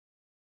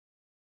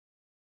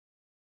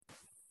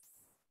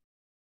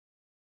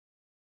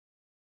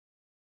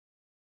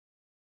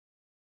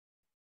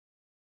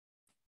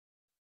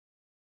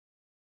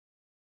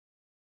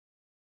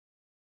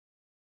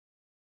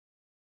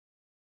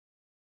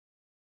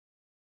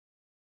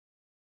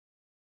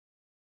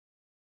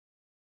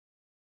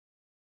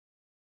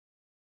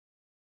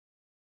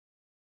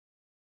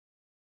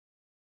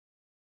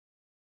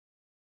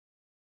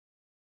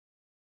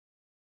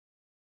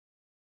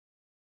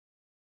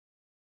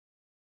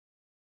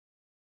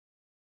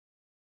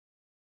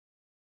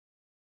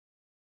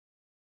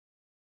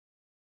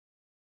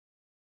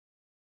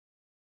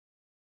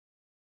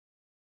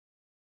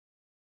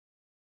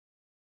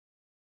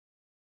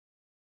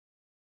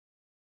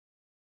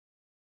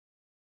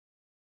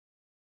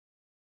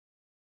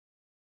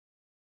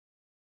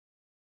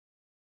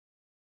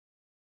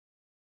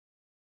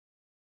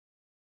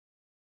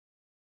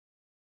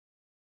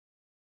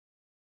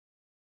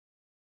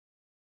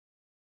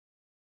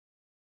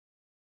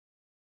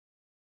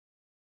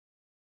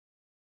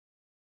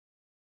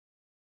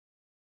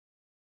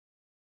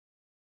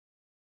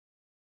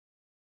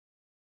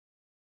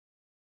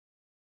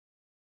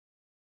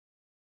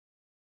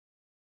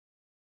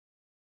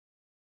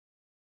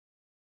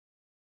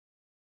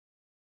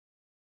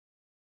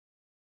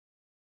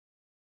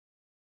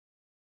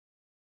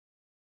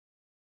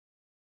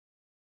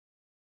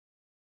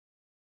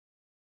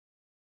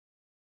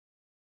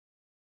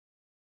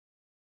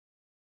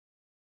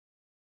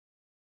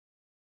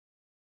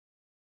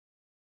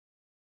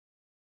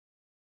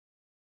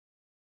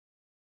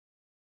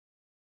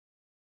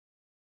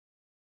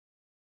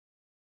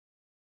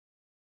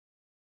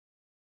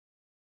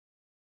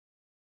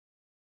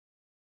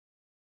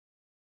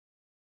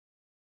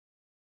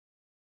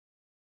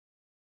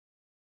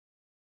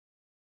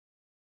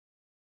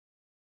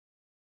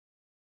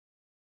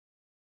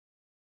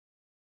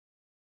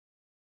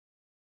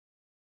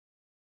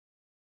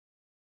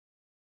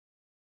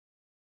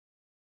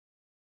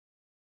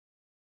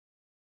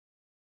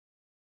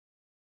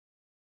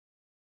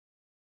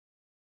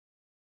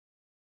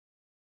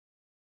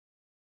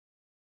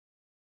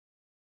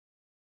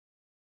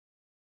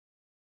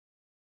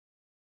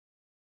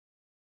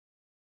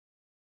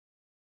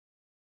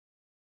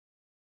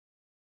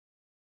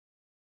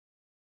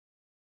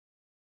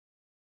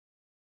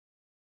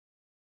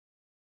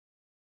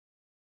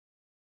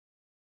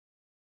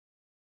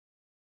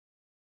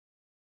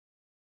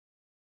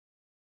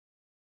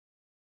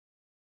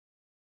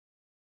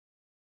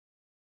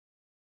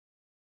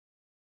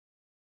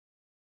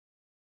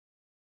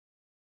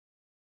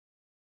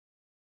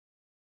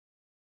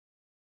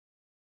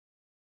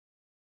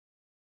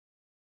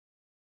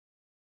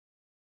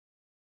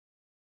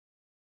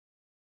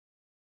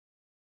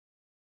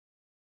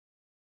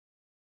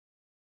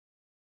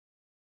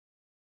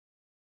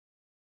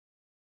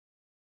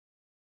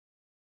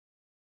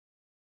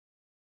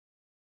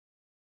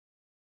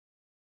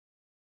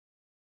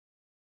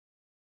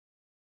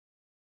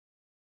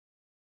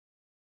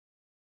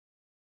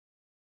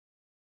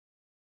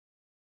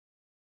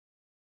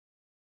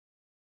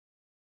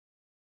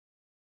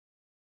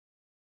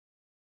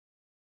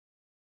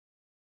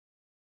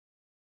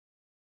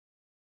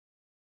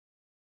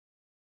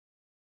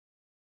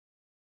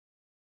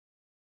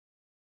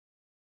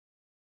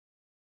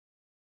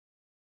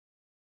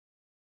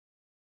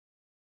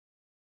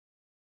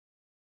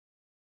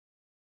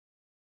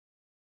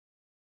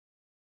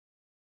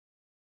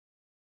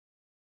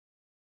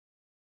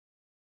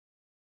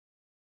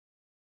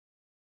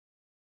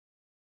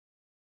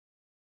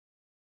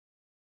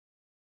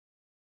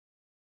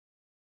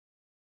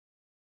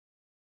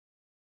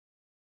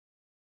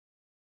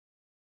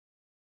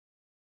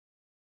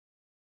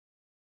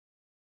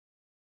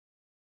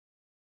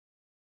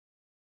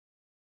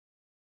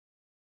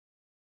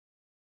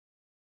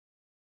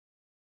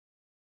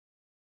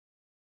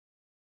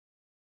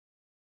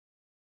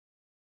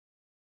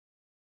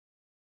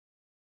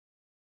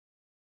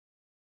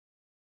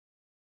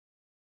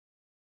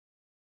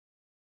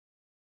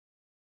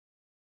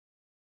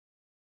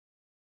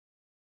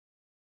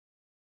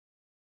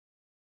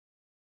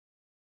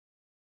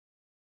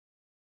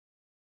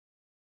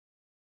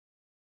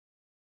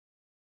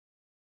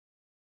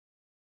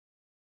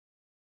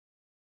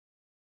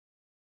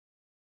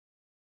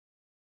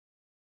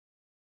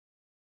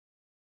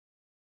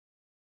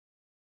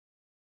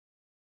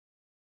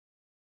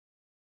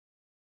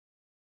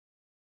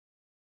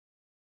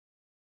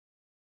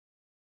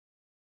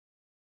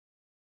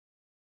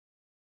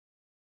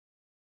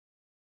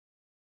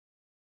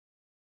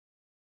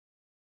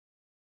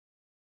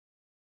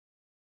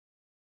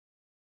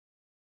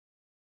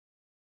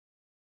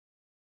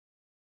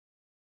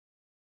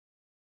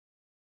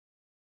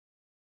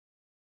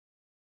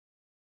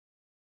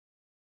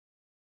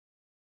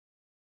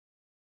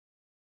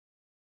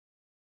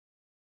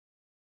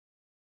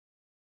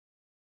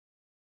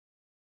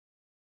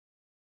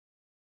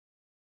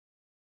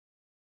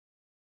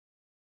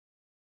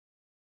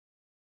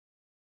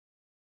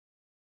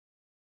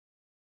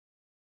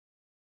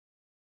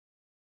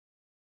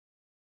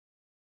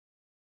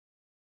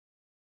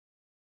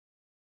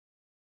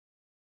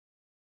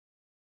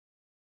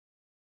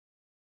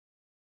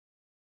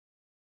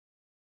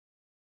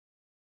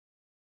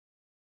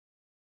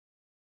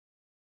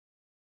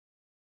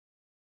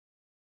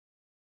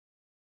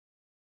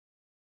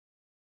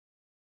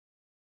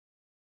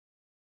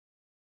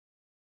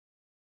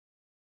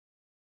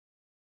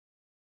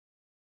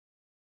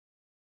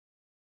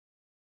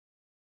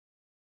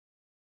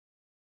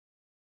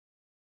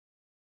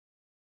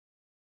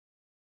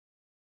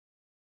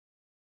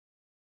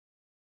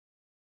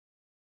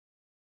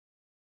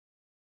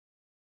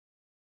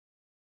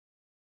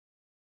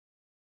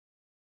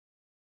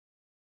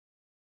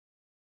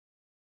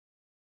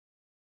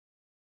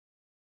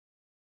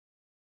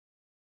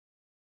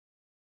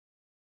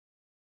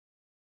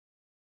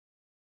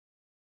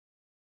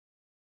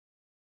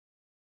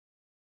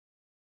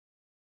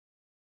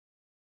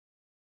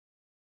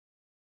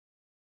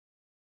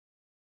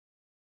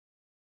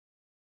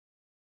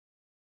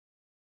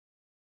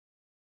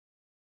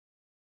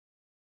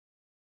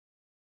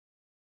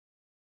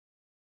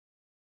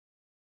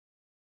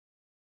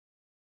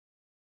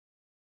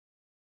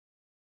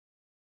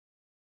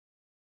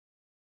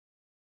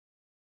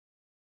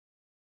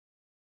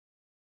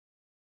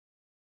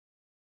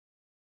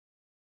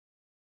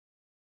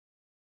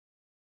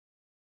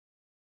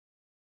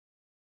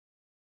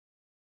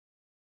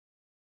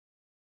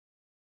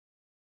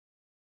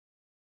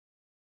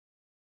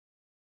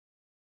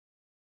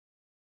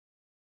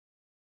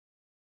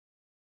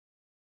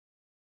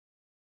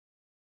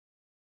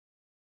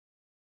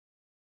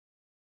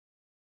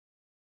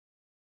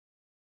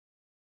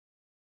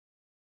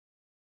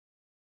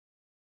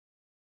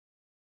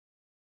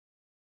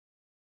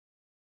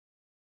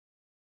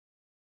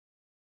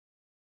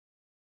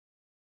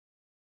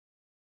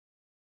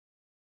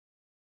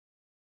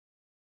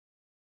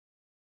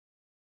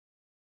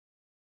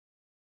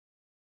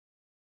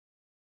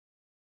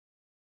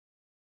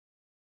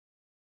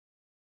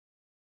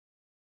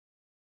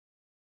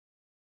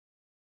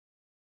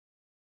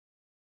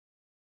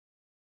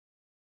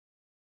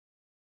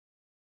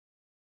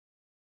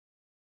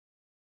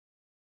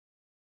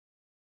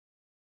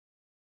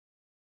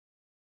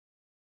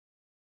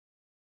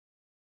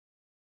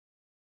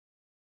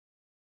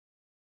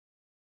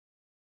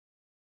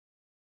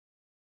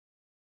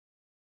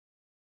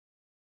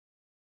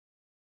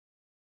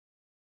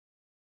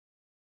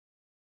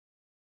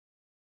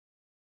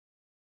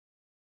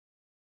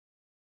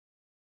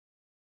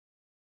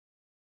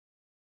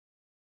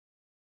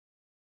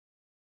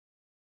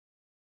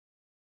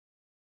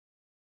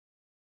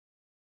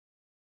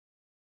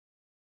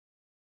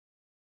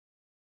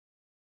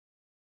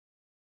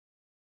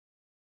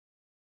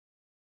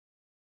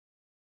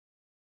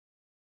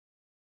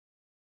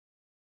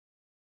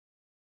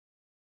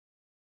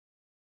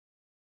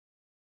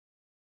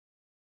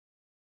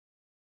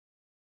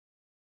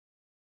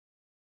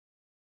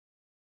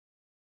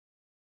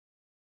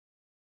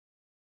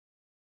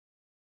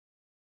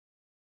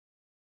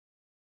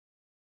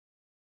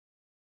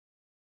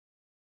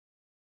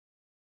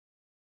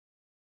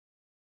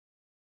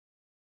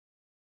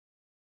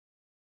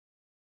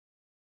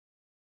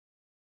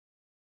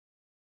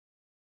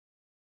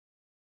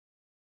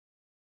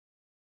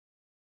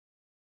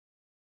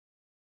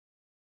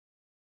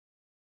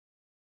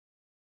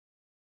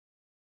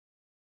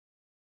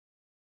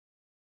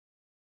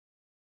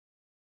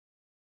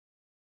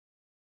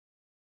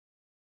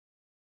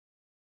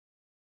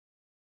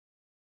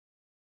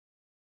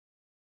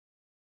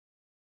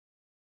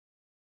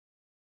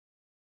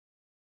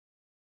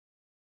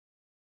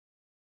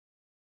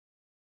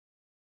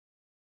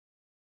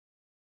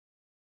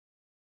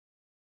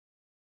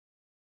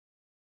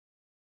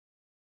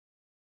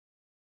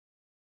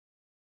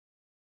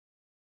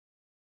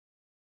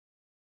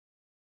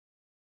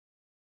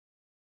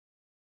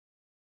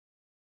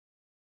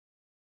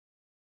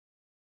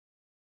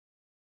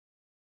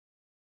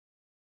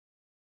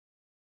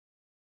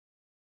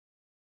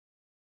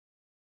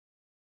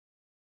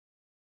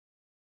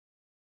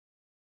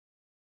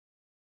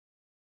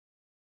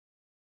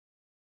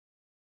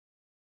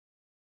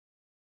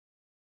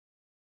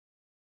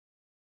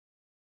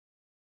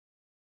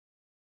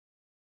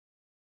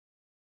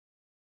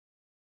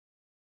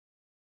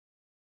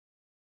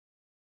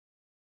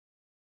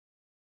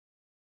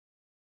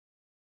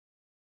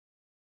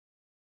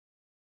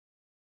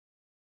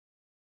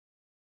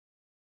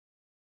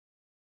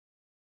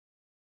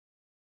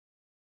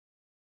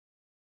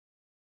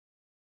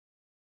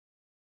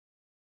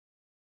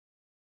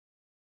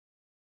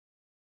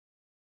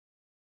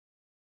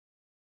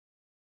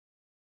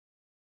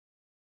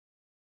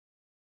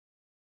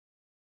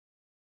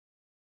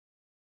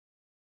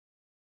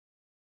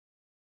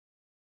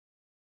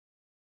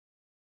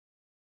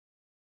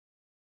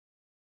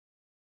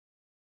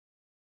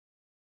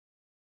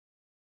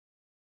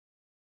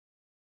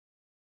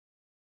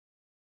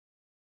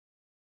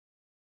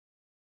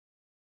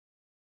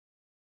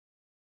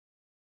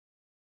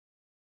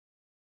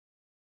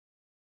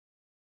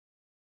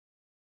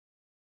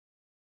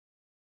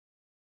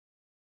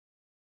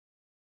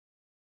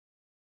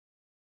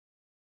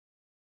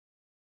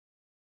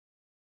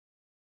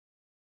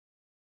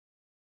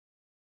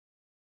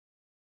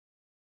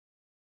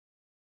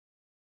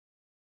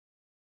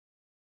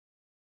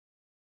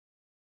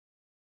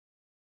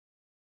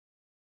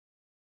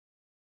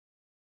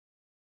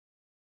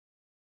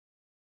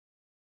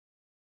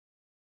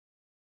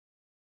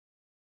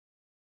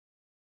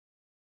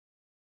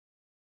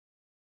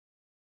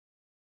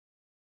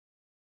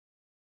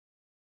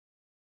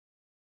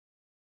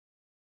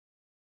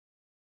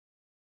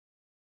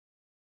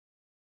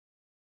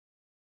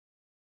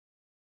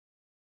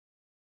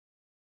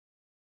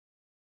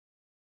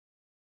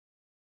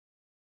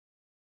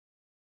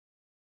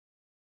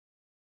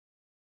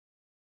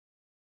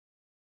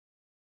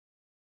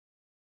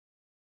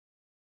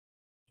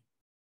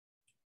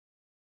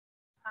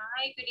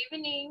Hi, good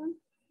evening.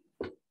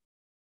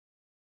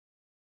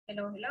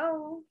 Hello,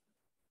 hello.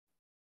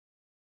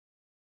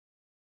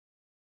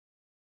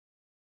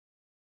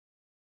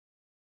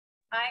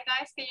 Hi,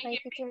 guys. Can you Hi, hear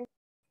teacher. me?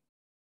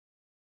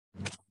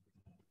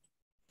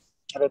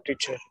 Hello,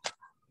 teacher.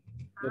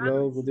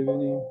 Hello, good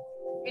evening.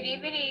 Good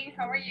evening.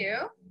 How are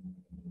you?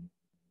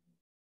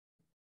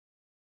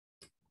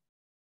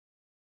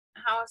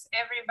 How's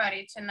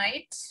everybody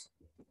tonight?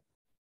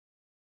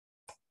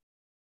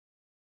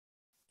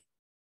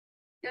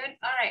 Good.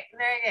 All right.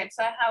 Very good.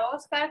 So I have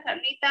Oscar,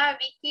 Carlita,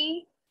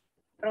 Vicky,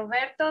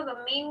 Roberto,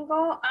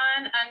 Domingo,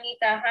 and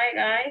Anita. Hi,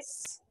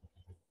 guys.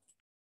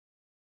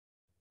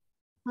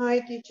 Hi,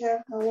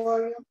 teacher. How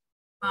are you?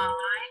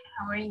 Fine.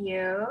 How are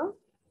you?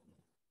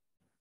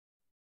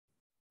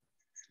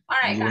 All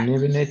right, Good guys.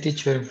 evening,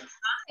 teacher.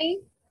 Hi.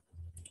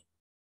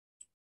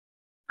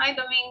 Hi,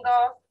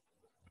 Domingo.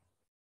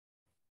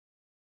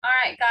 All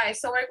right,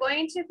 guys. So we're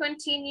going to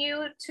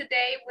continue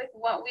today with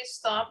what we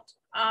stopped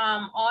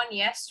on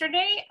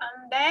yesterday,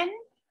 and then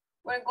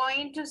we're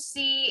going to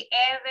see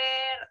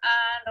Ever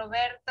and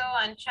Roberto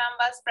and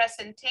Chamba's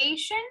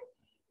presentation.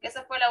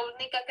 Esa fue la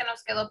única que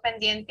nos quedó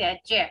pendiente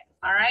ayer.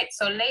 All right,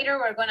 so later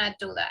we're gonna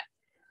do that.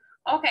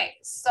 Okay,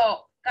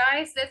 so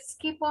guys, let's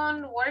keep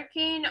on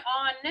working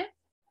on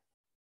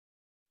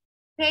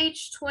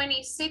page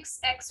 26,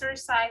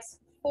 exercise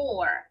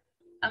 4.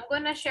 I'm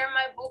gonna share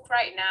my book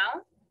right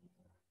now.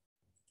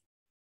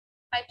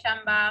 Hi,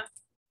 Chamba.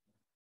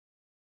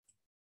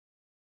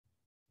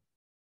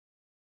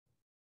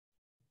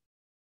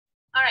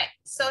 All right,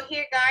 so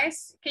here,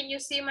 guys, can you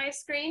see my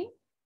screen?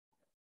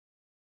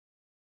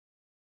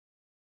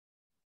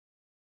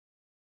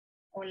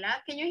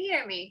 Hola, can you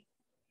hear me?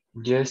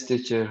 Yes,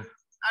 teacher.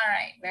 All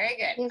right, very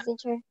good. Yes,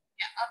 teacher.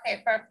 Yeah,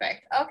 okay,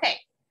 perfect.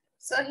 Okay,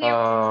 so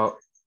here,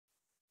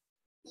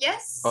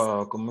 yes.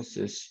 ¿Cómo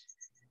se dice?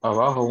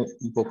 Abajo,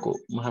 un poco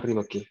más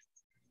arriba aquí.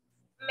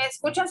 ¿Me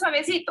escuchan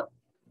suavecito?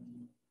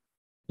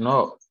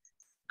 No,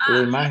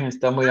 la imagen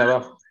está muy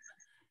abajo.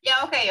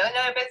 Yeah, okay, yo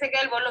no pensé que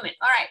el volumen.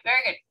 All right,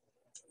 very good.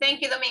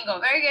 Thank you, Domingo.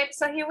 Very good.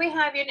 So here we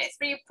have unit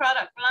 3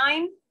 product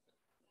line.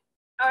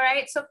 All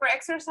right, so for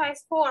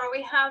exercise 4,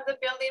 we have the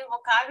building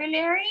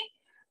vocabulary.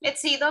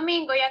 Let's see,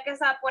 Domingo, ya que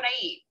está por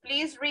ahí,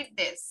 please read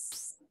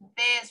this.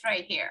 This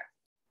right here.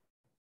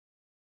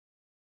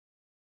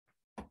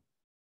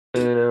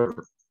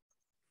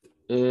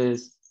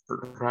 Is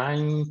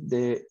rank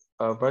the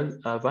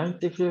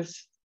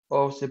advantages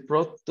of the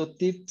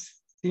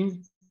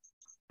prototyping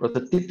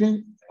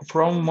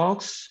from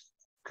most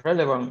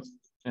relevant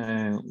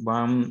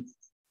one.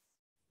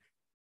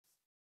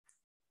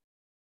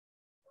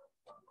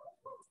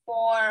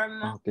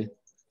 Okay.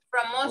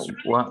 From most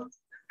one.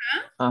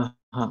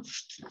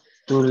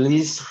 To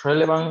list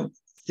relevant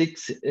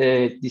 6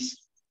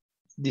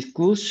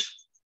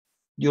 discuss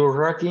your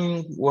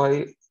ranking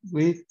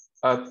with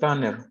a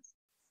panel.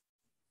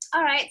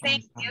 All right,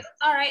 thank you.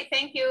 All right,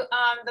 thank you,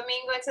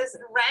 Domingo. It says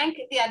rank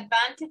the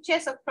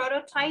advantages of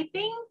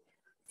prototyping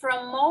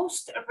from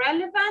most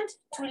relevant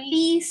to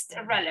least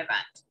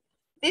relevant.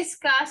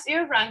 Discuss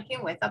your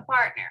ranking with a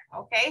partner.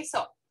 Okay,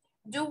 so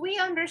do we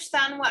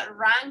understand what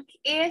rank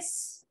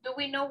is? Do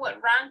we know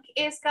what rank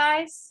is,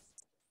 guys?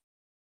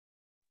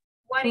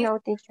 What is? No,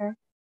 teacher.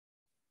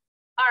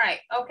 All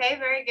right, okay,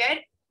 very good.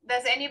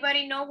 Does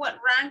anybody know what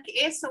rank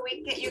is so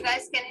you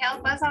guys can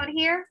help us out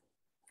here?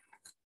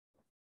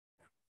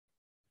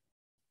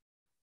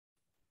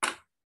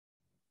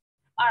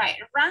 All right,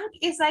 rank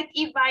is like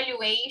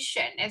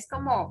evaluation. Es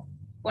como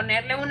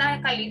ponerle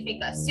una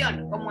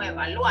calificación, como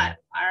evaluar.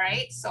 All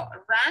right, so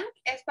rank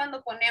es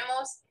cuando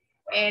ponemos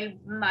el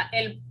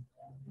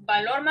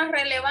valor más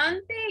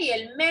relevante y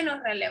el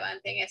menos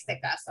relevante en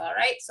este caso. All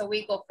right, so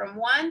we go from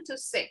 1 to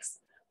 6.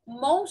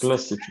 Most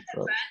relevant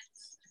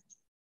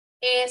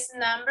is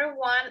number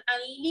 1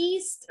 and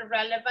least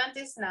relevant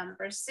is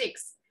number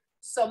 6.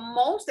 So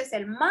most es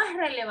el más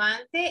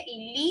relevante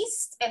y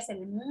least es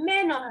el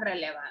menos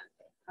relevante.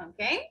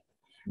 Okay,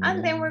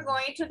 and then we're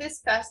going to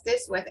discuss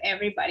this with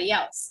everybody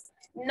else.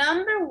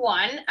 Number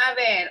 1, a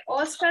ver,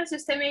 Oscar, si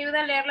usted me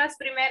ayuda a leer las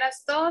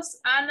primeras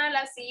 2, Ana,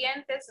 las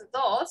siguientes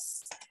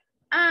 2,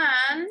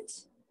 and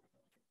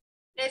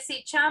let's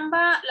see,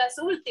 Chamba, las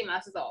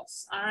últimas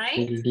 2, all right?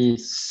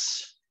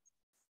 Please.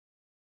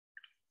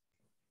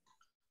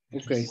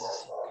 Okay.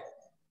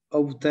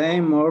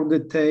 Obtain more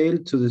detail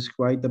to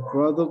describe the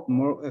product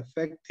more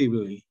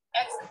effectively.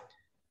 Excellent.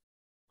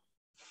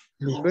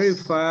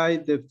 Verify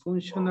the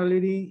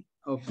functionality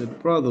of the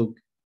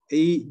product,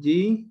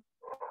 e.g.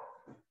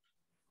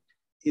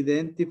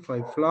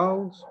 identify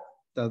flaws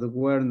that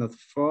were not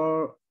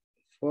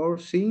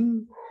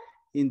foreseen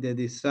in the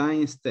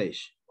design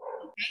stage.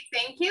 Okay,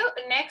 thank you.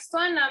 Next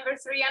one, number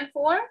 3 and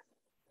 4.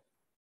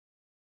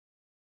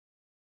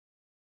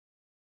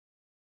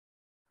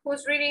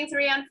 Who's reading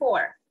 3 and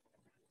 4?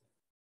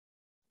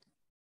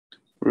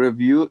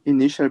 Review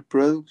initial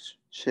products,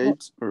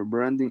 shapes, or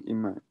branding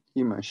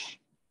image.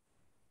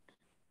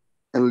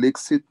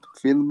 Elicit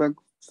feedback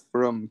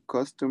from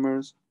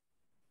customers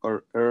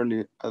or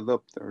early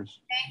adopters.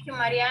 Thank you,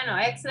 Mariano.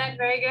 Excellent,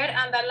 very good.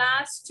 And the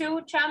last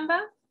two,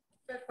 Chamba?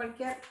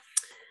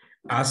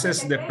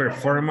 Assess the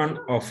performance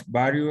of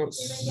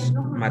various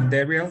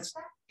materials.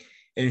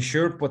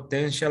 Ensure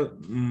potential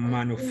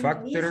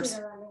manufacturers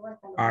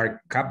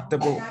are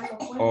capable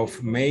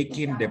of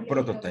making the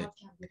prototype.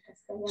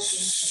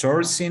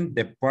 Sourcing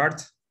the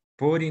parts,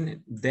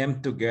 putting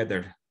them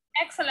together.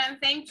 Excellent,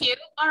 thank you.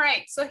 All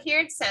right, so here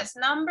it says,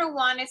 number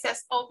one, it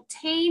says,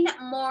 obtain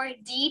more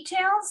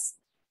details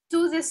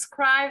to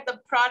describe the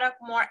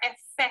product more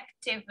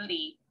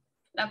effectively.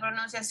 La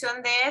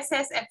pronunciación de ese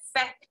es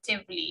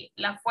effectively.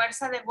 La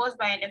fuerza de voz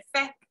va en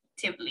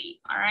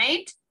effectively, all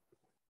right?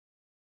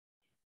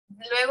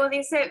 Luego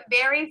dice,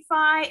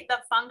 verify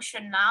the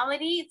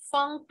functionality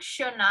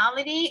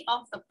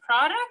of the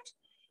product.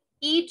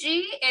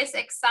 E.g. es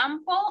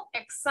example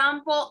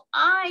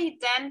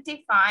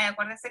identify,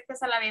 acuérdense que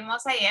se la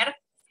vimos ayer,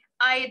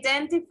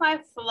 identify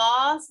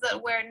flaws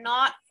that were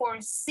not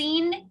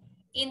foreseen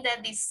in the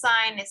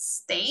design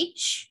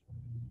stage.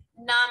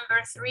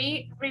 Number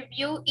three,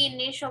 review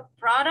initial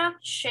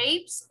product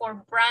shapes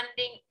or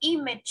branding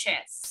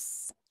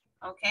images,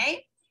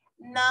 okay?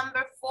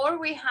 Number four,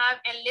 we have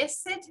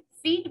elicit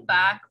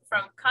feedback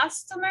from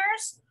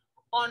customers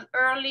on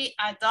early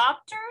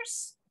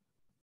adopters.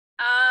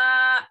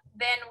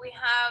 Then we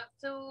have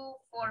 2,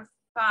 4,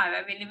 5,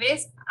 I believe it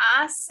is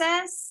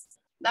assess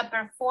the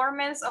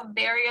performance of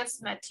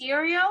various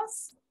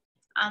materials.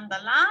 And the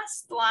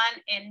last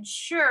one,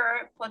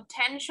 ensure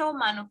potential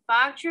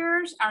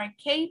manufacturers are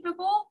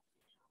capable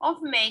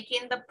of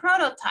making the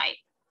prototype,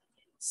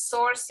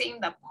 sourcing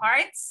the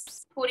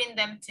parts, putting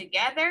them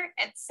together,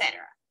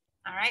 etc.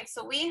 All right,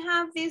 so we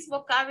have this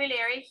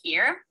vocabulary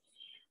here.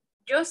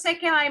 Yo sé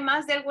que hay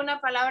más de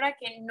alguna palabra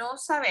que no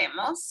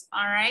sabemos,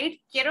 all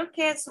right. Quiero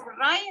que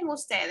subrayen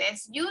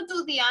ustedes, you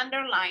do the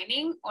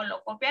underlining o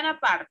lo copian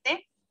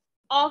aparte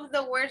of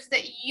the words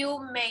that you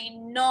may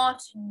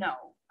not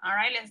know. All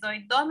right, les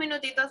doy 2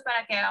 minutitos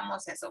para que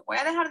hagamos eso. Voy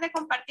a dejar de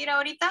compartir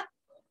ahorita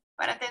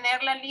para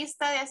tener la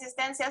lista de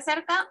asistencia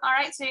cerca. All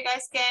right, so you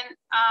guys can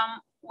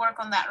work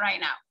on that right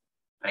now.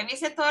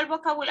 Revise todo el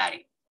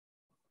vocabulario.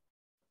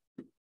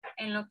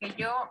 En lo que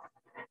yo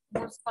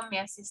busco mi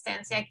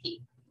asistencia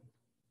aquí.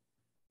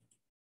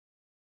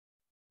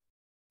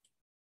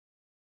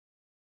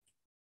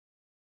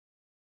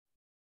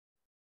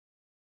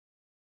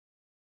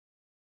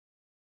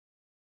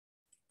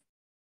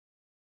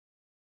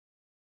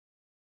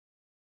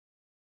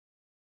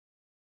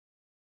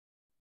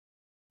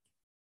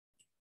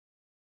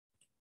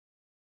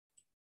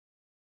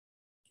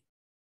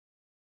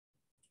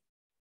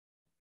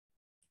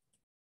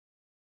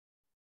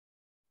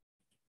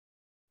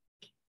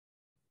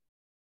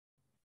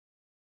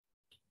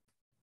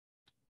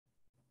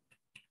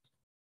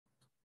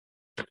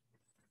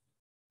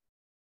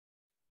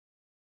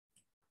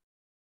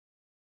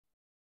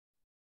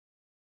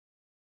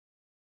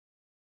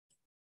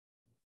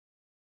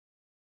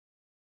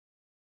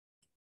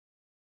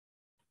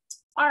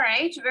 All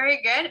right,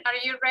 very good. Are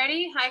you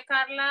ready? Hi,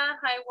 Carla.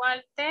 Hi,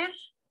 Walter.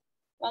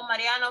 Well,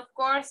 Mariano, of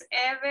course,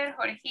 Ever,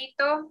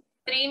 Jorgito,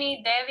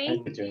 Trini,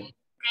 Debbie,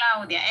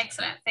 Claudia.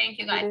 Excellent. Thank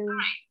you, guys. All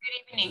right,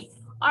 good evening.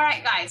 All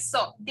right, guys.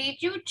 So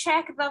did you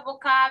check the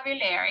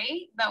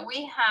vocabulary that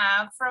we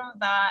have from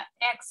the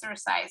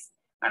exercise?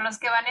 Para los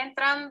que van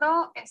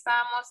entrando,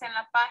 estamos en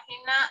la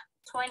página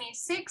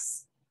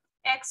 26,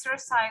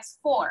 exercise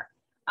 4.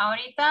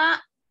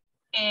 Ahorita,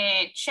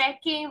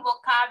 checking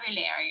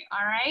vocabulary.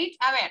 All right.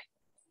 A ver.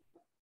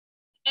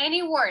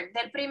 Any word,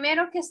 del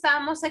primero que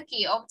estamos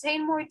aquí,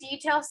 obtain more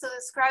details to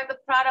describe the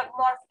product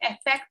more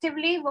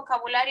effectively,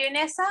 vocabulario en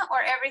esa,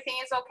 or everything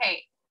is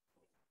okay?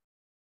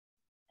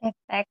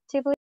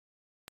 Effectively.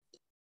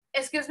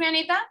 Excuse me,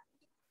 Anita.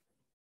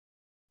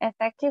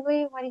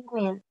 Effectively, what do you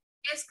mean?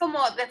 Es como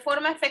de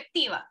forma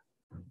efectiva.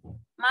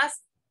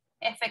 Más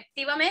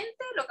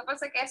efectivamente, lo que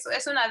pasa es que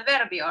es un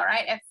adverbio, all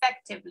right?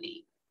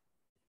 Effectively.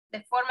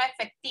 De forma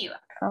efectiva.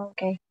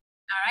 Okay.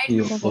 All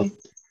right.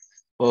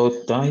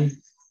 Obtain.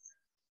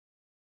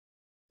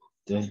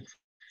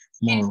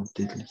 More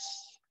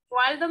details.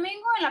 ¿Cuál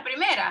domingo? En la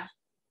primera.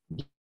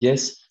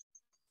 Yes.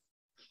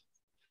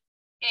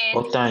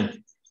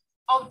 Obtain.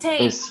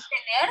 Obtain. Yes.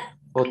 Obtener.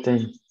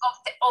 Obtain.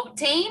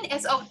 Obtain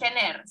es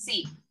obtener,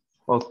 sí.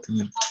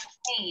 Obtain.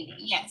 Obtain,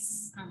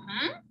 yes.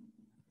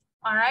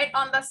 All right,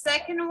 on the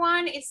second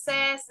one, it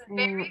says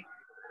very,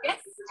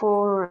 yes.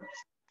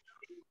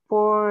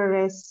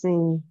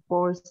 Foreseen,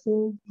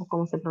 o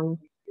cómo se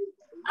pronuncia.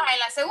 Ah, en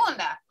la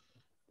segunda.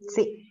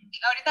 Sí.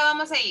 Ahorita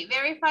vamos ahí.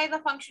 Verify the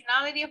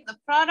functionality of the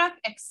product.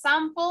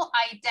 Example,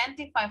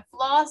 identify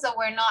flaws that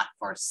were not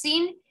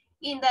foreseen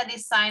in the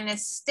design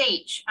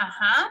stage.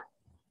 Ajá.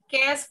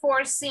 ¿Qué es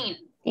foreseen?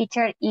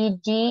 Teacher,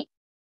 EG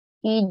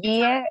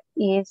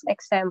is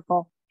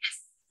example.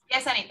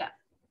 Yes, Anita.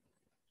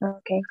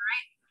 Okay.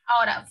 Right.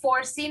 Ahora,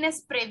 foreseen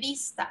es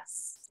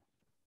previstas.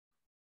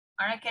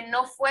 Ahora, que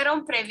no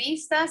fueron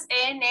previstas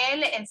en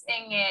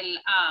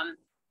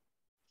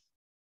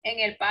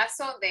el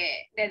paso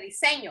de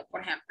diseño,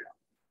 por ejemplo.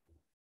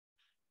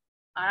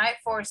 All right,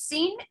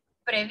 foreseen,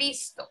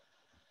 previsto.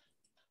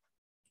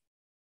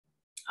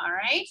 All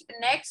right,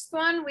 next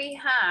one we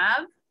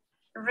have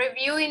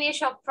review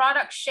initial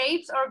product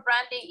shapes or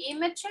branding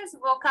images.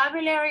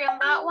 Vocabulary on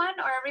that one,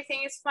 or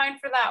everything is fine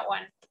for that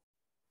one?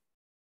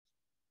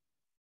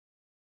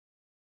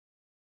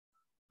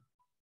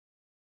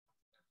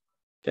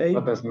 Okay.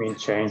 What does mean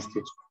change,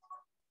 teacher?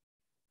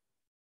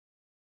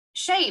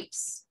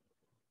 Shapes.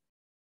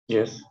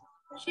 Yes.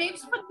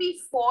 Shapes would be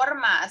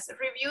formas.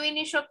 Review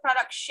initial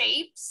product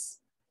shapes.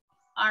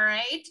 All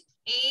right.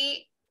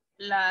 Y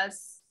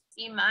las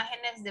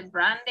imágenes de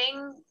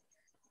branding.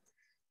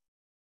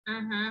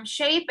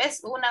 Shape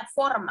es una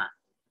forma.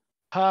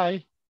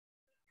 Hi.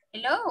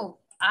 Hello,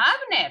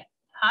 Abner.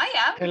 Hi,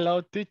 Abner.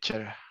 Hello,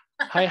 teacher.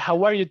 Hi,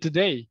 how are you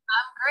today?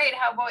 I'm great.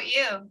 How about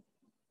you?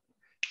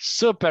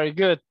 Super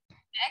good.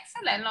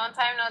 Excellent. Long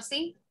time no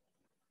see.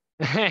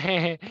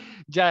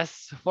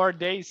 Just 4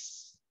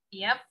 days.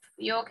 Yep.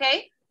 You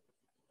okay?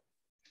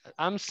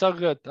 I'm so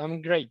good.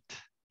 I'm great.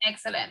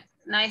 Excellent.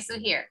 Nice to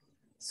hear.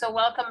 So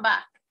welcome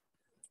back.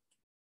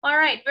 All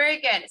right,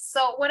 very good.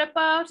 So what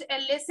about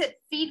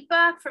elicit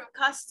feedback from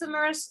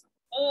customers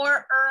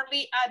or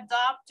early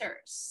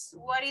adopters?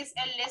 What is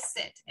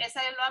elicit? ¿Esa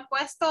lo han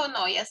puesto o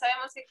no? ¿Ya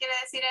sabemos qué quiere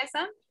decir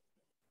esa?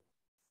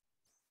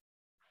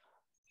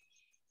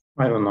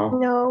 I don't know.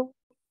 No.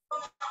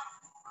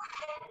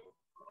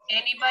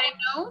 Anybody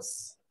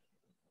knows?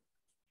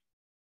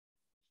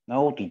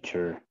 No,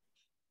 teacher.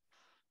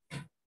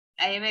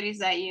 Iver, is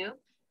that you?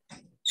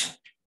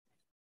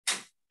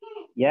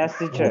 Yes,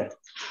 teacher.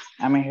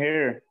 I'm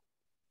here.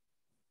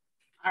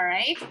 All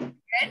right,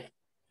 good.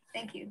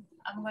 Thank you.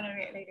 I'm gonna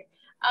read it later.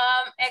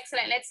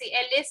 Excellent. Let's see.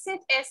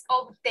 Elicit es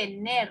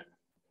obtener.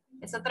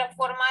 Es otra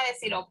forma de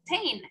decir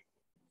obtain.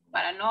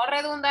 Para no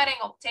redundar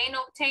en obtain,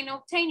 obtain,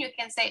 obtain, you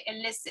can say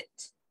elicit.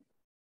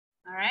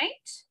 All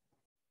right.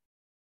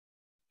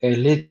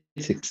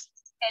 Elicit.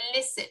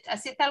 Elicit.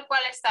 Así tal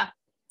cual está.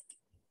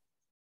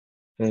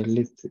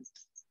 Elicit.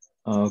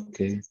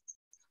 Okay.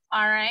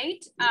 All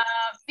right.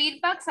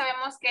 Feedback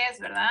sabemos qué es,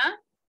 ¿verdad?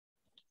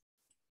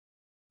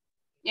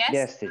 Yes.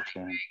 Yes,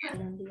 teacher.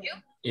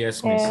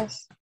 Yes,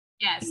 miss.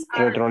 Yes.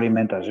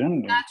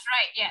 Retroalimentación. That's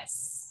right.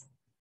 Yes.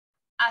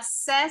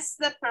 Assess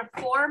the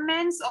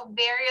performance of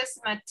various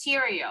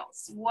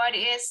materials. What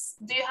is,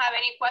 do you have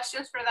any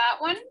questions for that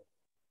one?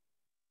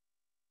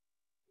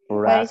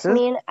 What does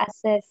mean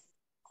assess?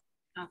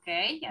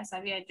 Okay, ya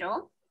sabía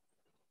yo.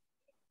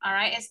 All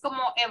right, es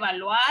como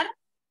evaluar.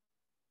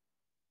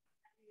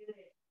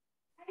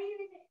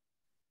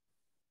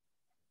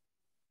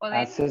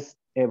 Assess,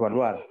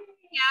 evaluar.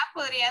 Ya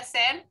podría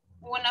ser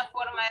una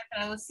forma de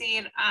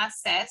traducir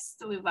assess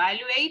to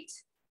evaluate.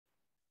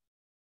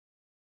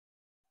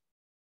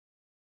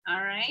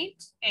 All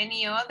right,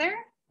 any other?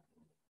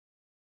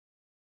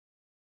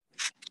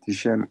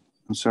 Teacher,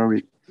 I'm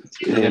sorry.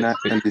 Era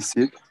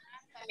elicit.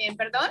 También,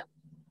 perdón.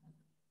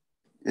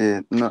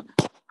 No,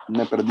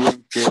 me perdí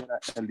en qué era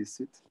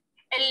elicit.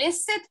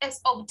 Elicit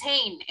es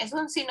obtain, es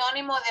un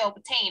sinónimo de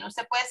obtain.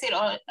 Usted puede decir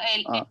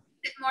elicit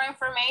more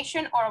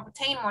information or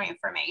obtain more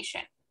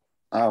information.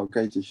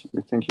 Okay, teacher.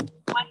 Thank you.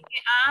 What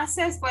que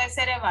haces puede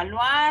ser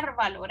evaluar,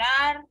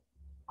 valorar.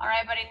 All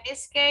right, but in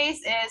this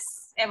case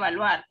es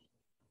evaluar.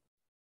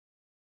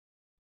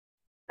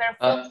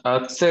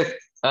 Access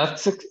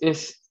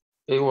is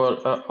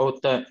igual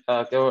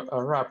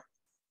a rap.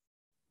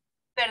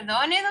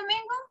 Perdone,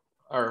 Domingo.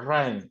 A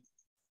rhyme.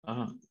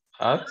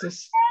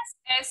 Access.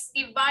 Es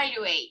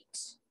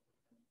evaluate.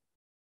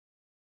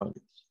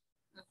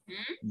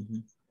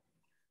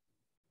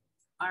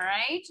 All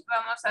right,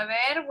 vamos a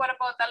ver. What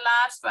about the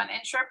last one?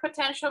 Ensure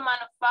potential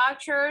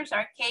manufacturers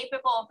are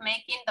capable of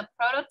making the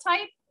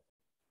prototype.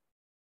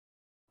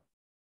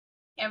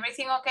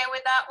 Everything okay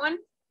with that one?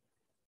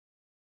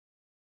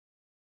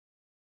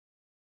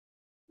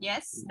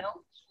 Yes,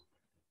 no?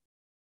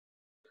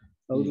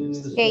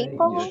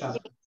 Capable?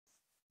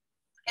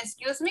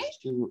 Excuse me?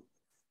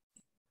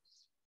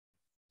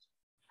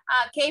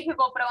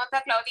 Capable,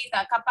 pregunta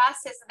Claudita.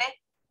 Capaces de.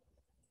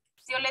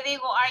 Si yo le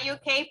digo, are you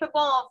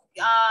capable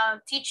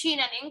of teaching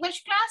an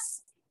English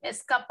class?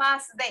 Es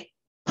capaz de.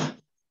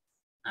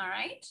 All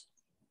right.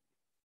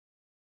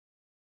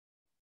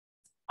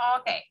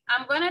 Okay,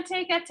 I'm going to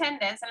take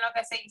attendance. En lo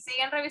que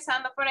siguen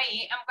revisando por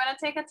ahí, I'm going to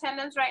take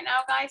attendance right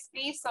now, guys,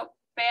 please. So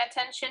pay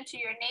attention to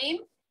your name.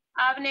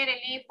 Abner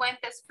Eli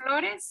Fuentes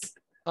Flores.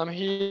 I'm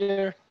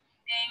here.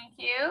 Thank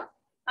you.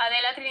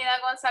 Adela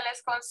Trinidad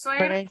González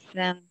Consuelo.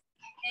 Present.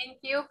 Thank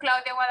you.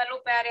 Claudia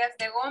Guadalupe Arias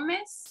de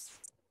Gómez.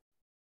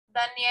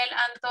 Daniel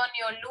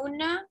Antonio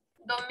Luna.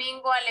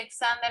 Domingo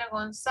Alexander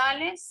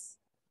González.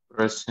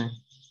 Present.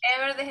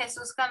 Ever de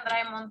Jesús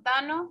Candray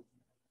Montano.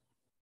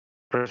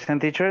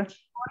 Present, teacher.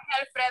 Jorge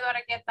Alfredo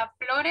Argueta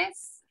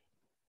Flores.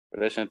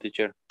 Present,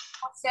 teacher.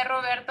 José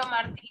Roberto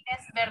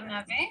Martínez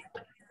Bernabé.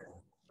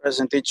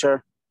 Present,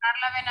 teacher.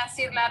 Carla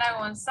Benazir Lara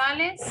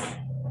González.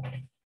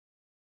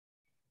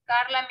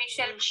 Carla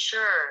Michelle.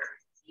 Sure.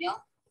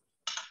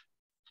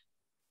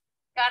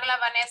 Carla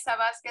Vanessa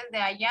Vázquez de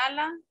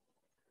Ayala.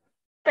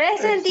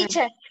 Present,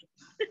 teacher.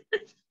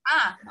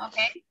 Ah,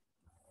 okay.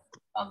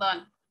 Hold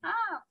on.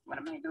 Ah, what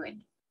am I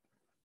doing?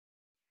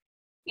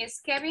 Is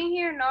Kevin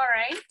here? No,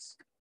 right?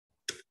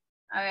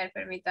 A ver,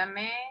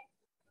 permítame.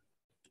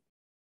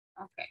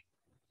 Ok.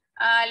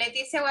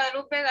 Leticia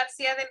Guadalupe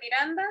García de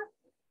Miranda.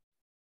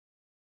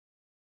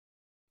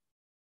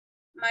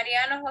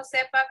 Mariano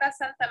José Paca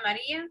Santa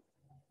María.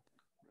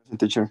 Present,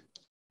 teacher.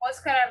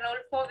 Oscar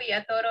Arnulfo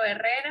Villatoro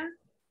Herrera.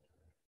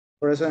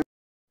 Present.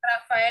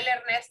 Rafael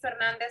Ernesto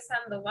Hernández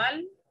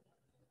Sandoval.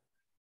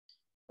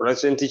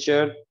 Present,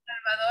 teacher.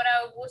 Salvador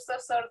Augusto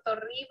Sorto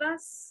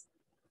Rivas.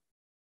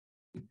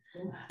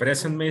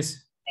 Present,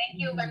 miss. Thank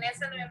you.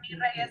 Vanessa Noemí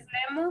Reyes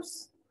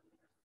Lemus.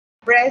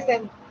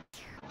 Present.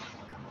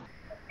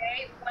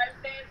 Okay.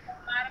 Walter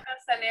Omar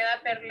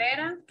Castaneda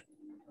Perlera.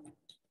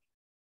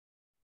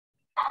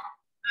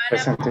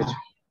 Present, teacher.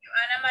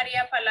 Ana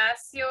María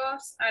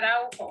Palacios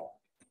Araujo.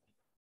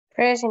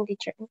 Present,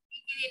 teacher.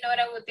 Y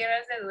Dinora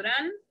Gutiérrez de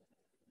Durán.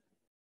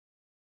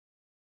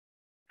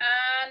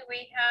 And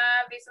we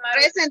have Bismar.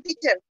 Present,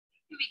 teacher.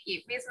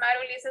 Bismar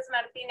Ulises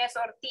Martínez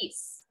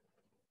Ortiz.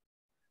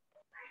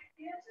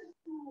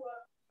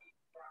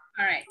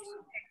 All right,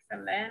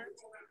 excellent.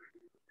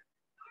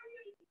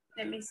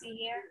 Let me see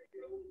here.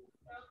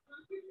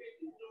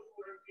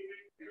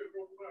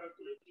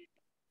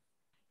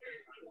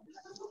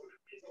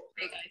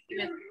 Okay, guys, give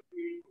me-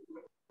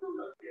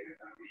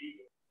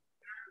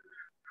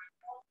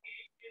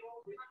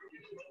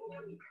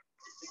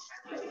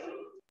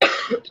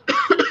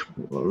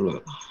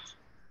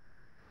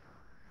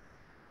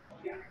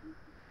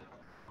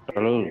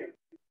 Salud.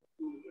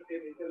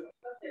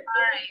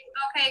 All right,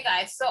 okay,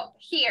 guys. So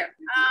here,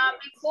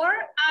 before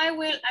I'm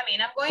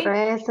going.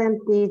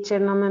 Present, teacher,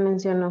 no me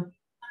mencionó.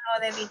 No,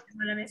 David,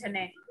 no lo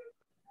mencioné.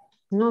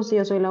 No, sí,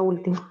 yo soy la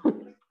última.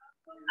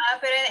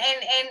 Pero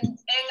en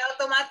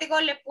automático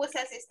le puse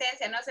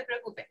asistencia, no se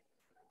preocupe.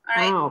 All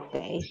right. Ah, ok.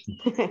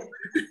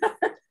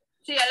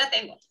 Sí, ya la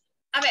tengo.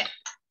 A ver,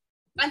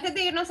 antes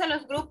de irnos a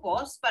los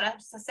grupos para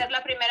hacer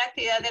la primera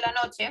actividad de la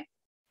noche,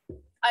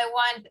 I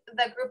want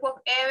the group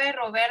of Eve,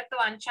 Roberto,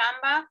 and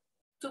Chamba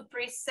to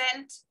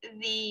present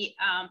the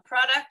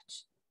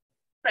product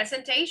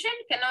presentation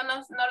que no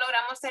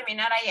logramos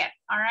terminar ayer.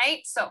 All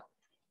right, so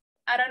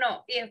I don't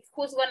know if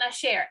who's gonna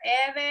share,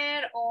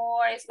 Ever,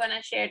 or is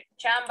gonna share,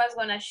 Chamba's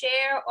gonna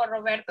share, or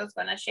Roberto's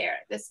gonna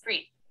share the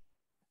screen.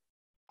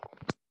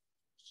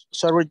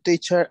 Sorry,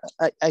 teacher,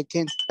 I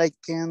can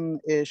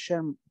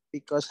share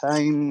because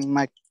I'm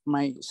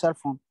my cell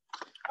phone.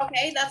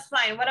 Okay, that's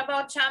fine. What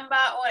about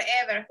Chamba or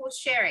Ever? Who's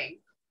sharing?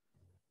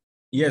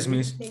 Yes,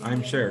 miss.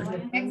 I'm sure.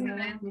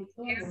 Excellent.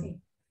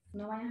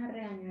 No vayas a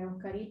regañar a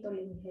Oscarito,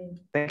 le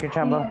dije. Thank you,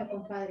 Chamba. Mira,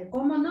 compadre,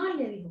 ¿cómo no?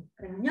 Le dijo,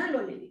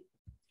 regañarlo, le dijo.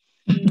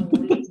 No,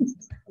 le dijo,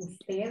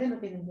 ustedes lo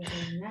tienen que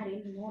regañar,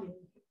 él no le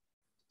dijo.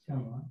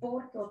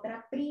 Porque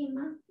otra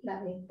prima,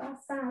 la vez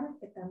pasada,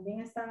 que también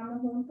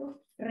estábamos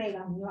juntos,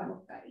 regañó a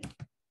los caritos.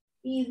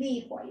 Y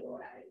dijo a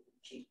llorar el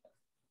chico.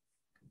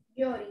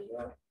 Lloré.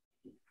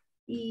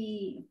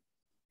 Y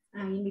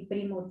ahí mi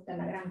primo está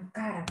la gran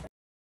cara.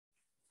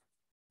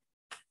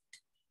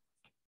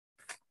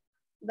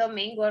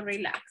 Domingo,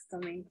 relax,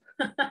 Domingo.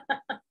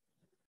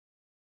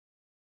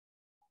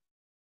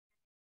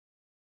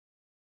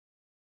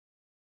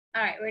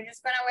 All right, we're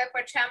just gonna wait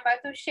for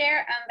Chamba to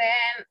share and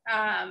then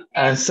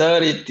I'm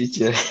sorry,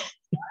 teacher.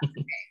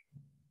 Okay.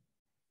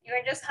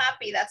 You're just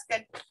happy, that's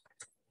good.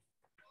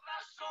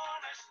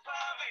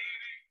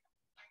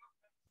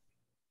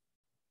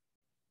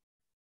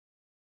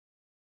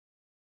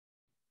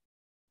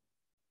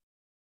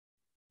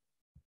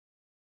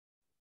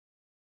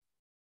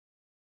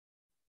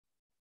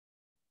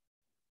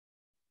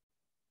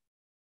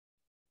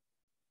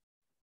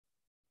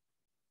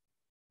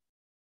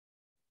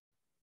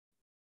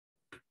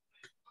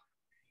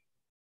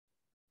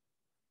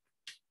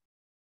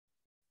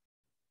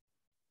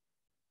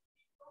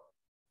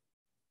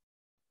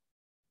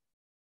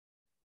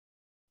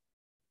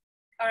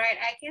 All right,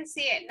 I can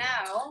see it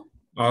now.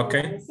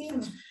 Okay.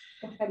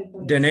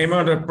 The name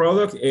of the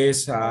product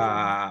is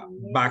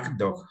Back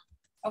Dog.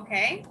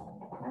 Okay.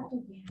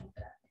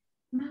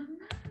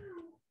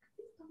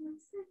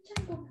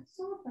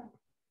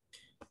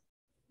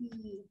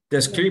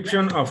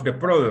 Description of the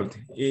product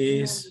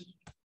is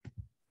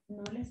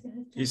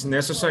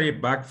necessary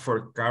bag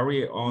for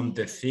carry on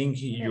the thing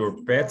your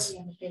pets,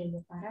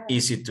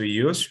 easy to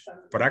use,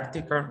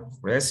 practical,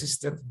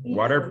 resistant,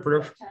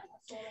 waterproof,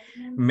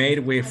 made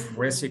with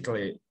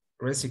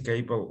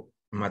recyclable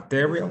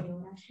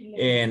material,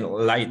 and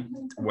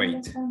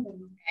lightweight.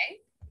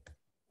 Okay.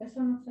 Eso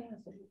no se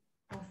hace.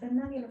 A usted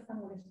nadie lo está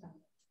molestando.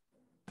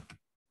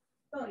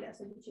 No le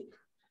hace el chico.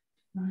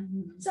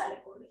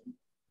 Sale corriendo.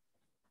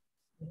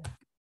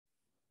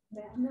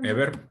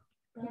 Ever?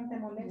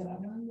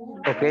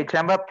 Okay,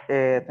 Chamba,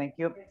 thank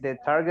you. The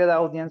target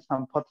audience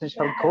and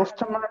potential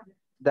customer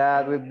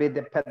that will be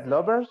the pet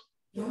lovers,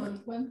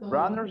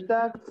 runners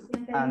dogs,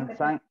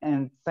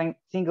 and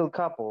single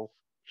couples.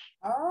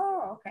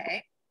 Oh,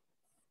 okay.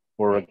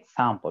 For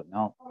example,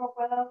 no?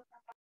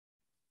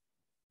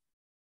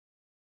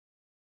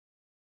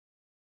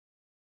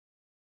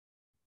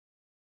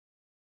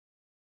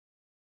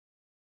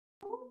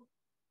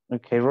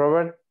 Okay,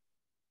 Robert.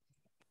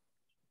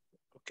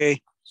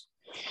 Okay.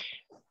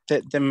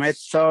 The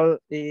method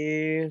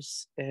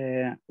is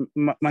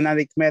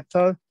monadic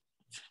method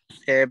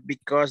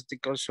because the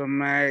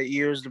consumer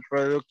use the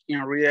product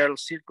in real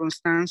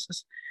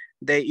circumstances.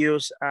 They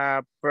use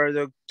a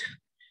product,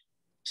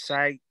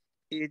 cite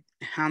it,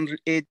 handle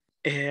it,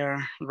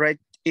 rate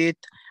it,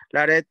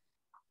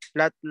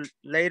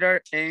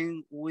 later,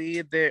 and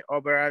with the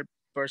overall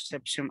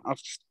perception of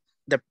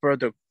the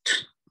product.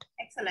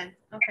 Excellent.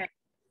 Okay.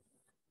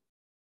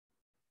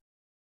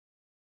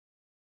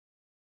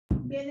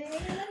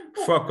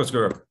 Focus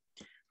group.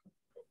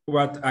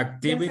 What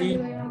activity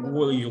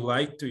would you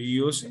like to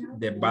use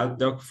the bad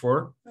dog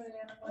for?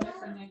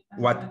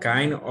 What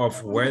kind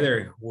of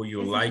weather would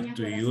you like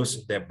to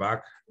use the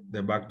back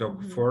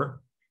dog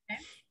for?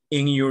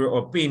 In your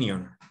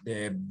opinion,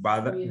 the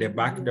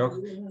back dog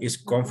is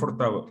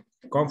comfortable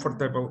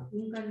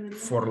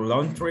for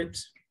long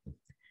trips,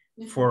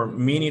 for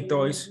mini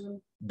toys,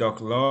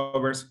 dog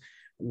lovers.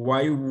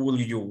 Why would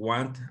you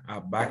want a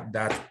bag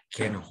that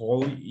can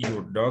hold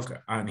your dog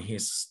and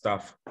his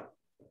stuff?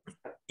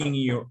 In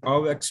your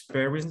own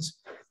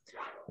experience,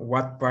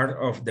 what part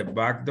of the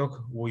back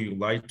dog would you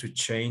like to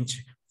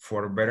change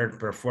for better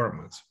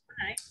performance?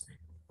 Nice.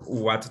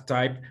 What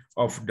type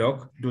of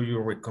dog do you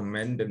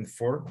recommend them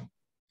for?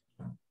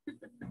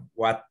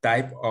 What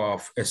type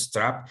of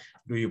strap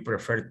do you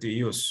prefer to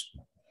use?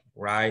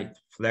 Right,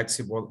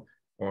 flexible,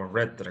 or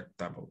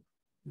retractable?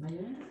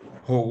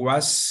 Who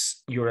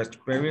was your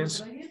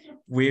experience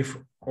with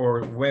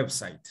our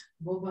website?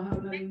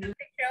 Take a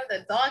picture of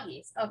the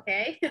doggies,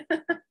 okay.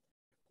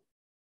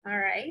 All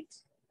right.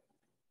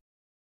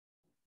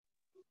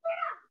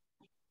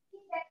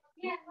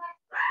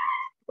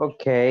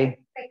 Okay,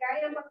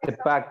 the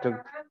back dog.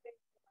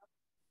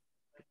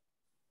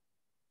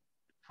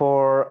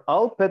 For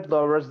all pet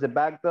lovers, the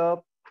back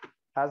dog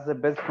has the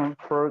best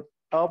comfort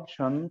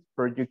option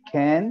for you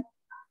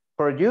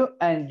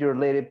and your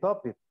lady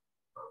puppy.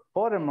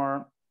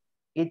 Furthermore,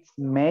 it's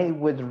made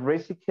with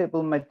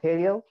recyclable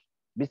material.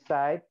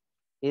 Besides,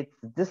 it's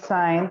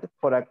designed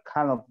for a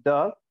kind of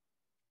dog.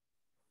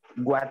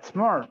 What's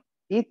more,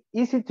 it's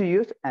easy to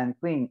use and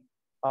clean.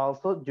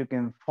 Also, you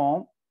can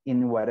find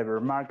in whatever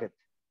market.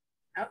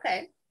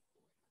 Okay.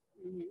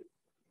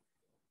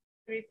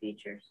 3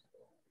 features.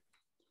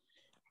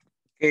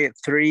 Okay,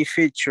 3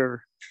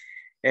 features.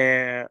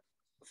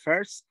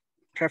 First,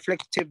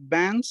 reflective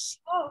bands.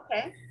 Oh,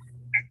 okay.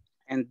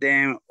 And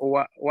then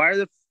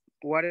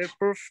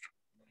waterproof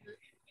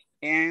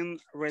and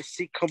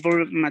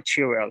recyclable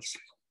materials.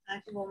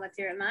 Recyclable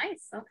material,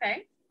 nice,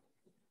 okay.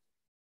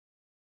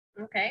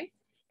 Okay.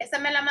 Esta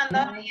me la mandó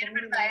ayer,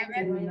 ¿verdad?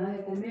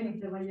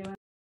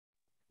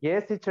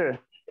 Yes, teacher.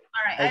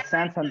 All right. I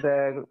sent on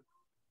the...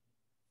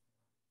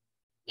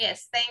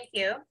 Yes, thank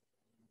you.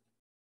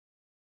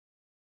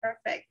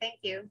 Perfect, thank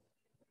you.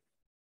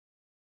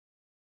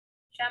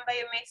 Shamba,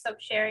 you may stop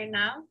sharing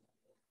now.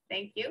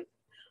 Thank you.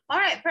 All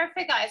right,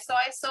 perfect, guys. So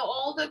I saw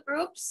all the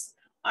groups.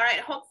 All right,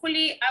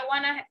 hopefully I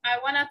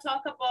wanna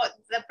talk about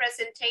the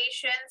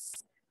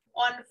presentations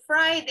on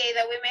Friday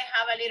that we may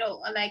have a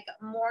little like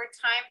more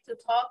time to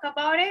talk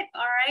about it.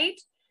 All right.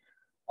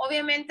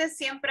 Obviamente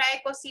siempre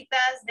hay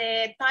cositas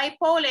de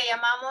typo, le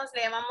llamamos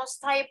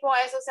typo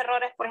a esos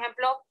errores, por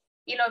ejemplo,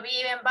 y lo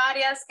vi en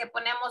varias que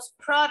ponemos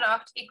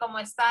product y como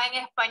está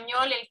en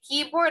español el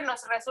keyboard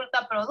nos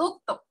resulta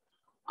producto.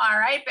 All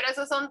right, pero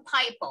esos son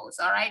typos,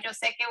 all right. Yo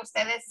sé que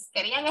ustedes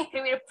querían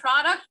escribir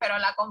product, pero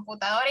la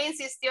computadora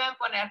insistió en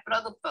poner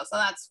producto, so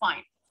that's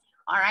fine.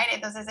 All right,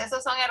 entonces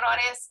esos son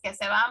errores que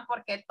se van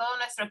porque todo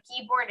nuestro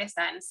keyboard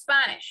está en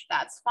Spanish,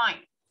 that's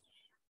fine.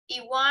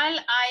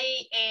 Igual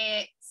hay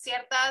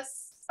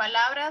ciertas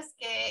palabras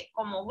que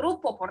como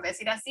grupo, por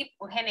decir así,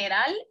 por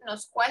general,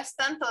 nos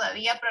cuestan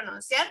todavía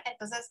pronunciar,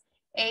 entonces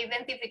he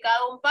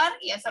identificado un par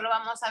y eso lo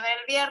vamos a ver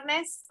el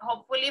viernes,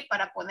 hopefully,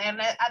 para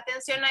ponerle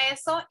atención a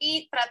eso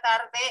y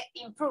tratar de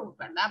improve,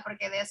 ¿verdad?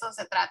 Porque de eso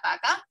se trata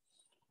acá.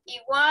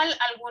 Igual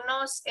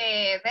algunos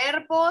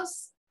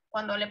verbos,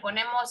 cuando le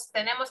ponemos,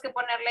 tenemos que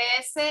ponerle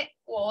S,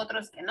 u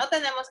otros que no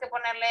tenemos que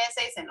ponerle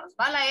S y se nos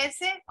va la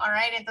S, all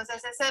right,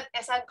 entonces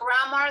esa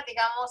grammar,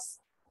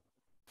 digamos,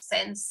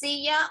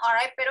 sencilla, all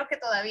right, pero que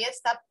todavía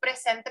está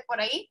presente por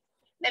ahí.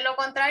 De lo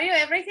contrario,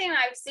 everything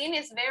I've seen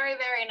is very,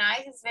 very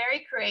nice. It's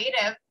very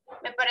creative.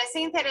 Me parece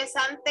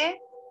interesante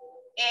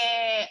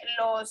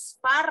los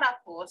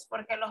párrafos,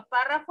 porque los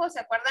párrafos, ¿se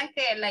acuerdan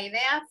que la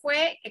idea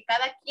fue que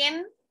cada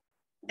quien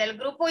del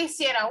grupo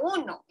hiciera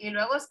uno y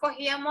luego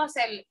escogíamos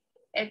el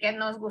que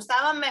nos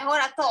gustaba mejor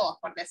a todos,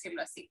 por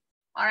decirlo así?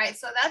 All right,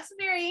 so that's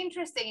very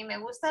interesting. Y me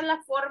gusta la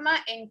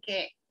forma en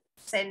que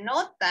se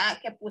nota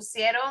que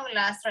pusieron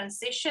las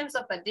transitions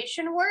of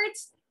addition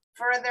words.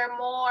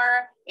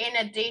 Furthermore, in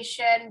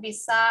addition,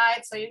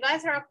 besides, so you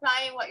guys are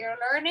applying what you're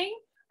learning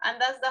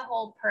and that's the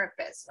whole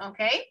purpose,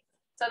 okay?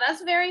 So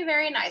that's very,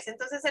 very nice.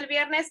 Entonces el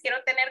viernes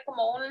quiero tener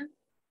como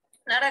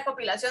una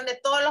recopilación de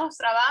todos los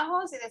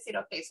trabajos y decir,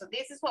 okay, so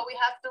this is what we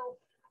have to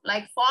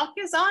like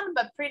focus on,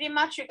 but pretty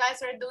much you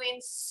guys are doing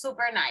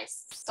super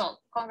nice. So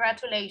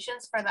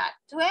congratulations for that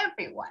to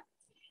everyone.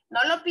 No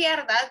lo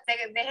pierdas,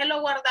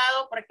 déjelo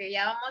guardado porque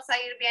ya vamos a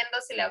ir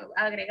viendo si le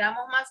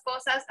agregamos más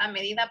cosas a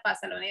medida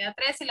pasa la unidad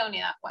 3 y la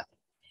unidad 4.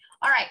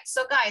 All right,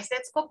 so guys,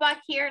 let's go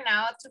back here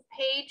now to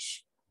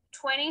page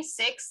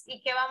 26.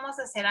 ¿Y qué vamos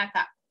a hacer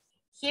acá?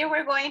 Here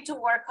we're going to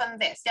work on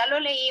this. Ya lo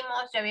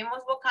leímos, ya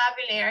vimos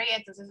vocabulary,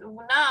 entonces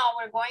now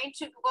we're going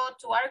to go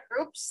to our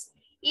groups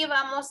y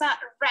vamos a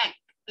rank.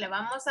 Le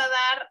vamos a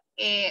dar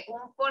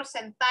un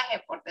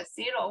porcentaje, por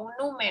decir, o un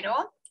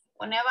número,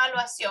 una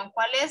evaluación.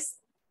 ¿Cuál es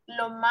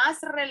lo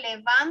más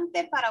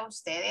relevante para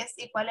ustedes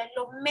y cuál es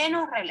lo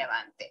menos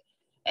relevante?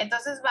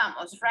 Entonces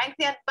vamos, rank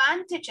the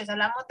advantages.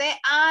 Hablamos de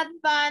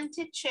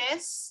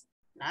advantages,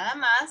 nada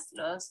más,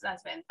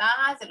 las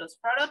ventajas de los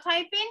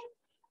prototyping,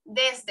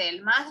 desde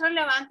el más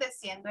relevante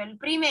siendo el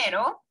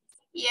primero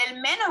y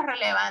el menos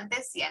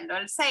relevante siendo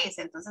el 6.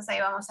 Entonces ahí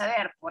vamos a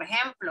ver, por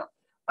ejemplo,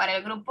 para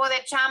el grupo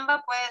de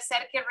chamba puede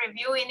ser que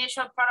review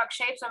initial product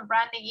shapes and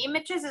branding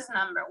images es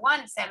number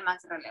 1, sea el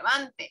más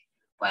relevante.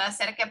 Puede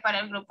ser que para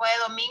el grupo de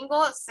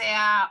domingo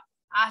sea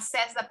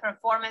assess the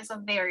performance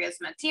of various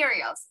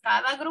materials.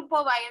 Cada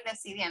grupo va a ir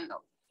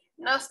decidiendo.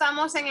 No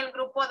estamos en el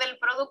grupo del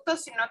producto,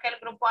 sino que el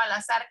grupo al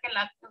azar que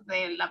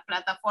de la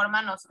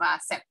plataforma nos va a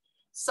hacer.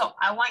 So,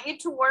 I want you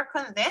to work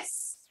on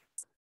this.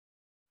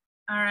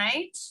 All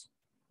right.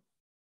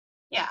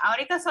 Ya,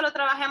 ahorita solo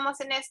trabajemos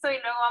en esto y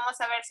luego vamos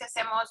a ver si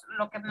hacemos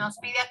lo que nos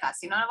pide acá.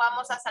 Si no,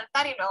 vamos a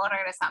saltar y luego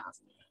regresamos.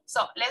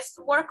 So, let's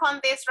work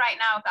on this right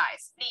now,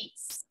 guys,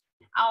 please.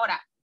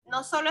 Ahora,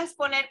 no solo es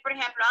poner, por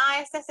ejemplo,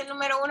 este es el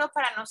número 1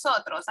 para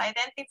nosotros.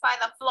 Identify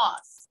the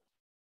flaws.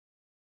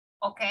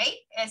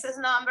 Okay, ese es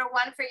number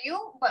 1 for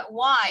you, but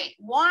why?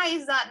 Why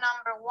is that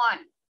number 1?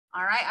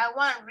 All right, I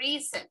want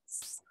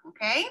reasons,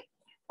 okay?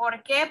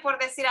 ¿Por qué? Por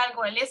decir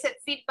algo,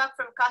 elicit feedback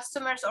from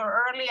customers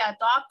or early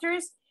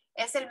adopters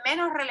es el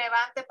menos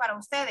relevante para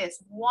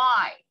ustedes.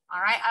 Why?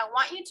 All right, I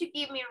want you to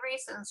give me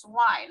reasons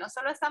why. No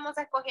solo estamos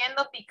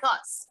escogiendo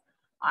because.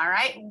 All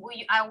right,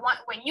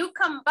 when you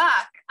come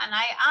back and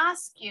I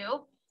ask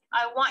you,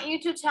 I want you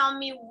to tell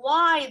me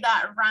why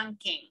that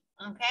ranking,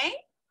 okay?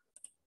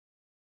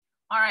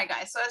 All right,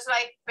 guys, so it's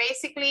like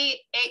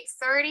basically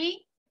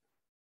 8:30.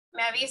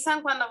 Me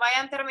avisan cuando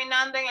vayan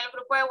terminando en el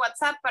grupo de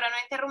WhatsApp para no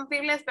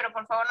interrumpirles, pero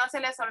por favor no se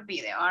les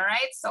olvide, all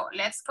right? So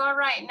let's go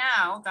right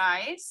now,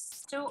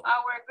 guys, to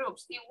our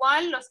groups.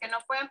 Igual los que no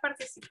pueden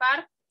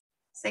participar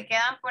se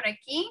quedan por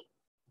aquí.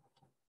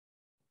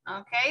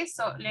 Okay,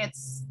 so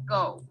let's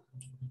go.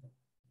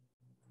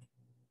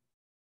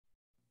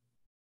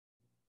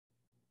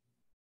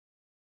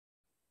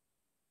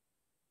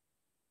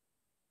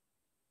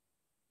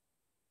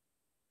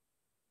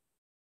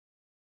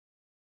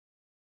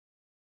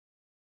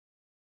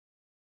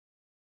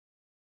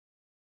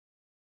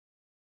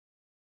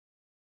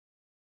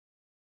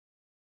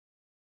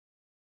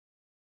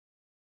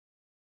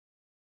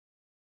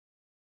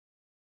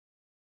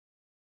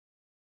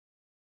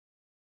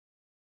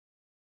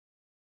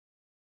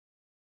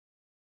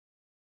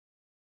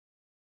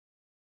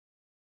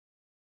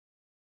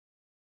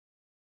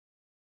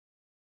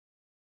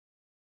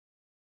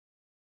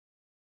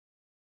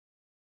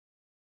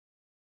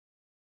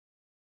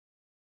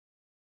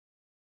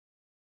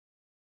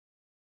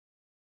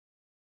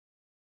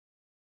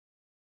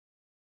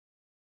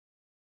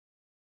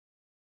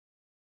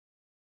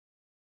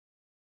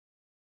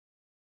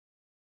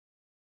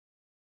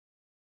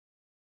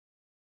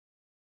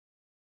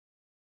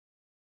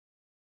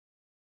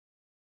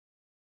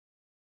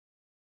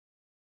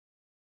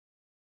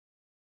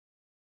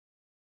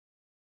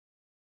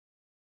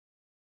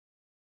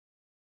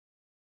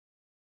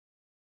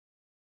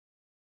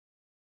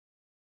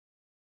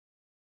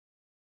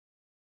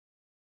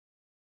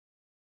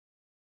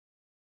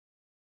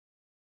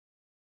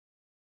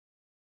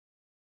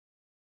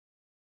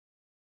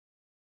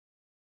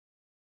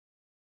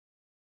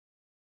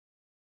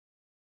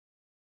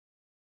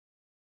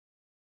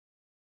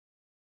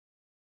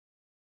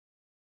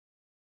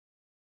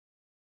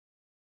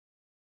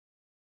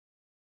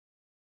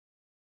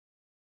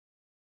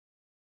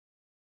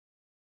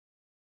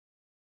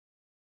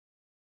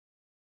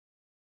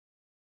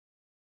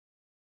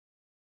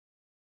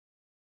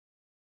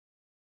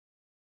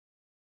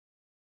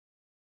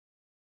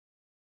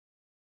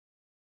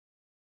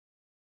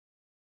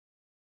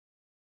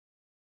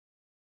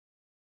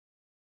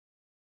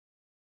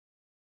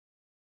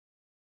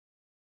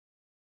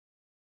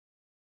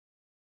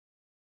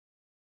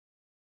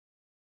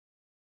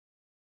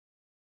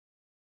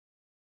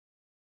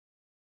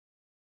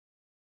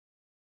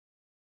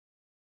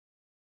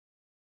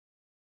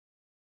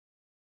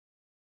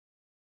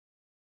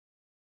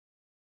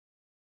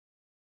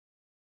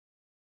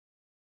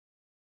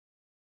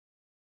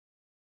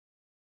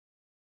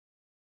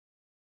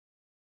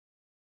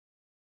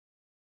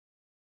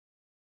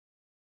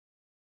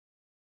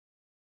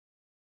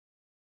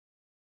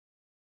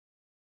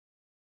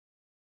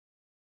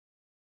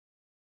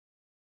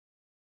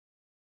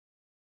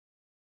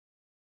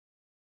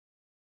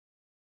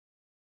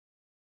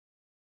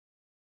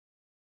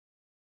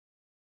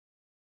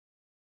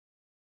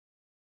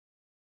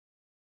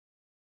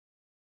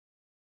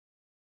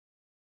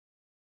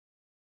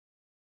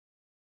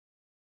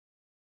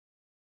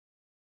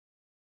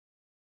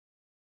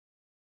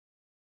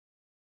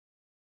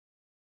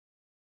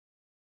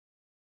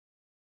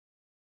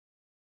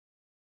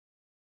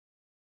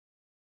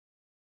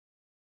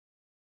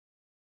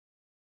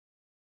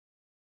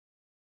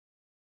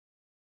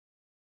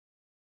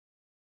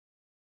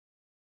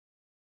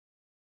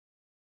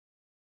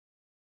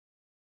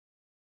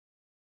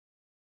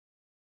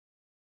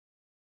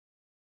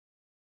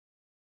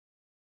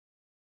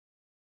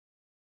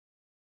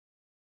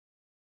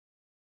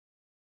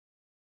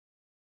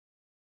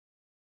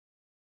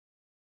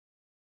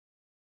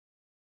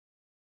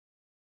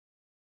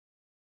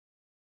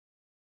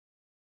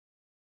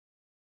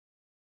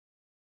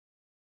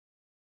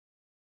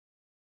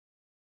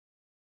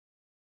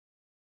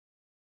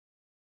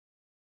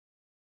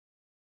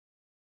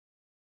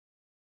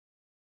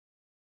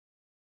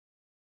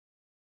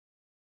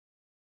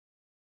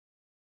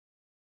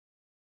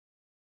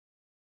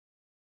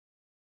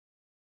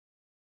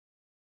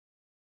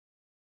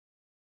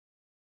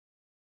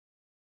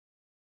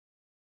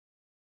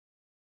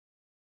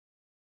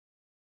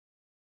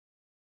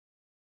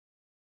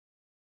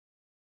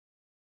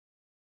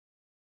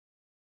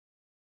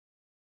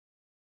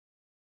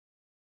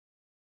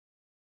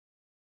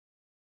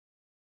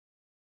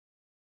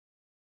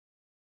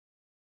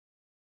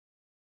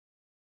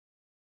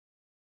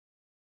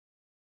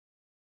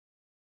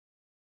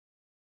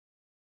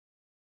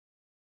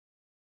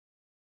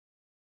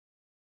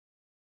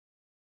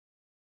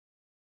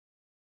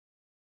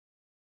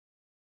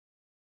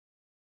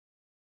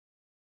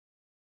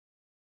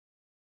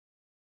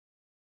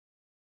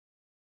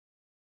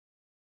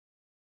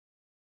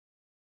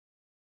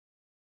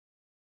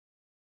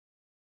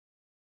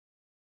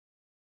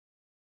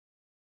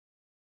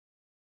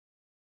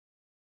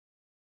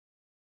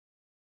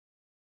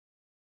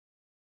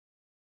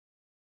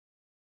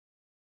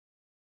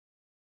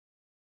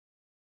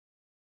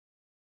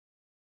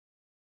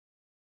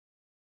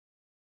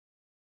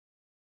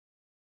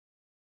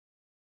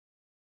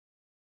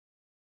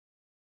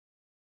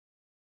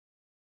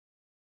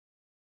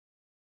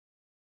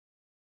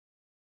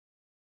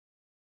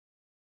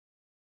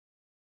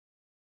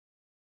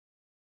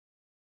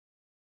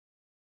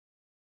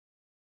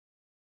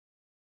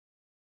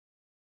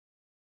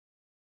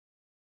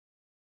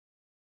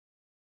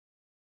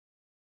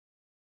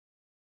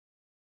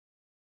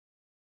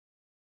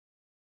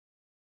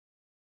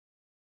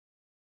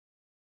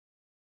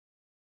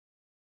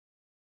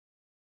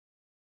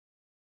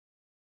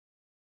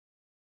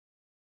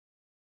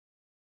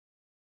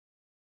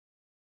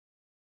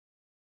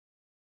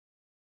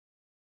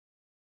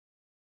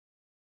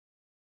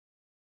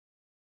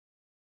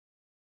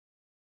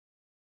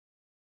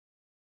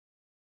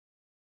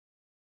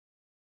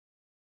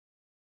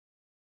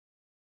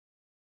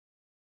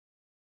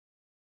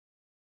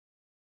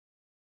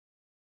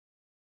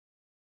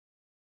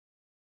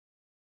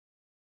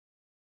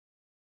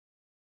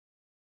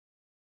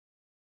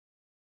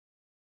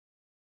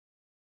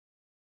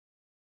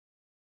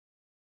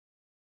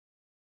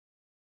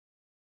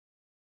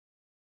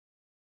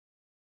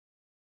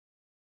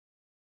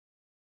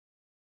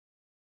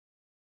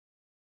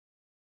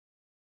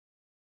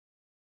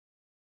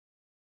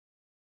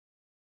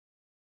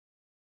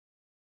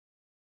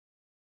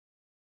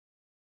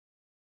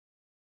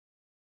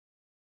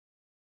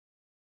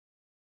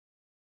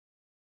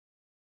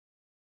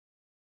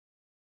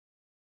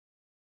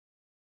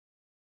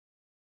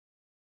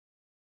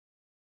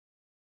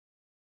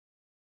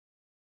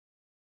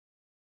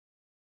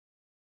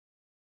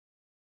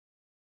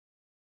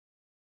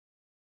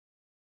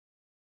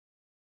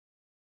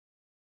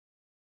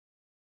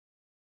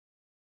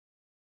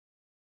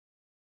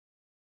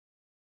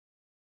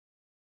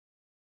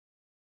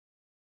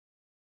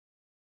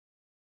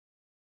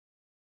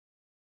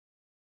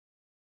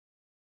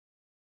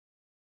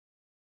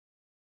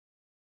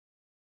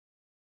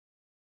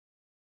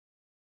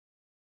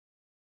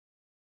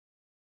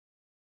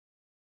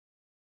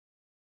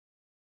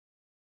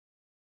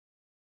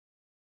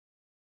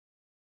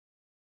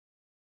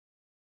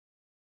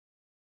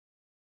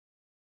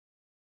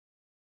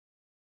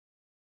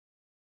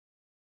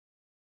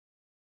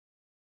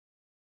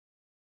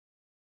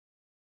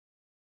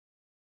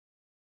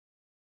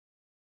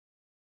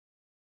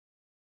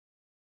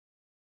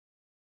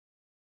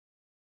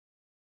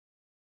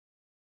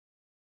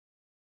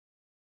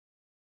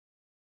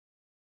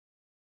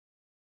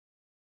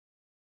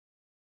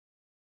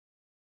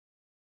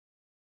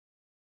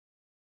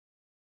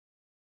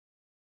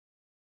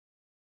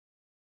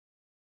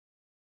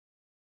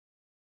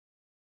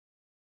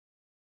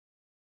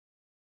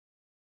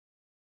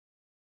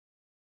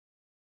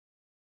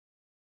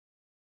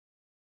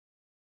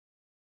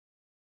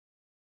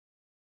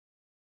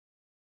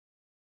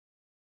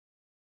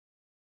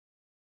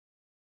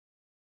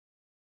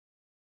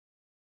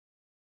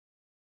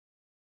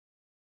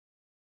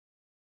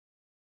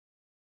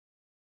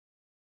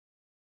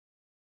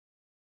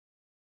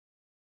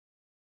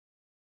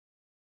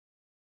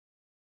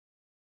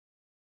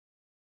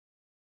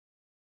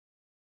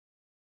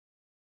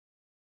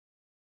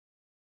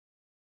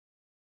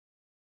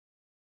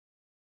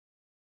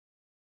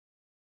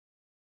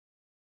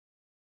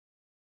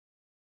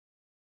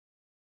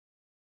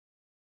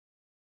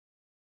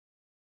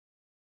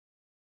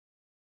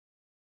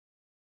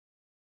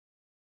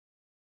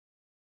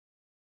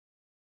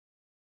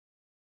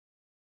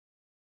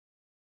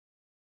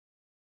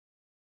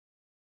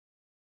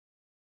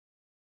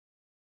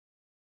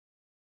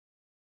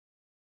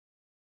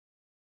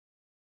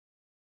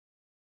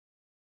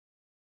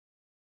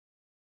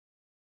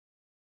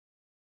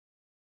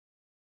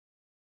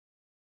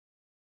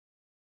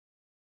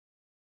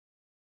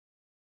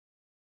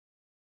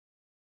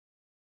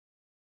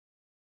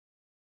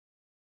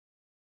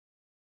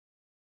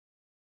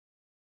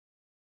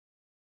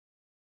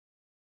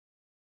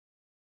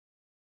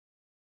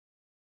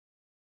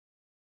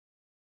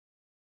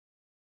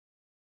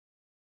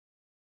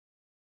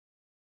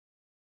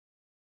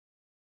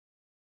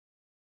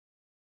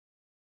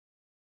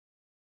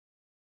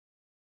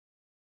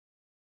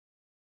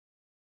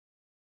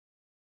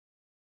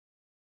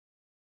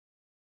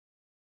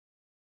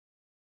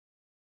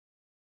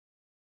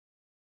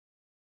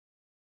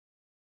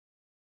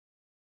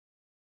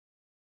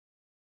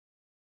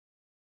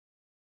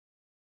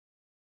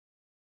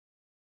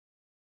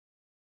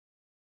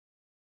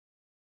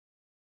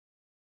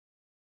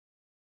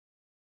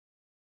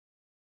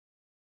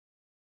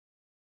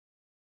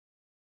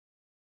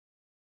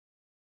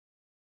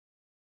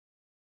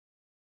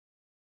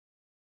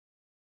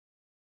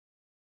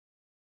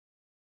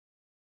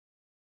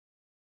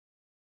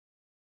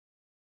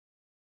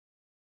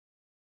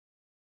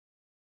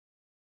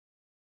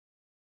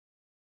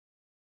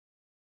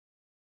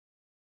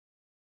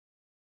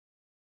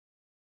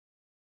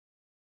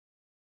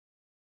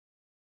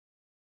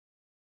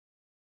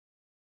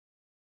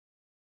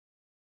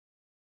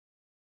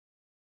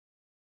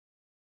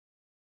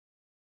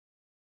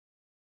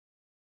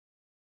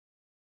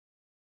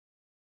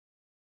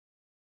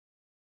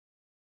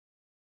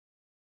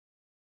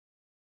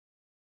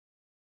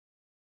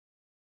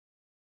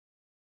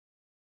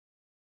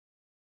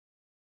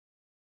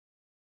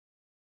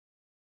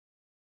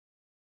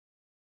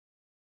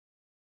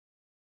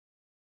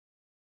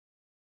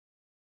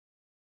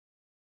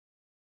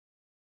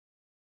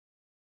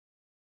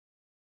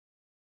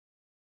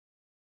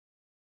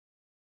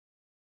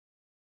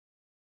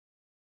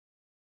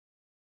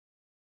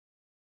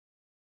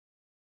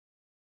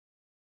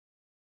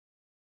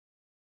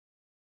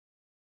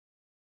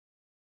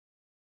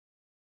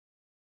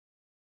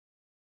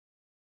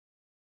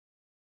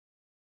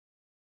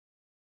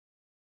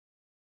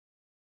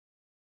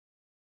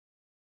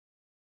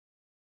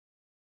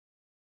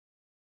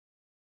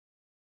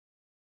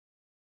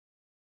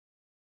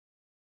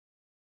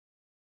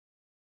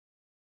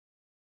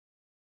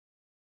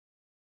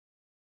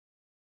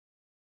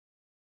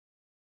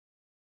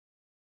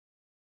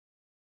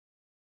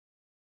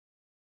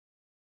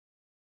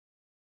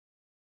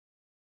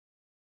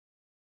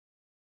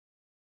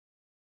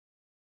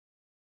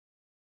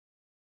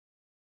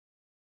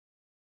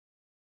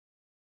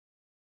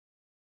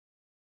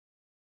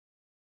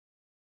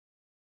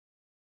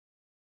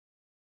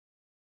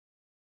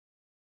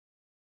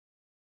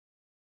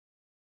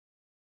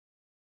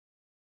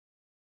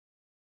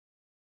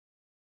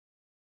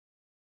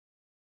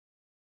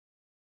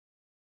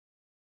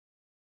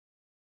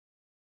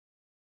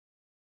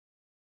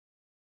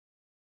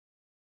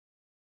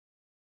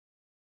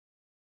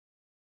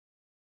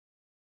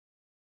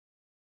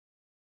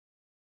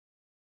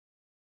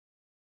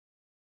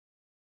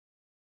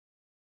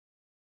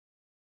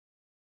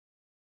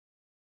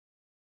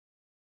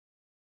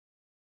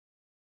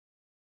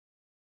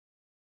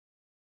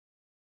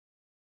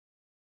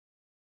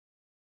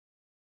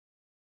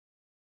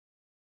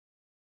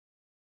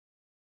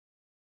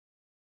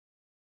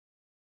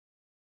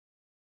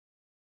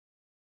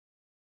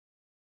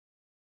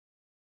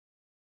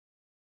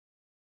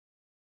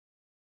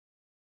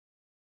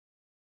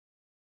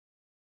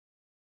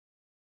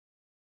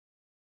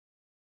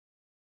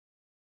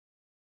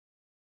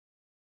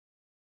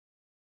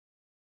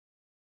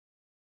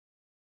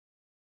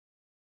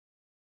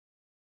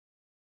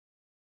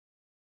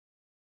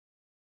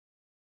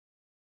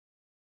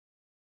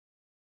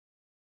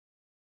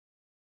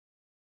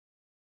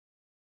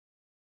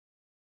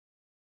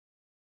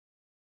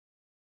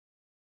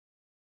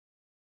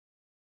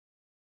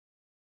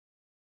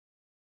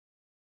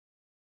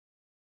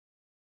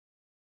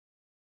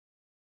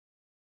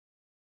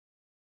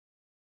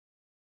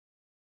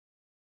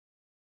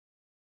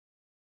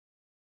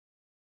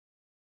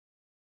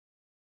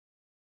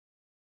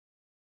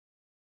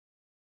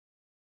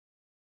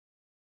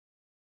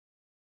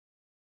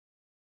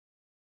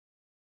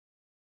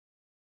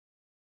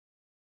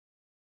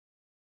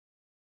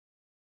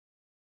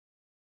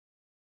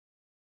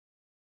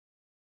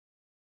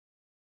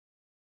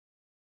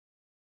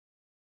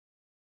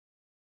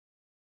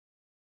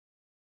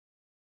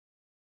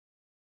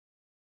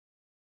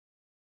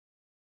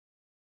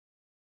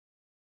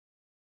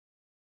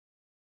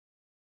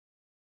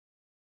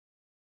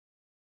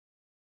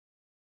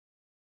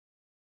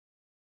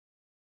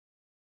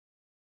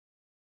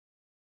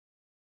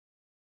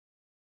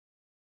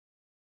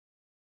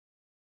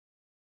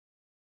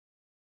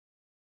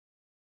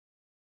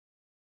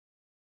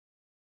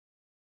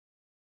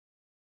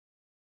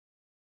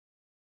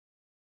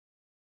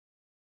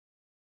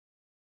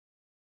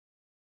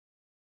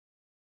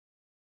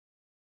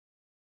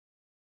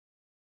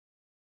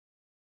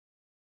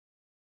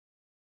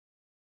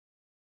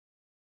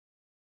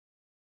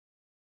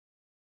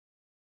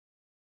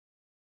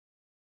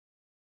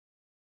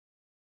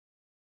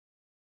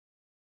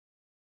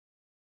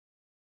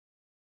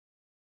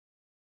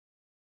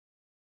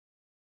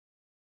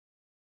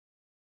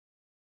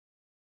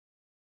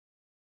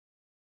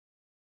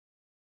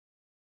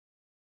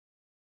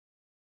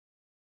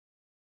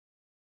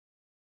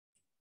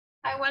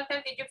 Hi,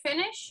 Walter, did you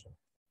finish?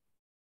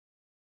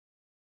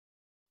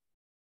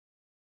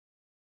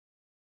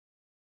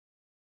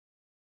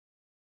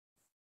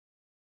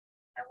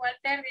 Hi,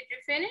 Walter, did you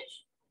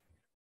finish?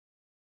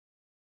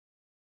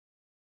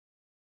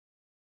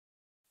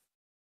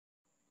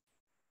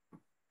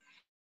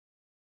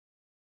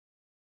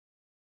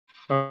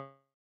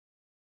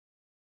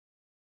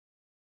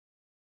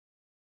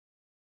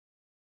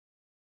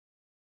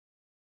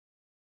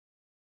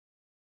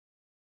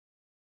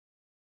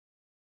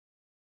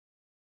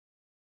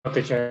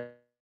 Teacher.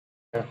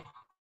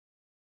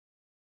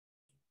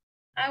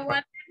 I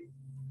want,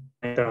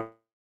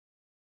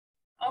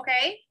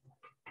 okay.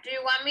 Do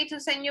you want me to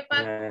send you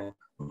back?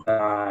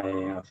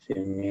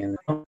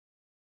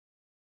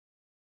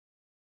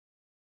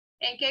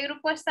 ¿En qué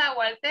grupo está,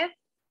 Walter?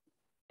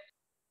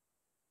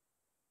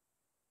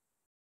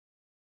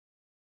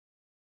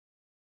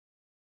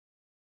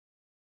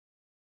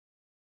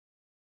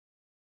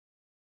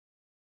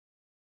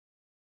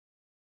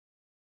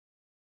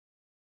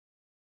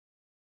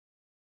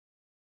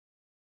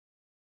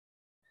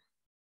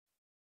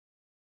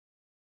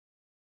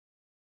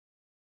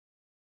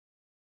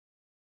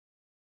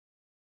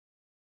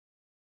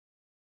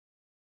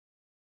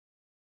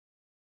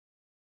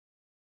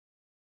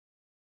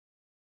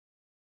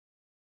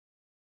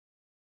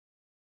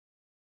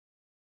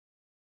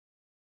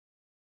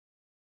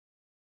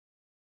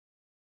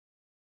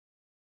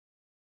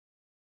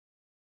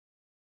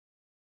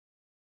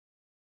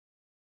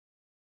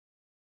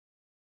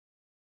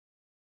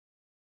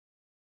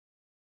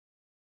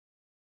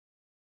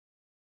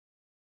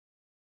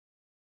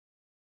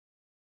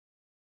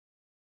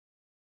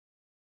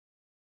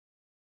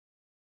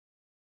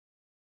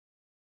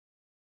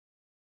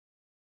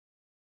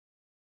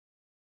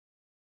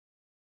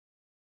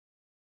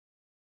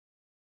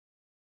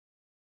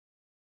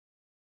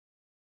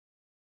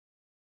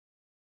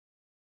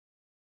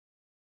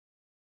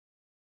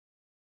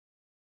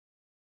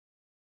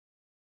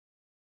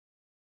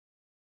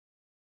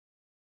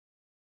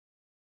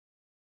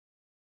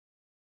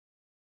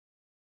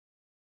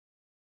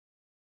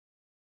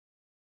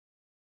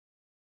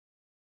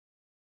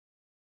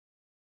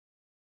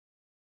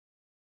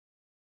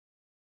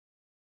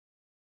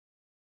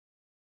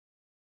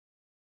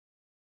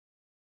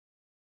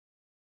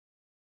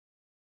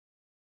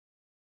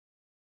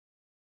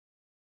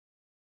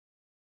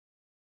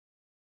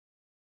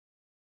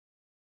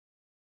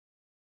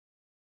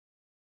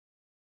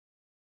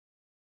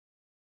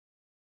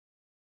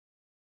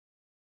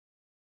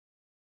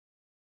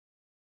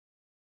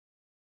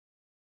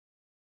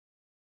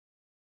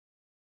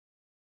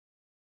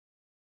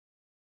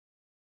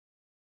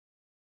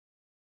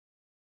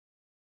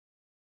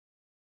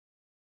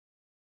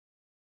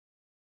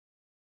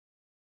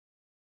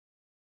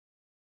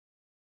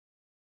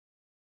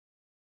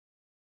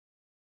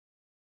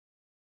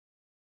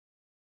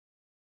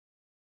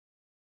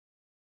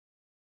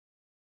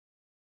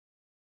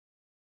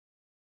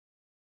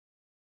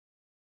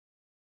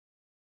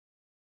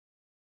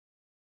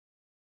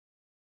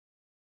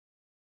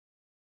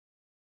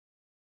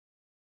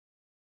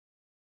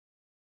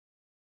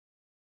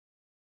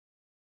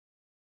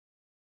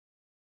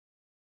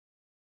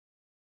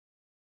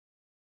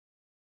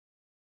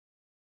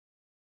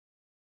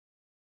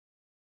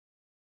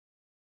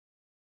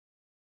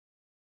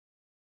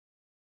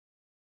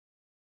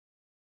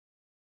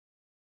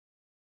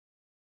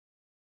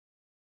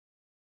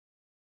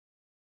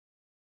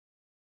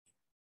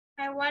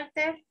 Hi,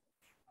 Walter.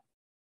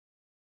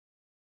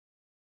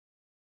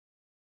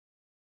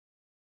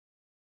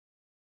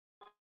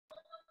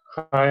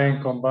 Hi,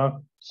 come back.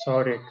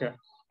 Sorry,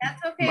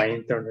 That's my okay.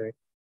 internet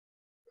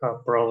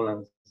have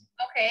problems.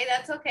 Okay,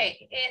 that's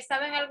okay.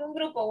 ¿Estaba en algún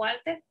grupo,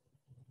 Walter?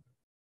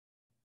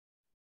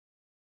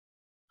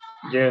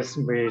 Yes,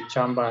 we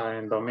chamba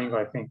en domingo,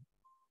 I think.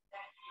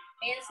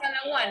 En San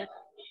Juan.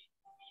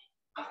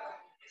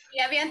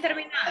 ¿Y habían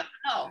terminado?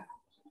 No.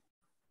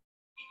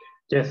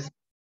 Yes.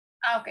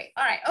 Ah, okay.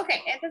 All right.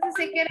 Okay. Entonces,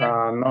 si quieren.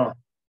 No.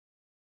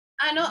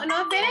 Ah, no,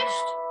 no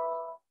finished.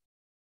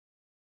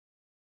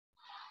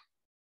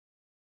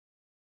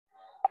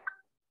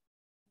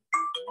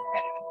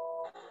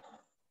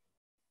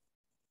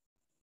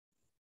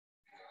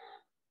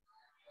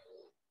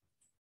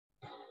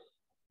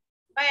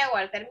 Vaya,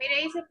 Walter, mire,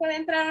 ahí se puede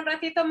entrar un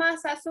ratito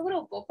más a su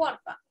grupo,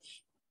 porfa.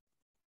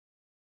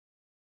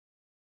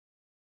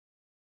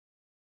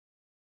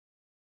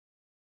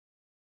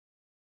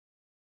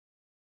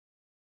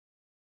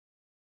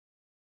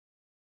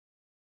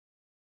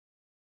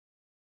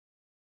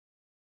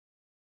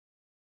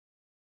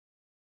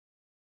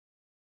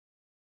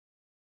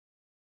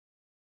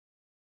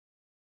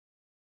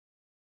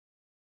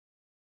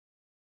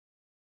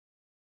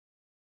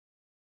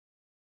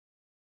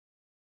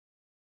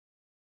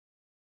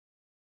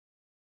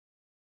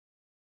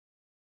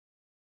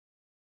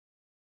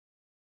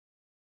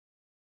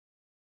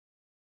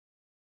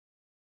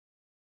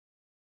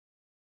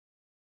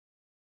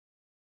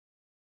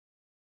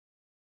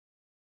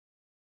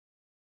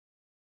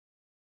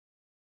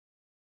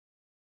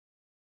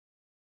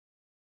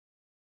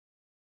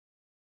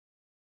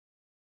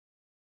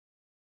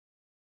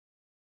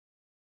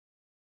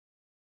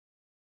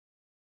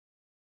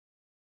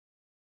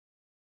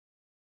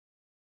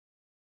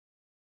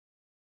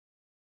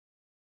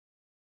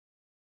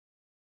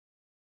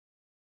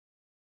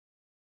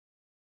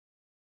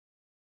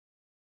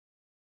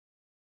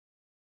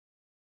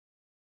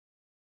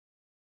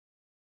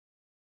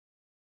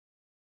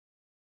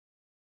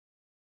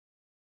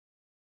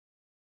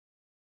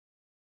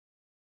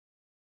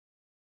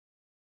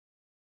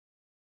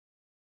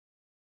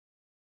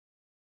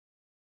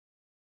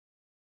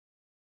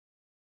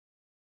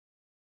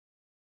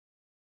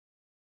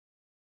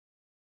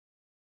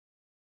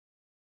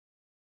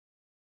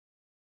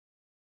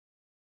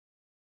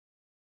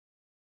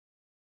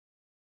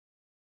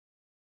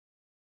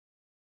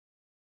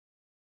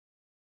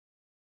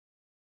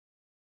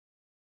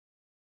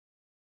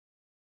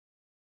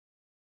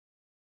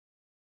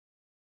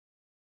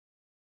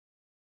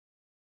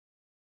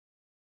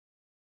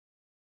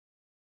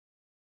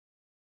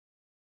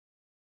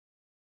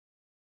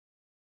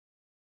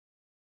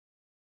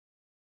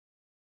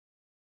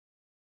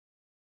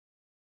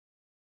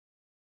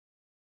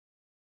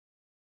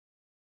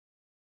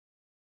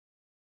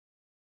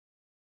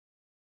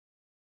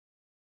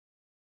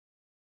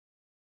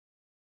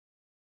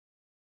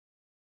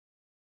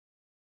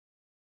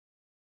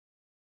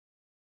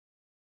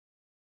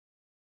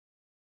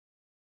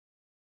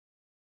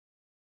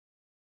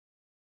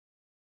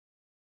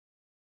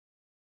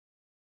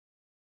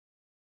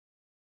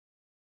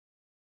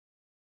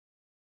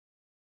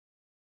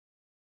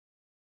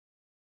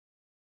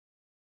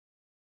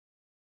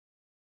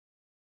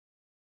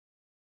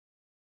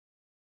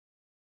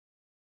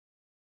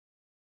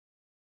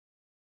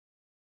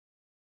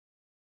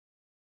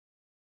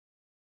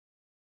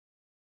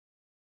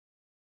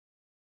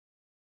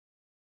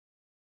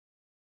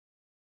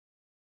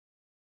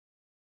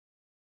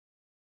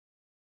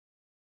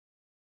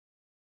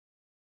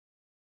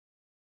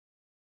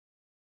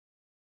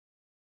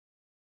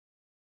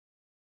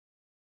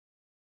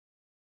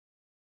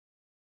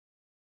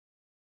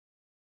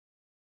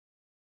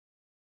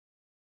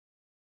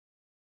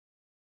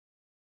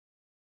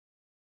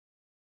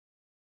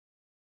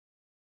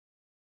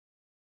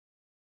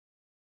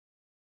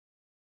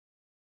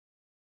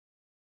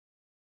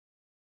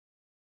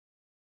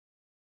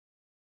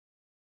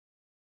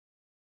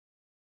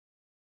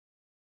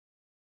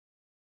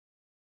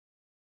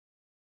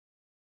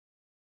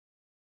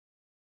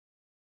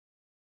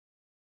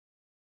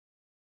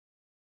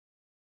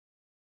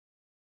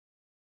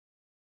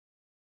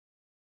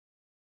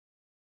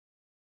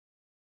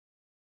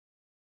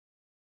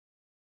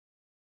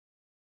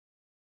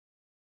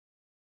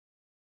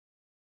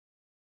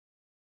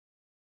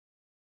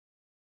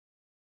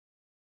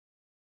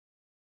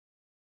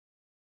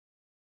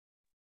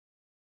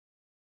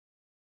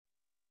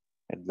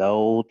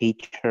 Hello,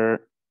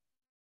 teacher.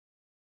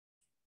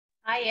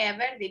 Hi,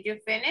 Ever. Did you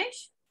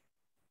finish?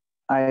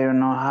 I don't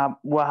know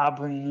what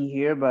happened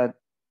here, but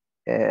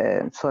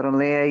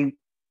suddenly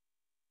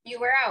You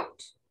were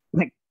out.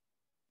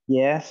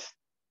 yes.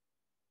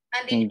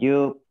 And Can you did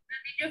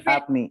you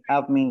finish?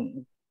 add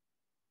me?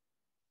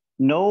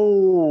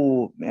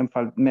 No,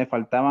 me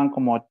faltaban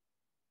como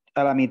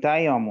a la mitad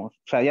íbamos.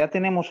 O sea, ya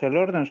tenemos el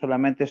orden,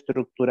 solamente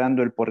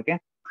estructurando el por qué.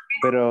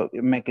 Pero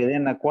me quedé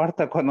en la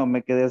cuarta cuando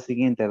me quedé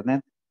sin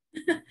internet.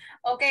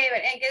 Ok,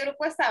 Ever, ¿en qué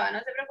grupo estaba? No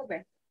se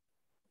preocupe.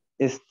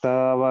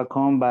 Estaba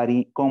con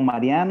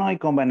Mariano y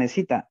con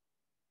Vanesita.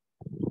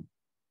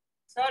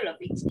 Solo,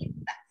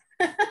 pichita.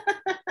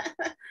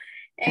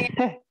 ¿En qué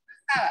grupo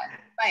estaba?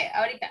 Vaya,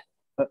 ahorita.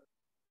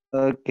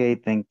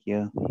 Ok, thank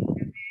you.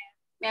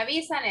 Me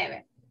avisan,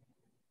 Ever.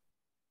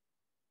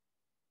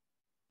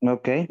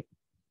 Ok.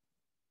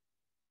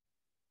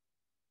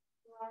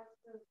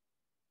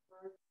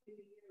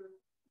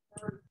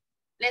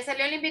 ¿Le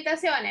salió la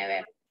invitación,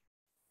 Ever?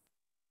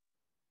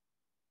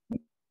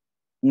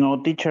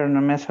 No, teacher,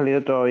 no me ha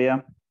salido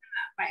todavía.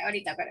 Vaya,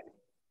 ahorita, espérame.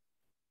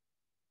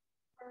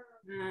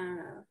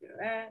 Quiero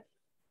ver.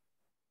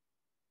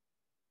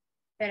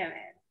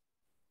 Espérame.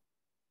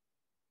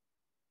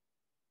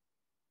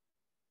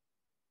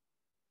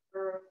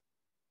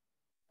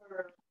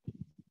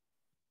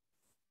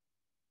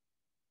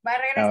 Va a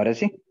regresar. Ahora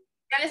sí.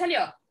 ¿Ya le salió?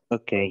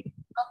 Ok.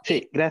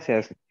 Sí,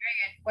 gracias.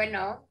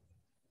 Bueno.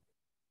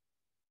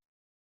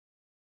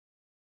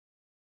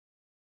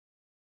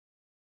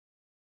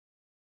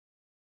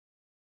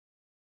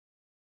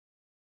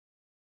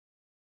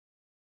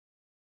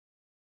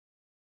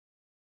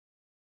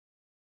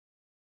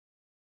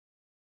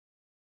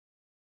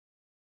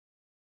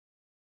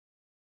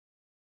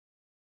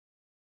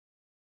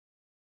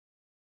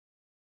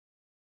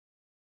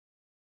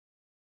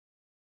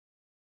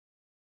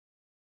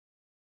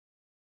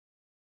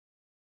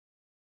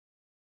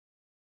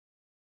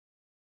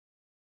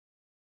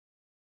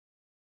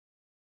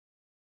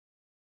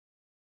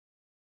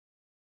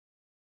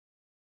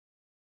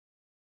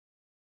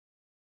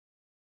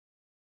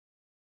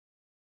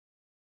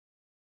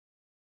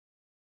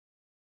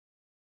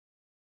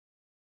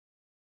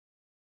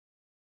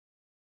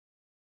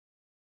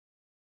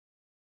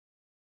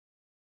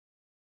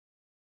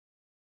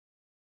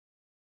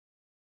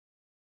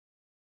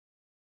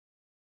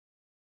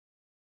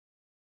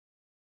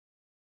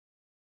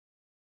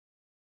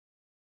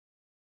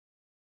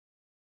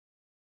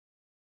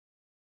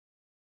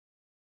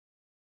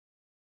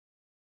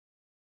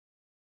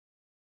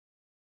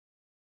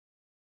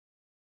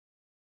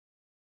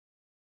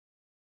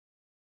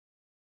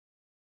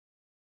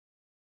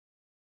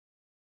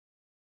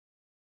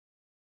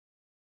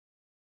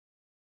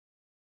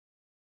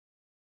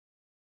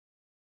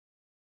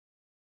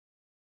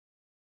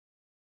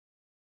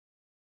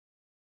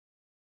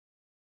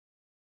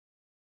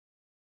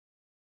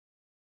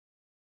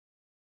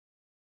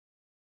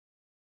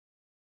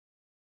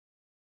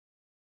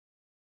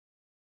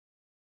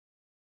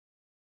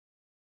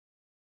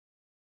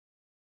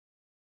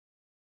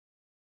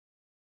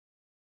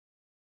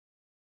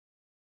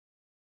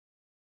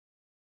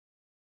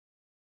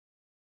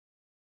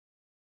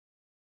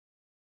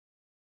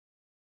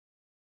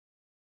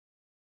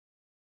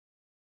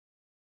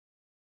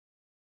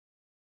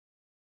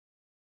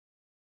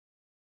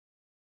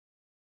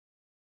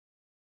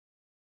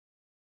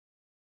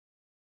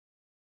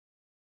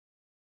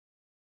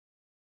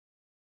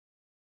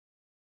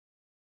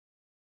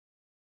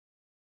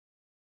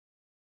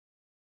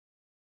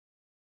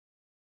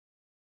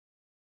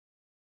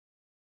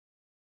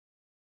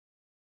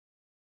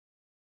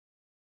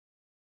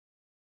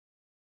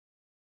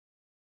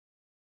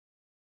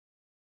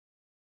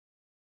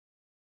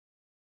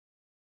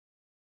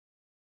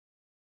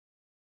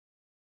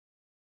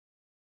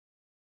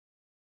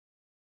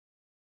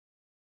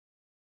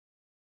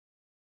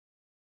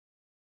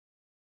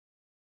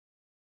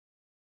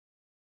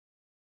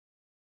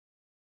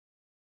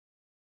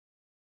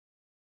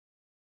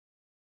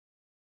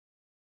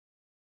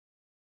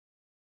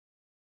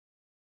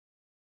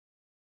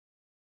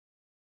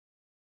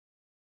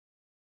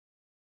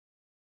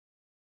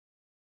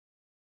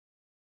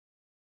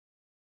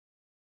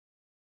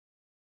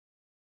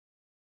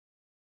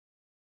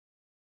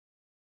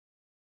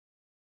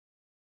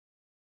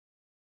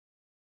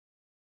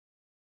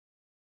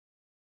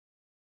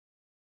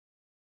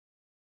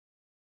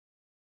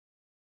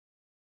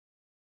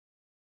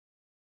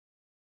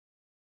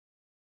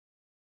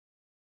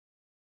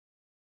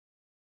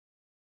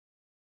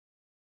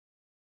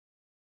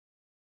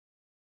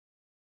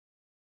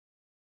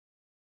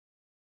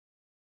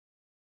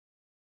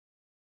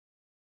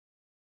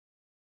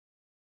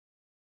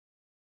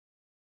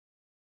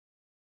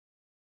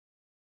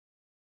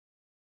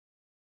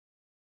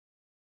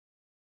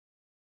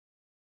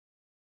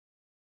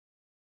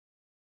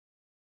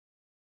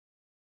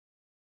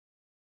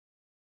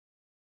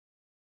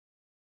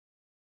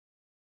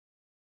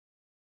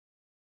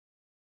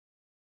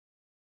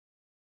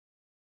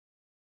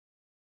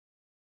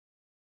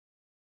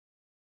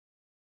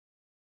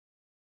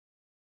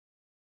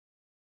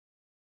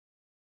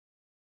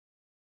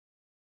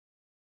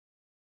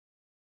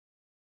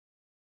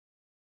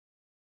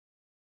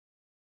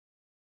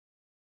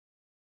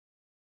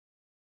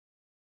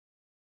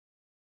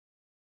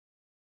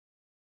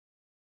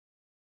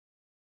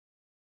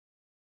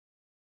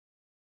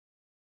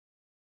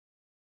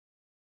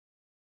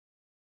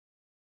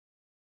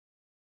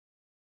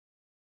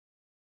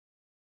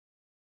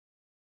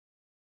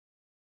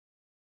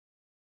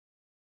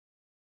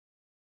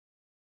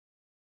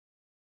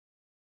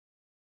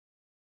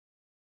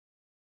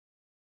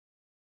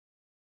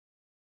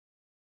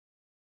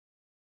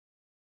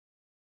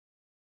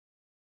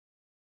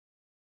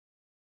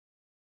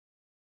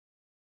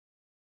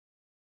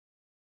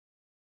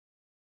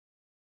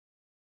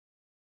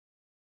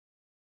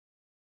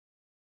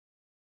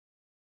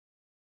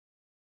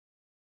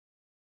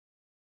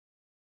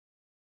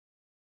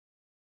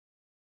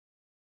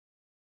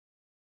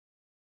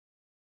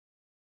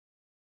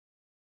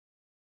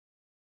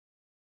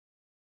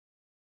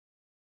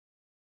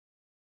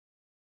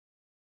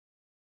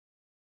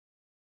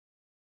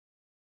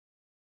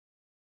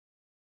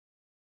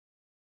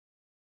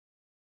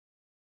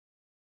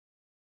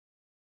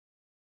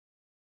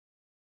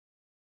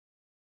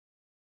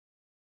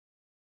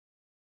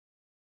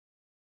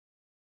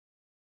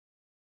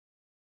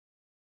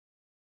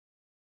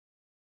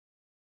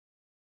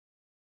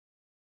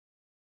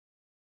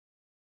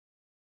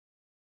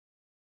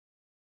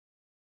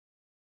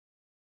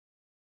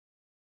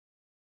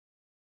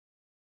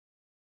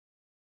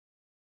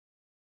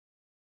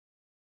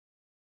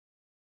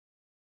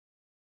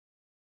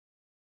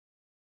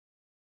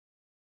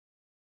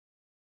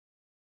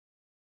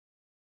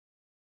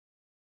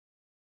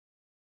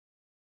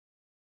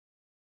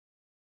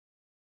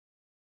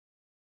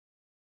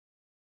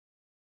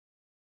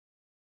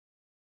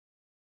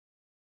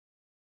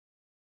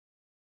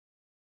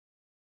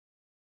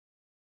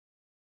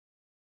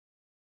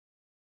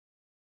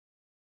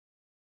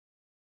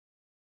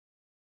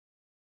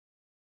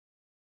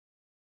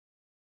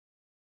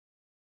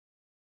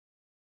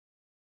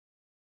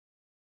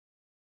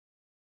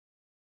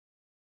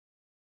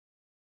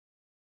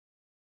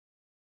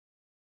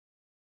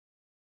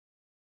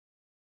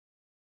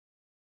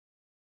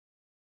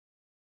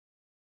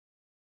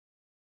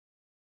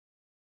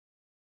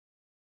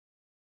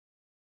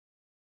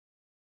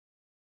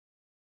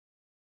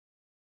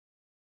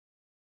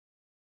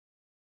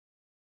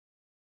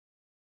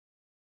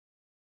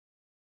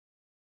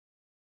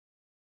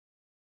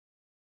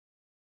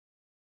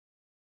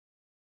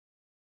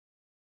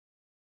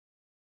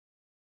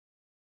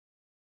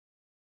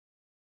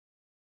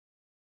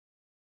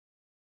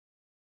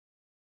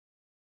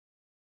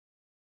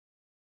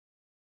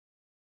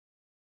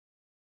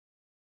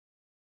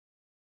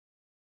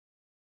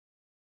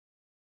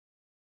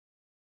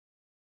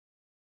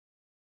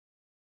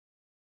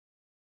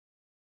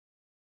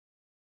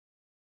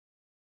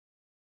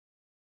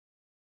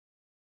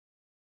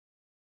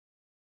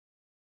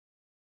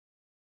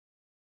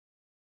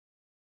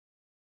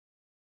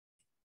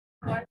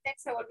 Walter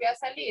se volvió a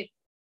salir.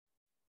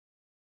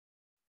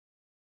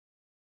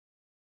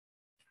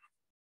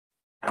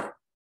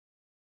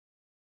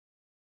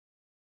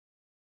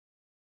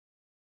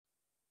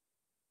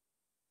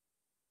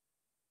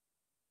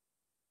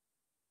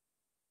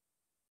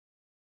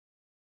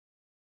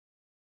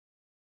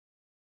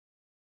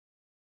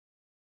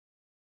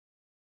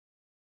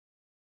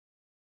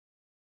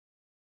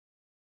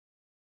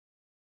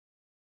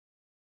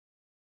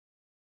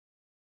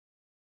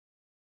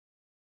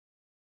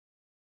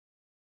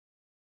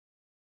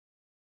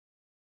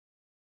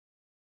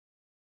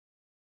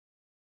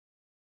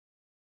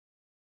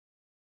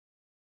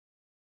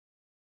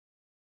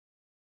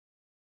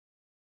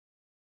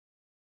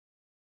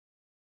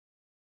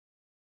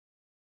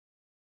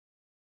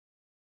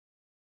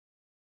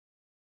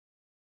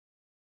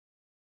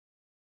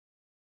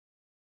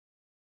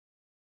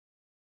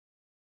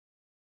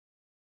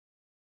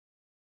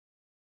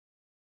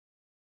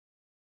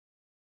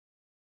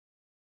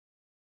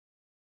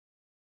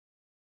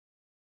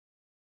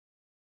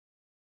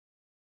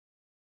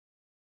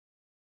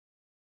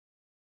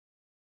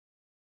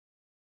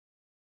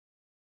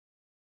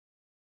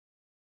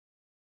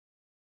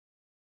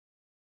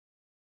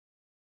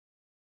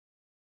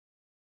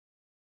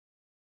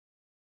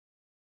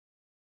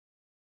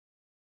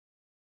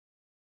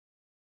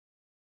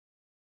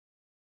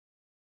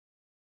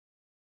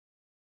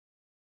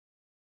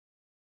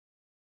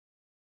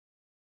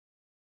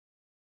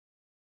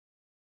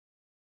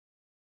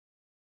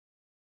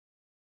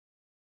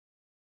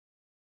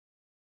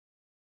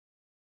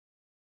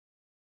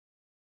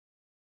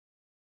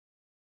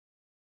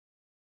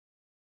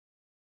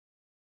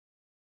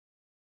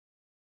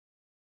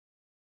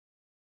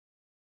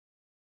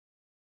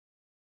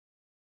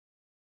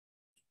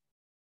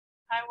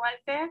 Hi,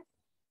 Walter.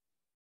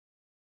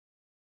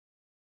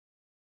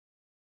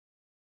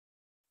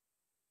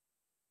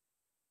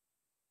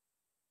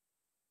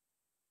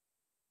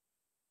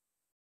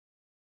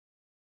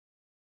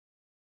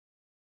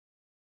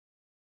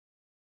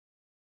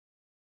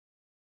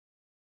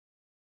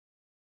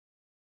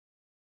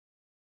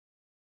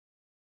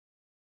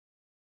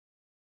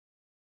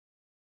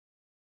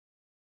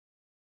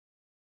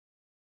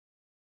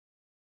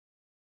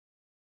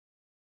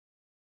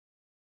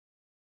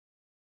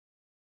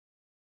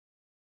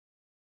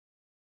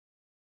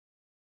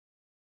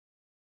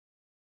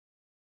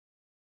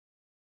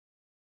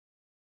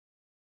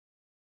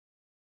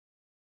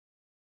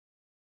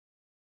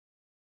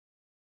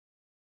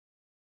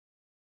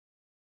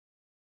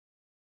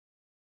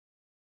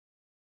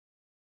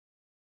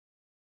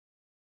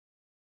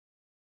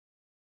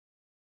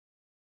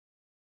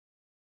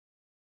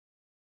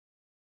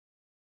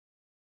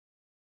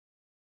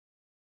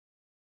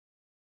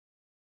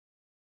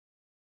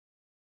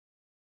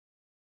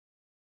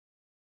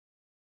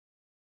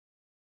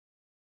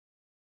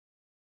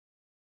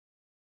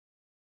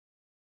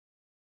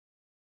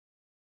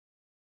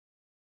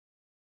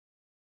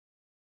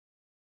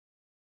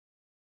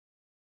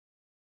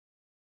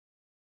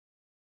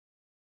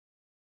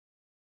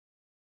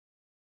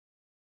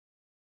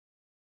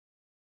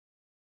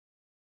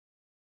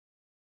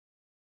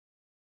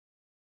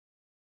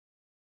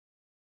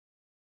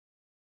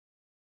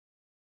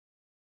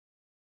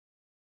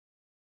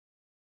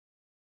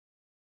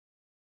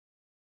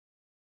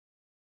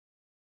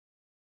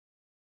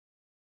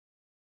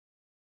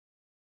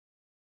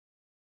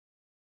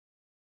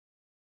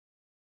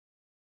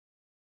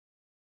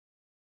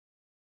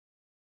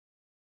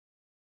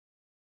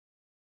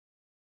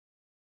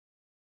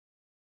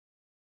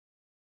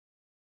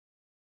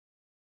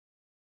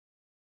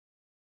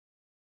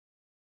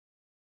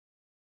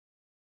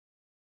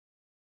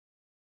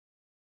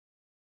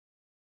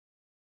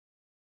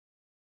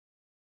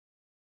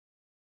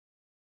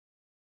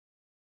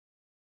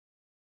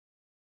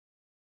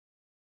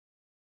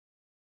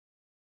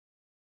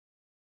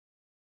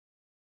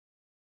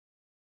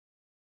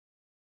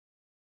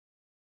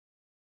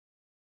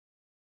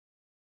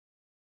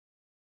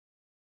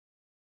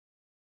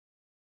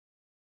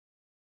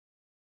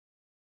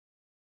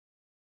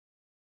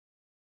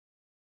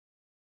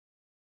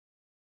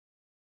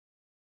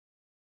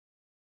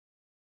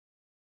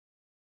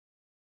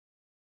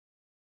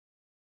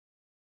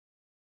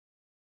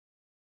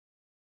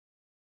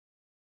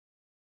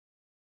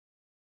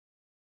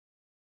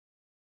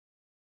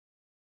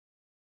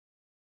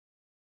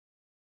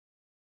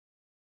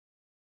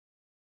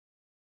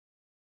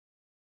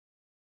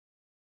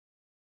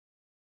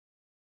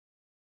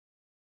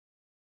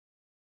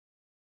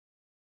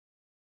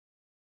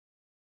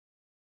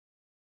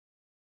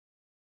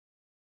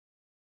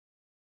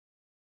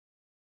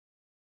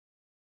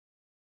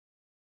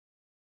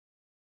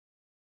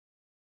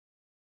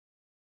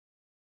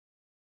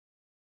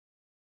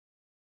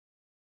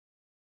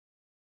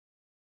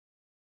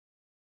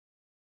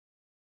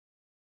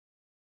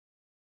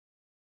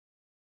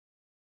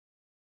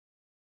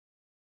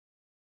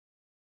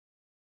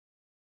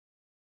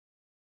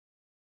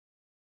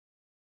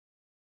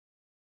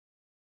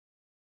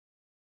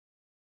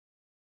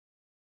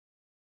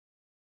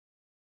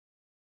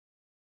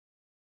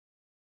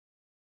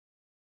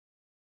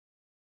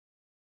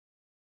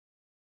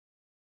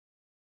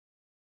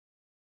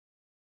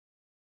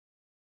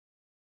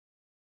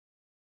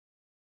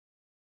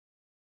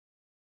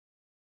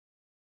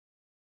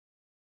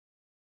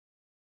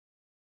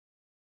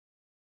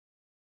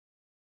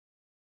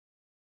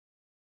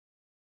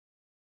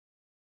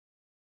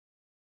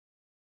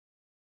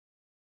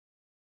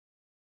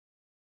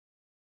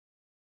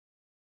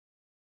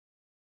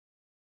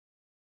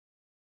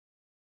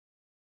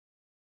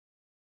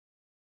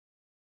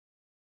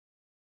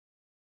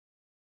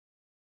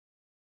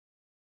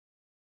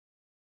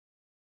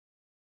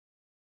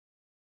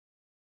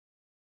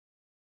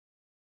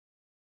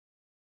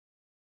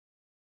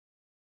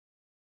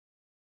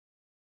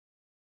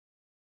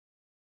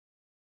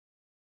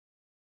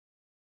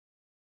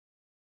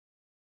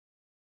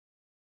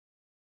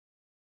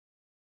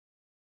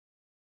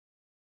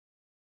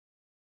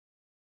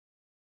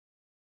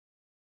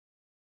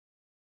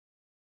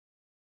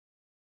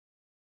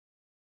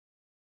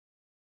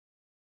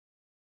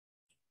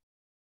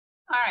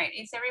 All right,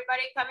 is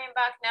everybody coming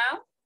back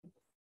now?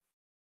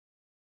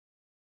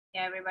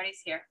 Yeah, everybody's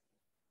here.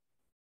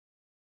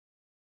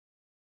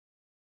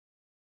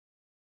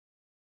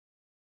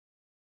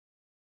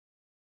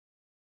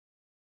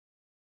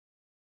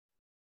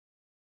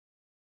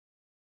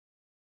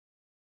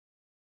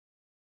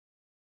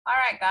 All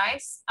right,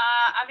 guys,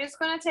 I'm just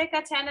gonna take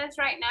attendance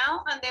right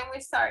now and then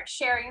we start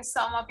sharing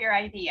some of your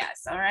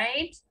ideas, all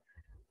right?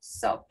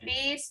 So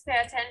please pay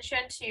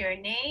attention to your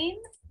name.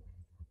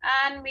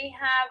 And we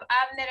have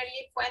Abner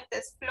Eli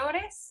Fuentes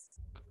Flores.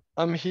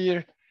 I'm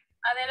here.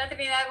 Adela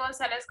Trinidad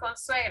González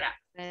Consuegra.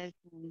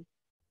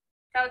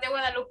 Claudia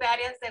Guadalupe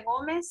Arias de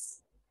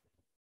Gómez.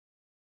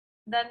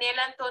 Daniel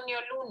Antonio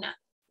Luna.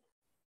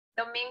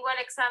 Domingo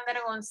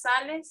Alexander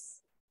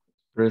González.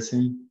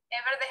 Present.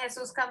 Ever de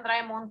Jesús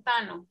Candrae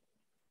Montano.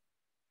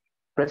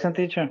 Present,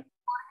 teacher.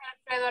 Jorge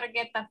Alfredo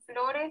Argueta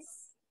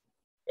Flores.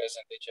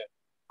 Present, teacher.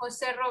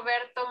 José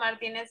Roberto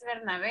Martínez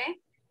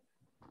Bernabé.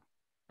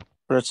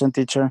 Present,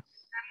 teacher.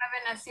 Carla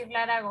Benacir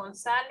Lara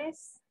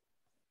González.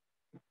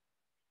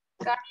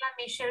 Carla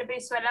Michelle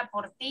Brizuela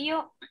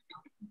Portillo.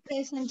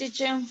 Present,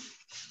 teacher.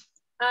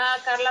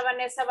 Carla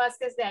Vanessa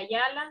Vázquez de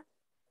Ayala.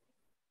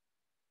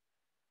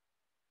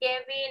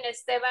 Kevin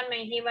Esteban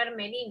Mengíbar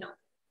Merino.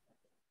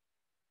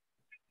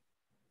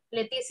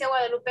 Leticia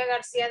Guadalupe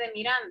García de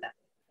Miranda.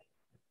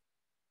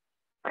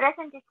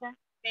 Present, teacher.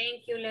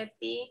 Thank you,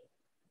 Leti.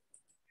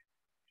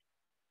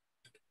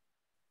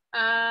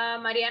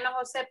 Mariano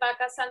José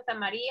Paca Santa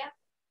María.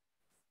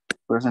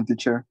 Present,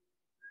 teacher.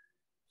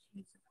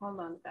 Hold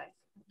on, guys.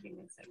 Give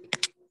me a second.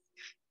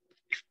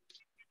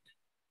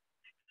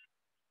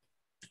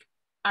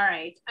 All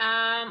right.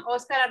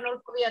 Oscar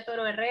Arnulfo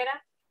Villatoro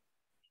Herrera.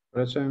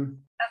 Present.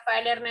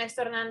 Rafael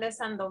Ernesto Hernández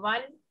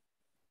Sandoval.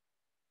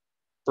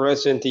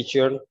 Present,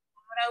 teacher.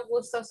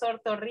 Augusto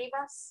Sorto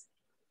Rivas.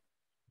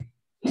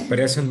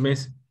 Present,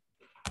 Miss.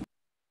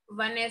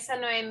 Vanessa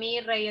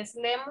Noemí Reyes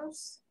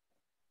Lemus.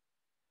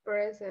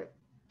 Present.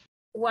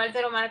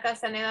 Walter Omar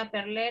Castaneda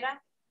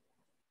Perlera.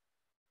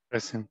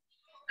 Present.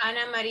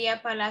 Ana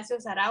María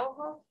Palacios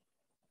Araujo.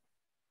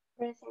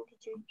 Present,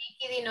 teacher.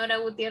 Vicky Dinora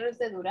Gutiérrez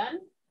de Durán.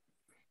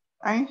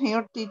 I'm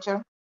here,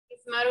 teacher.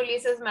 Ismar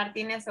Ulises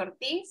Martínez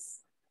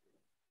Ortiz.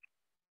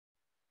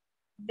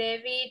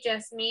 Debbie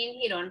Jasmine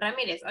Girón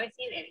Ramírez. Oh,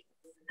 sí, Debbie.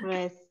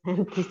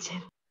 Present,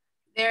 teacher.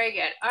 Very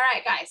good. All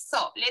right, guys.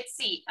 So let's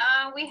see.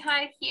 We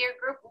had here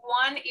group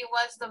 1. It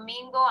was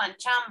Domingo and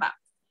Chamba.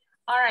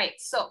 All right.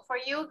 So for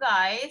you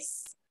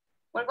guys,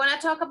 we're going to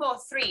talk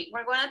about 3.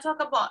 We're going to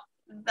talk about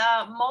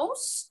the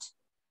most,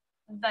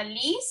 the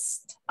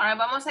least. All right,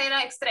 vamos a ir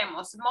a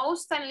extremos.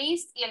 Most and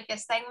least y el que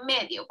está en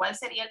medio. ¿Cuál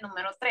sería el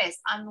número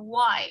 3? And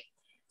why?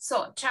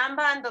 So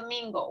Chamba and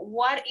Domingo,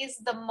 what is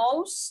the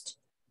most,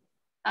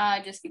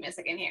 just give me a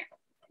second here.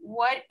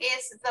 What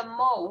is the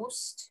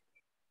most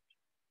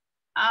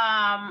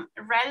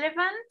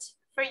relevant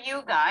for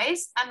you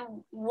guys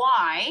and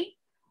why?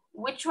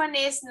 Which one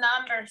is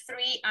number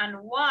 3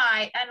 and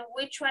why? And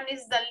which one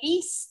is the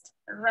least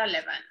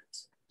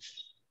relevant?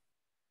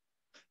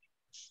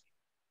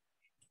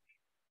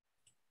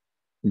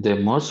 The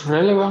most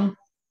relevant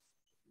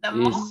The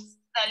is most,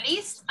 the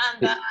least,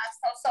 and the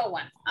so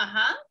one.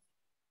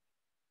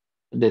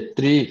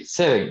 the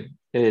 7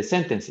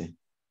 sentences.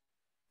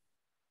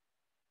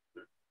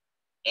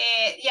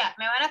 Ya,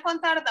 me van a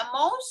contar the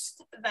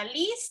most, the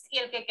least y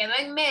el que quedó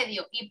en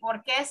medio. ¿Y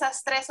por qué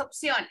esas 3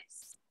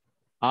 opciones?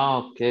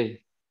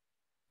 Okay.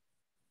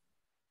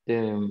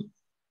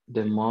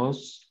 The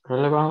most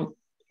relevant,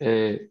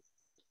 the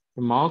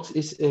most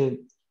is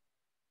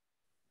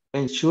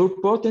ensure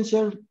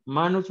potential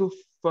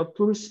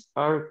manufacturers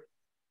are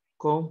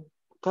capable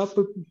of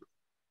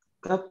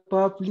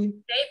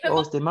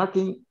the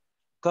marketing,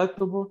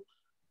 capable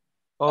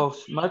of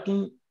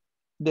marketing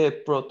the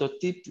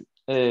prototype,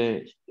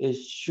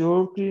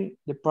 ensure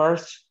the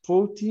parts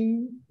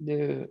putting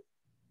the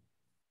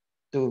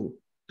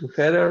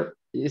together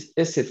is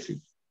etc.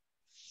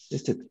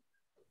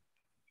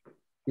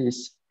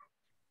 Is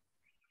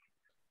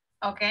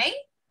Okay,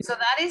 so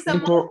that is the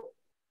most.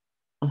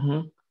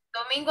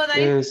 Domingo, that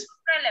is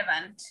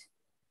relevant.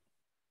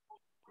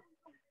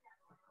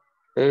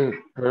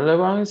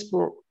 Relevant is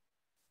for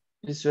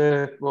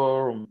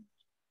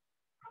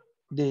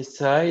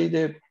decide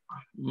the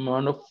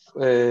one of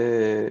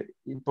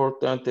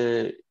important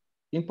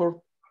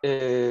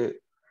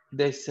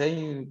they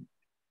say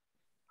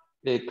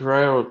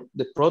create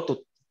the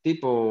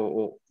prototype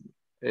or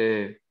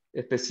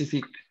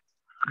specific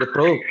the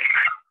product.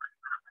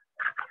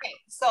 Okay,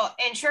 so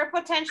ensure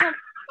potential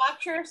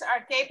manufacturers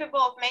are capable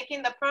of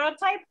making the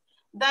prototype.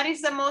 That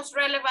is the most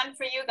relevant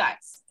for you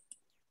guys.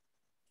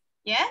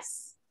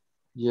 Yes?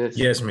 Yes.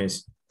 Yes,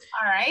 Miss.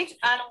 All right.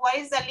 And what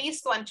is the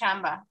least one,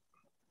 Chamba?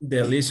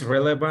 The least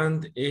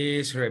relevant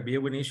is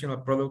review initial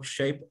product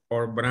shape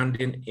or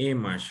branding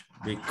image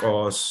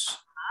because,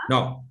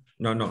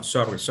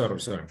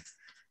 sorry.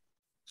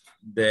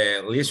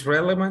 The least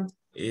relevant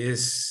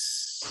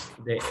is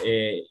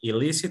the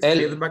illicit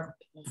feedback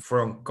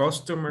from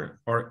customer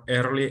or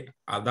early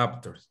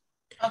adopters.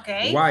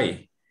 Okay.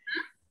 Why?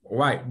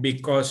 Why?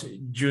 Because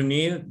you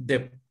need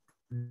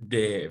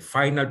the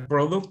final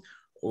product,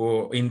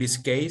 or in this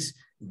case,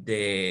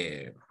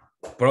 the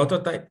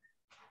prototype,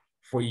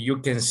 for you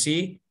can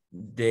see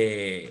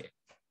the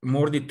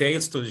more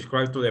details to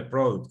describe to the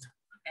product.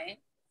 Okay.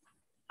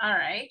 All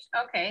right.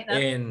 Okay.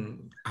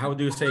 And how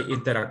do you say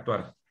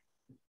interactuar?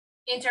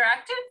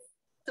 Interactive?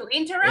 To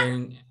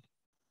interact?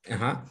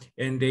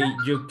 And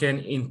you can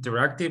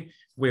interactive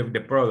with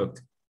the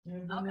product.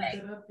 Okay. All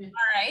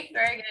right.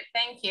 Very good.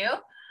 Thank you.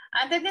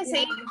 Antes de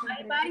seguir,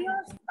 hay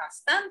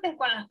bastantes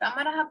con las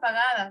cámaras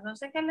apagadas. No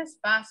sé qué les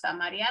pasa.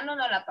 Mariano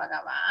no la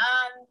apagaba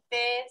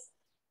antes.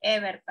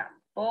 Ever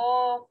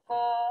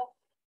tampoco.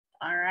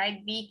 All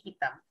right. Vicky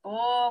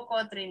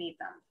tampoco. Trini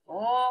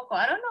tampoco.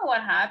 I don't know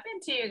what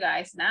happened to you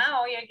guys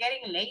now. You're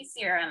getting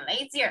lazier and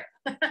lazier.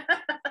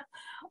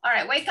 All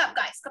right. Wake up,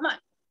 guys. Come on.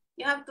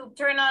 You have to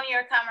turn on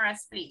your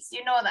cameras, please.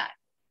 You know that.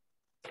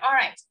 All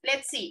right.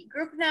 Let's see.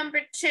 Group number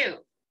 2.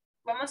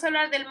 Vamos a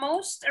hablar del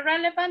most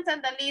relevant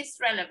and the least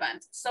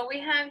relevant. So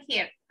we have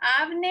here,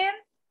 Abner.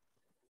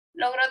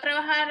 ¿Logró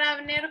trabajar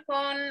Abner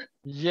con?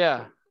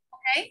 Yeah.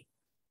 Okay.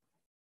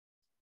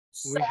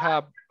 So We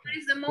have,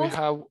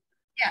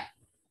 yeah.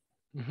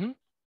 Mm-hmm.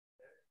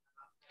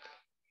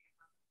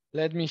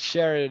 Let me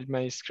share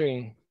my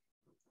screen.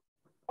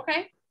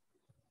 Okay.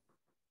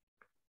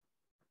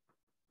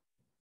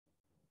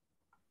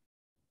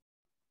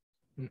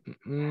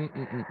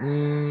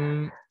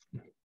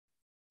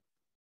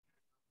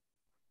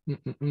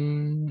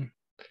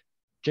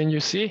 Can you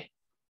see?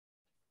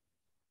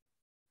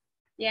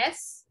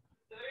 Yes.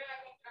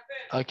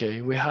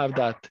 Okay, we have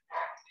that.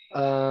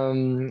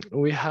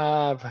 We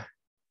have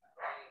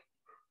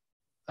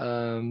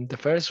the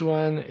first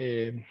one,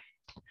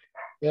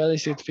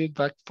 elicit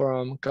feedback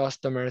from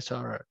customers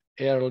or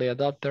early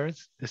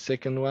adopters. The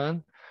second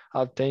one,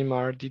 obtain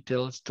more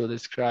details to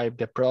describe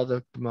the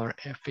product more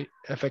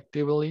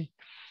effectively.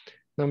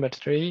 Number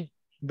 3,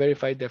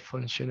 verify the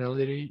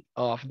functionality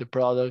of the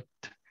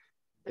product,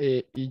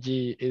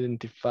 e.g.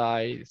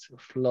 identifies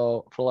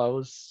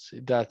flaws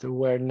that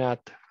were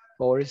not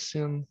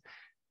foreseen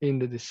in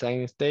the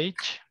design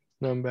stage.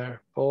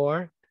 Number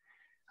 4,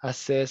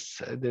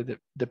 assess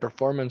the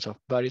performance of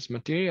various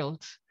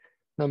materials.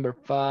 Number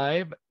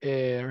 5,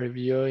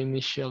 review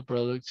initial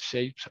product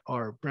shapes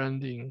or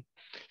branding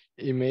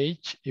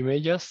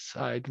images,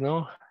 I don't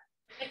know.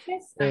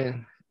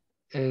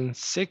 And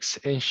 6,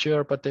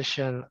 ensure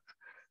potential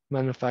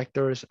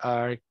manufacturers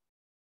are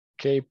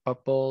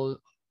capable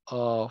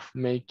of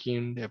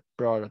making the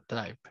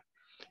prototype,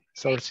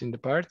 sourcing the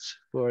parts,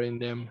 putting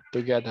them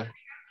together.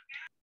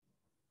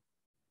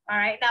 All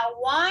right, now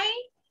why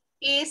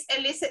is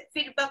elicit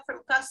feedback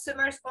from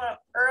customers or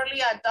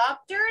early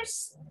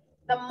adopters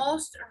the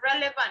most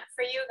relevant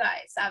for you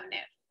guys,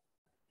 Abner?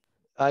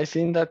 I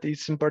think that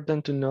it's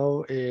important to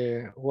know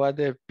what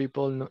the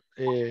people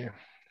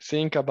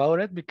think about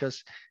it,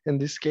 because in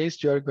this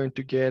case, you are going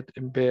to get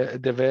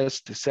the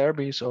best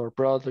service or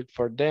product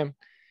for them.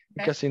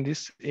 Okay. Because in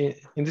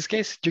this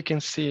case, you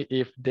can see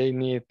if they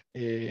need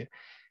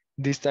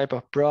this type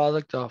of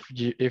product,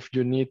 if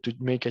you need to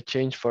make a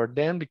change for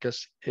them,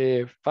 because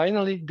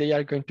finally they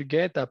are going to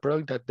get a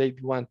product that they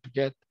want to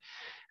get,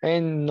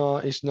 and no,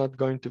 it's not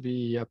going to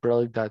be a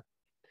product that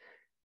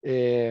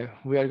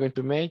we are going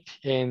to make,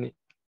 and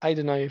I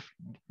don't know if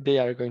they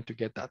are going to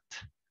get that.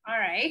 All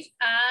right,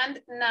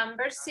 and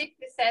number 6,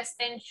 it says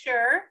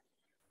ensure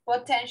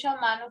potential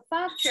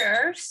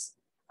manufacturers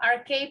are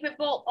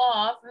capable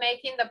of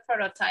making the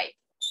prototype.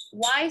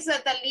 Why is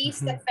that the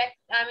least the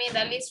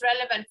least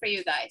relevant for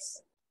you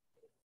guys?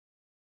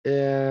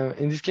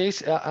 In this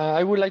case,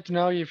 I would like to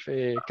know if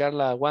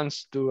Carla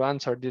wants to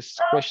answer this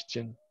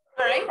question.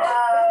 All right.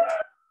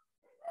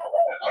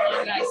 Hold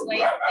on, guys. Wait,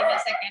 give me a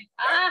second.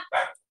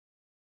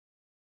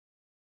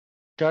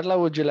 Carla,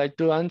 would you like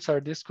to answer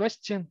this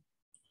question?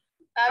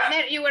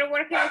 Abner, you were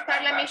working with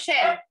Carla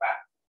Michelle.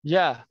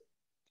 Yeah.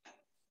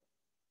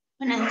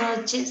 Buenas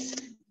noches.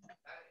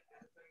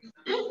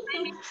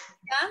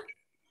 ¿Ya?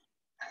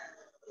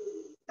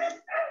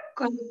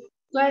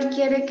 ¿Cuál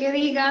quiere que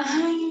diga?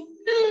 Ay.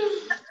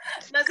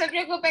 No se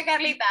preocupe,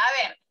 Carlita. A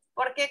ver,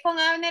 ¿por qué con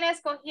Abner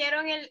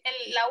escogieron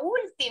la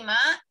última,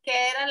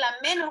 que era la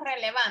menos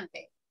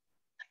relevante?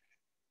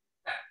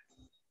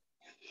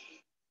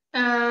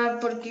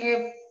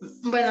 Porque,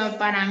 bueno,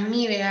 para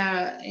mí,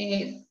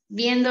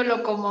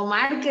 viéndolo como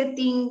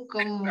marketing,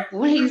 como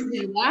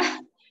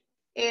publicidad,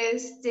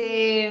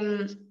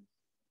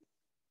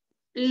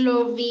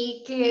 lo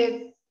vi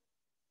que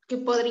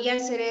podría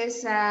ser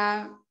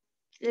esa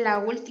la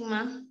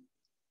última.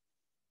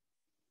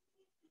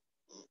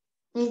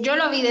 Yo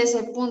lo vi de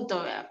ese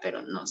punto,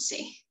 pero no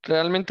sé.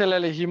 Realmente la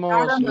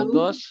elegimos los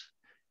dos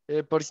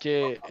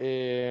porque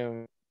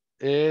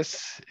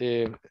es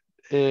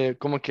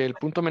como que el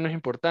punto menos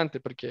importante,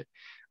 porque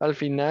al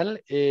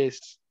final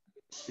es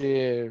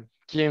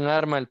quien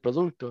arma el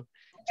producto.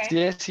 Okay.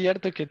 Sí es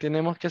cierto que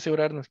tenemos que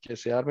asegurarnos que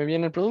se arme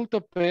bien el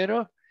producto,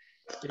 pero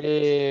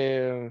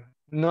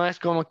no es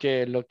como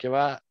que lo que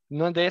va,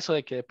 no es de eso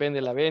de que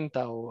depende la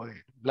venta o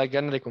las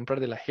ganas de comprar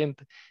de la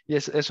gente. Y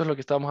eso es lo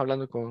que estábamos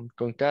hablando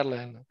con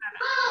Carla en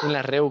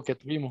la reu que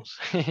tuvimos.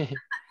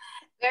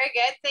 Very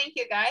good. Thank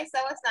you, guys.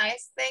 That was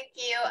nice. Thank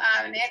you,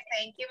 Avnet.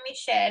 Thank you,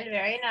 Michelle.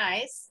 Very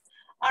nice.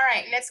 All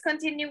right, let's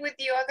continue with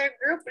the other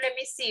group. Let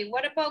me see.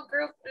 What about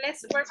group? We're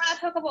going to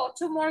talk about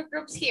 2 more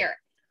groups here.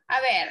 A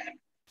ver,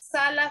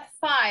 Sala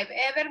 5,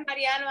 Ever,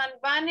 Mariano, and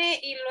Vane.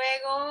 Y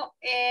luego,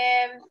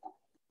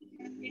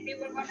 maybe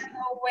we're going to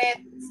go with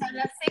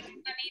Sala 6,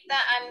 Anita,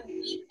 and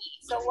Vicky.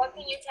 So what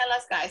can you tell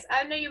us, guys?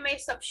 I know you may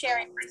stop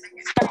sharing for a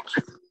second.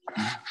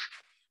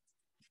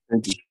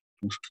 Thank you.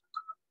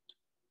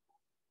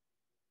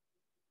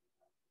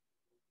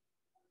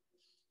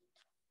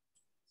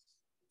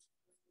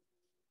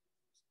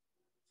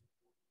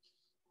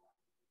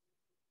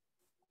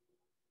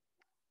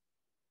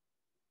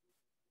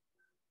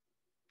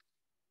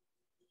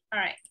 All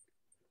right.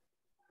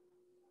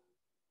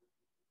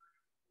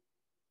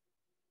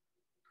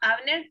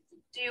 Avner,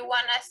 do you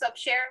want to stop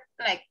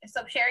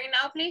sharing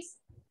now, please?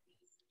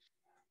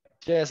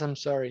 Yes, I'm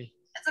sorry.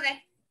 That's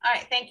okay. All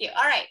right, thank you.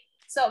 All right.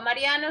 So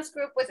Mariano's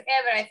group with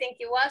Ever, I think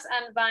it was,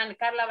 and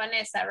Carla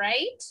Vanessa,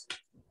 right?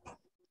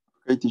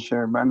 Okay,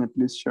 teacher, Vane,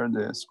 please share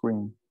the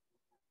screen.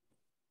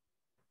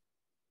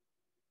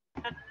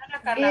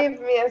 Give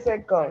me a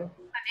second.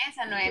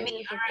 Vanessa,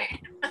 Noemi. All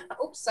right.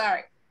 Oops,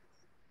 sorry.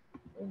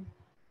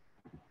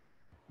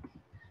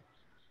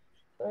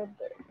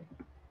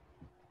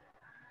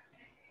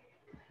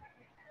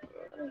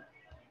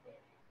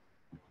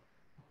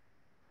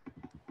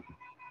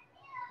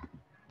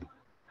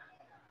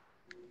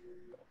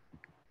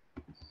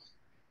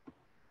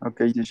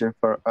 Okay, teacher,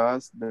 for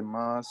us, the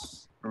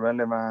most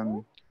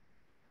relevant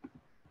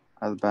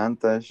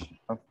advantage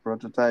of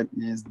prototype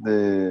is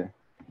the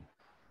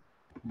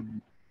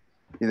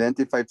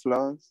identify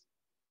flaws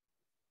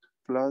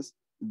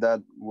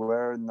that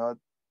were not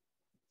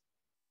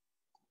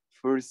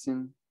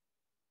foreseen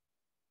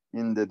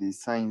in the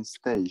design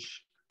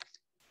stage.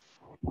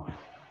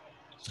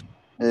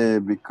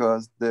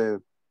 Because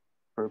the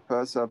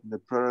purpose of the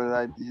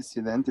prototype is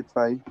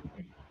identify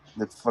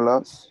the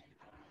flaws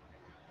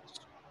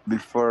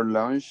before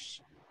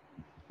launch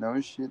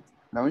it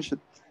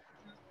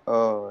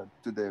to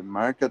the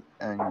market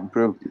and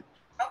improve it.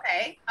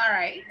 Okay, all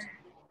right.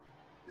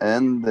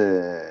 And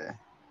the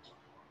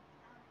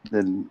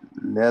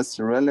less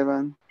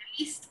relevant.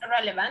 Least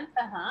relevant,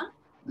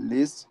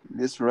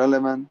 Least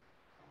relevant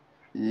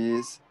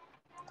is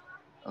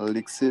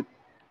illicit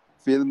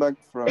feedback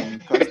from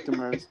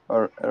customers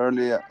or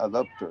early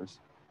adopters,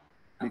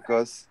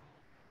 because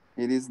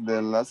it is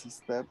the last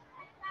step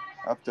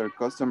after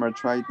customer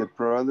try the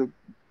product.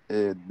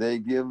 They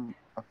give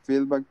a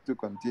feedback to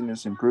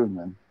continuous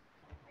improvement.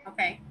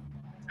 Okay,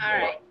 all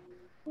right.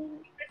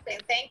 Interesting.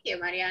 Thank you,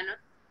 Mariano.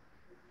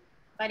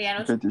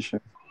 Mariano. Okay,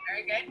 teacher.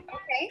 Very good.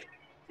 Okay.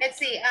 Let's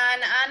see.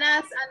 And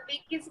Anna's and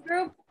Vicky's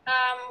group.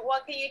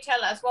 What can you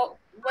tell us? What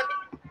did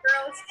the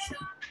girls choose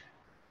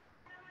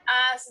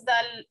as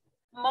the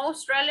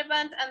most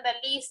relevant and the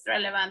least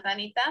relevant,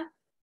 Anita?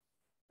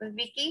 With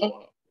Vicky?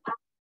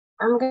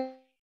 I'm going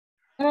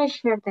to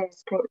share the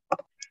screen.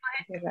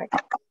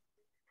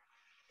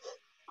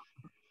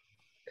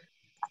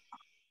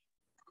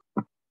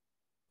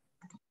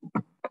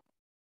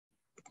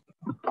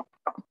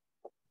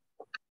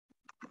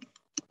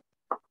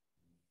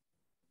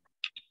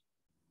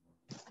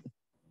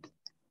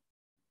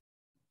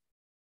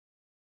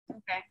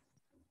 Okay.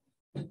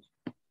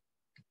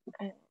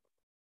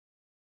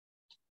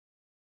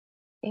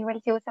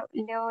 Igual si uso,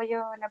 leo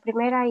yo la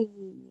primera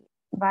y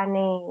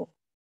Vane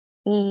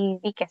y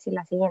Vicky así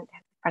la siguiente,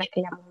 para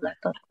que leamos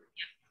todo.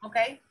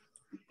 Okay.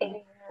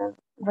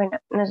 Bueno,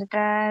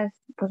 nosotras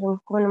pusimos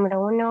como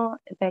número 1,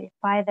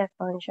 verify the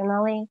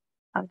functionality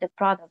of the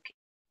product.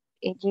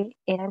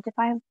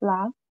 Identify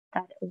flaws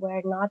that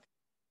were not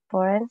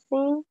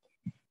foreseen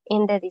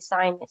in the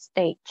design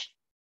stage.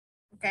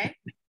 Okay.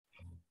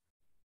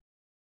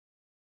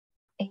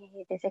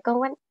 The second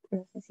one,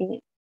 no sé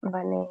si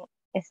Vane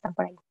está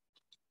por ahí.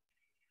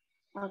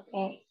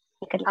 Okay.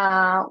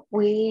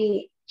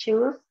 We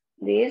choose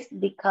this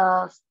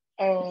because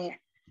the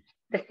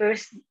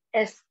first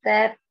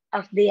step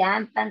of the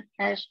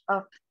advantage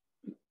of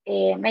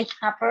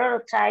making a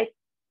prototype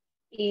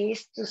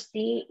is to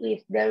see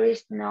if there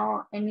is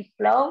any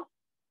flaw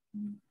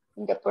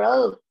in the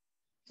product,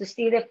 to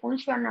see the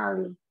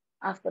functionality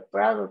of the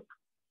product.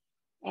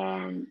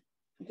 And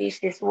this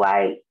is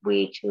why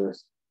we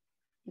choose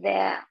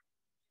the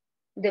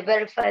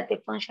verify the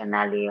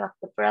functionality of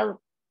the product.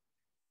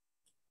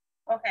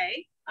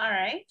 Okay, all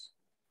right.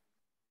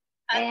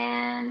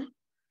 And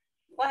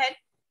go ahead.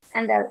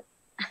 And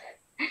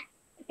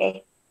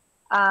okay.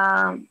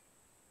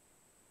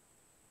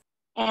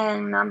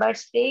 And number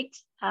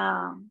 6,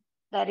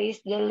 that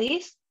is the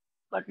least,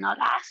 but not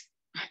last,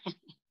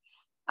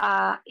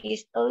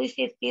 is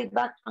elicit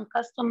feedback from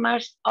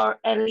customers or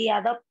early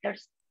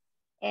adopters.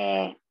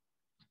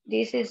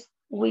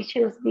 We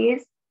choose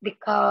this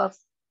because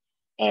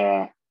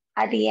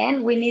at the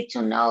end we need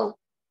to know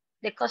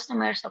the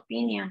customer's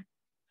opinion.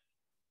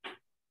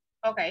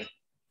 Okay.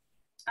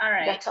 All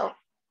right. That's all.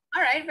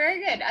 All right, very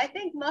good. I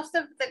think most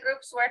of the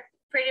groups work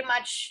pretty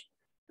much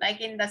like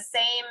in the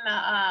same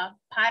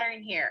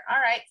pattern here. All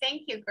right,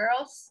 thank you,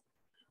 girls.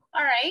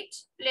 All right,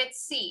 let's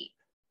see.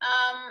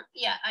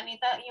 Yeah,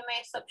 Anita, you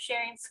may stop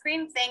sharing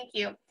screen. Thank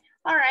you.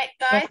 All right,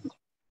 guys.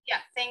 Yeah,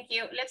 thank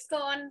you. Let's go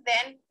on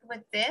then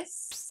with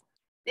this.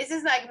 This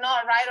is like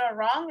not right or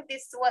wrong.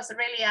 This was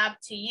really up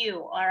to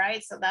you. All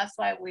right, so that's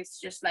why we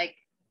just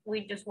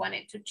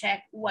wanted to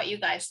check what you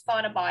guys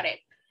thought about it.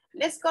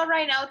 Let's go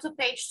right now to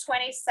page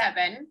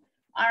 27.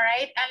 All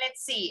right, and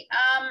let's see.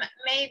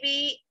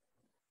 Maybe,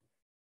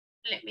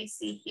 let me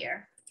see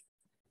here.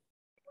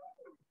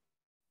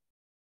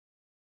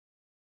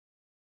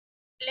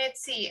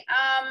 Let's see.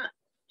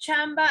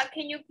 Chamba,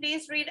 can you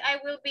please read I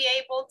will be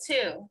able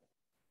to?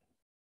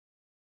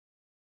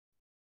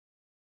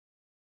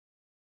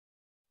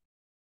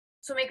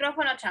 Su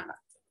micrófono, Chamba.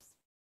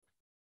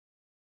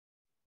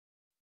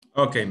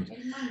 Okay,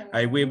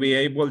 I will be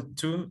able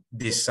to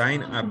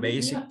design a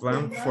basic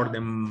plan for the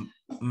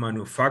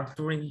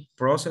manufacturing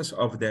process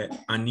of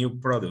a new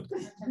product.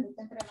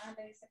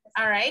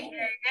 All right,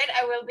 very good.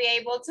 I will be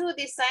able to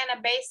design a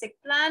basic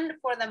plan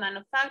for the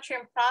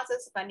manufacturing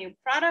process of a new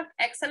product.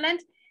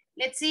 Excellent.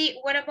 Let's see,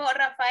 what about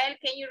Rafael?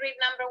 Can you read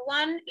number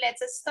 1?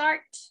 Let's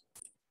start.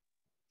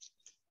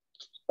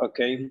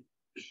 Okay.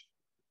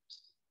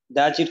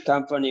 Does your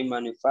company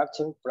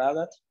manufacture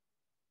product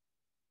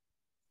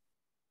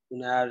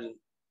in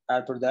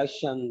our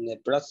production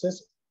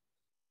process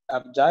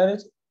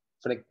updated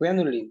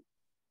frequently?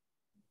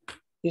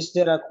 Is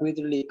there a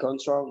quality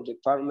control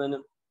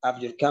department of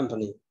your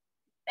company?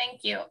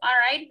 Thank you. All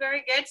right,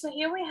 very good. So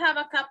here we have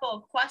a couple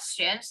of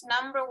questions.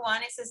 Number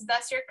 1, it says,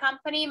 does your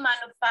company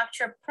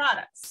manufacture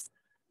products?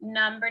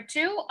 Number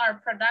 2,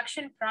 are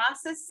production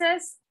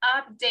processes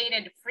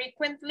updated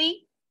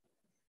frequently?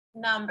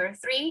 Number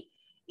 3,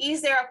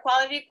 is there a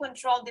quality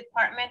control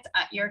department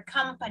at your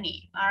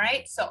company? All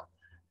right, so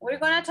we're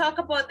going to talk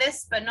about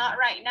this, but not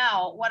right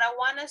now. What I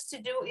want us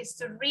to do is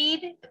to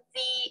read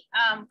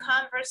the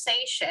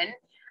conversation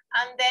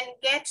and then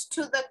get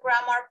to the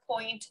grammar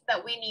point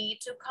that we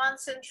need to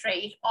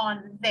concentrate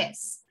on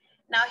this.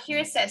 Now here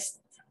it says,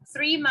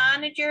 3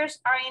 managers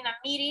are in a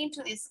meeting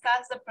to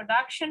discuss the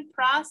production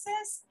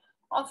process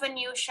of a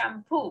new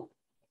shampoo.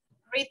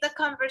 Read the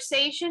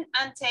conversation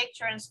and take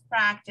turns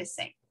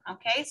practicing.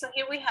 Okay, so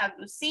here we have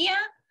Lucia,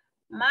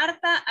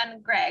 Marta,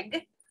 and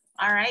Greg.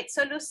 All right,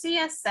 so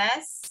Lucia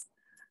says,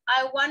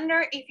 I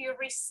wonder if you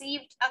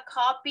received a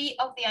copy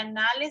of the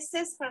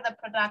analysis for the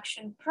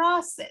production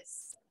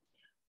process.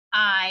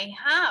 I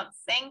have,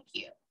 thank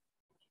you.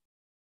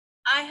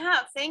 I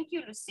have, thank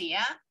you,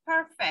 Lucia.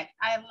 Perfect.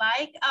 I'd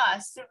like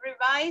us to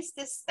revise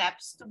the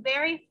steps to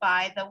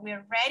verify that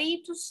we're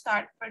ready to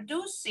start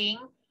producing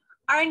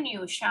our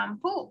new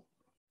shampoo.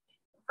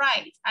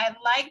 Right, I'd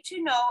like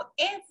to know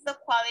if the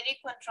quality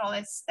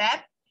control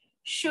step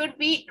should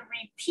be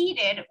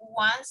repeated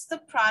once the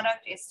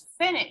product is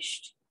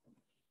finished.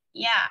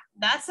 Yeah,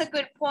 that's a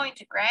good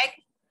point, Greg.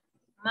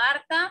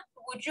 Marta,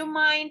 would you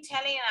mind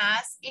telling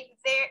us if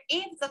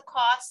the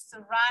cost to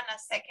run a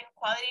second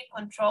quality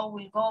control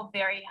will go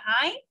very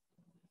high?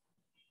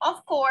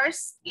 Of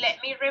course, let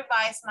me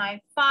revise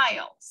my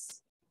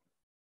files.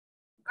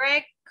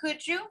 Greg,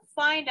 could you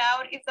find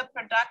out if the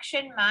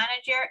production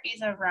manager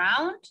is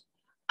around?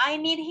 I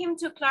need him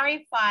to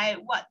clarify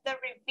what the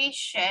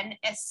revision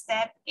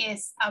step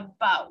is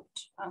about,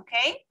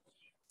 okay?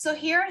 So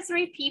here are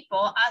 3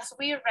 people. As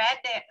we read,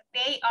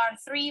 they are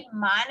 3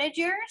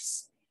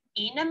 managers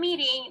in a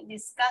meeting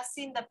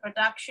discussing the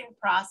production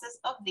process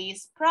of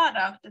this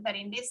product that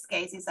in this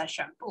case is a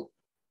shampoo.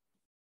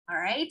 All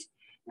right.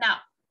 Now,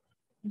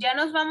 ya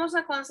nos vamos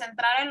a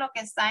concentrar en lo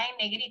que está en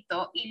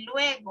negrito y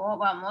luego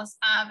vamos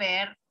a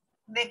ver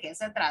de qué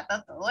se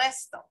trata todo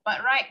esto.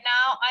 But right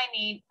now I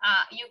need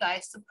you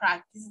guys to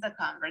practice the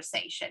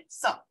conversation.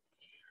 So,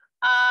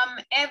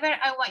 Ever,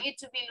 I want you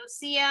to be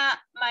Lucia.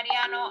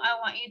 Mariano, I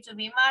want you to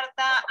be Marta.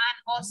 And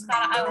Oscar,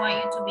 I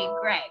want you to be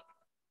Greg.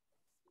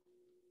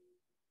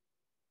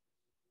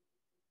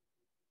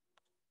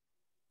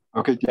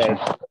 Okay, teacher.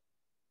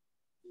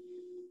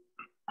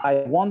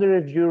 I wonder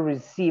if you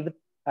received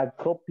a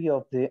copy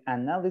of the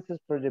analysis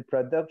for the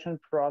production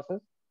process.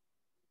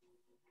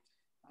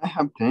 I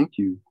have, thank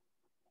you.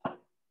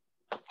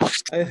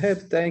 I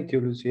have, thank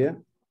you, Lucia.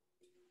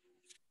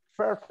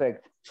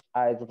 Perfect.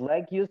 I'd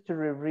like you to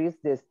review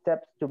the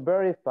steps to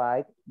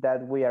verify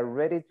that we are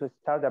ready to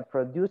start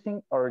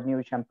producing our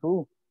new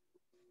shampoo.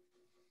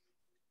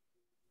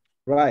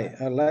 Right,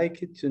 I'd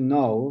like you to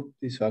know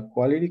this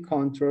quality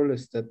control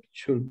step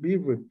should be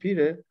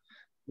repeated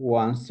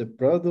once the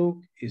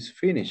product is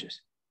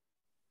finished.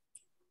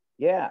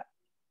 Yeah,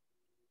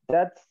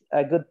 that's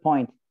a good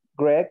point.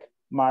 Greg,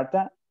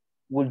 Marta,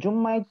 would you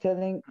mind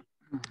telling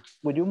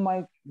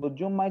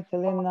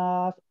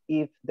us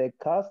if the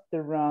cost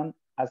to run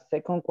a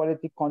second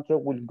quality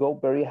control will go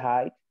very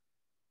high?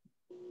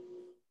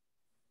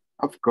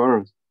 Of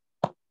course.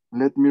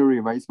 Let me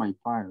revise my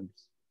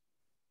files.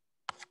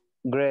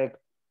 Greg,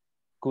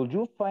 could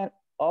you find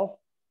out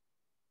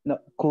No,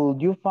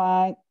 could you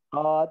find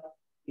out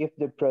if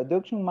the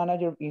production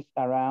manager is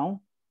around?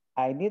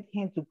 I need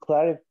him to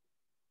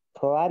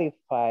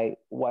clarify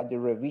what the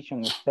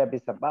revision step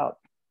is about.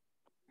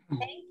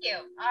 Thank you.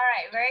 All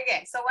right, very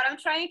good. So what I'm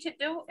trying to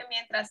do,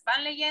 mientras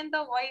van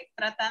leyendo, voy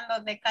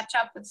tratando de catch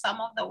up with some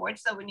of the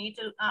words that we need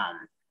to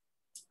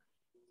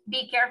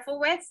be careful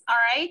with. All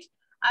right.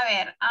 A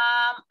ver,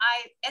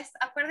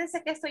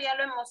 acuérdense que esto ya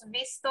lo hemos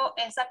visto,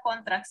 esa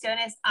contracción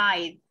es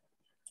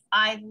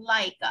I'd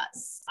like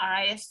us. All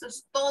right, esto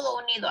es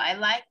todo unido. I'd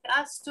like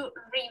us to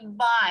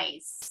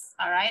revise.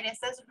 All right,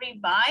 este es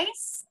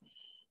revise.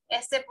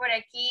 Este por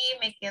aquí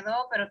me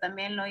quedó, pero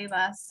también lo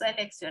iba a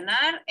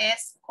seleccionar.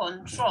 Es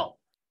control.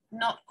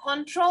 Not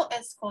control,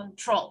 es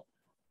control.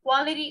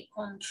 Quality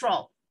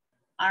control.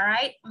 All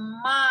right,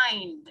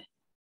 mind.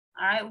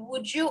 All right,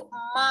 would you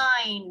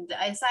mind?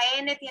 Esa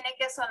N tiene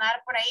que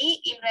sonar por ahí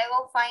y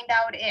luego find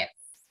out if.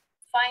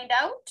 Find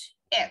out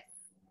if.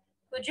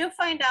 Could you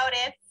find out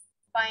if?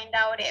 Find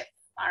out if.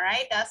 All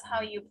right, that's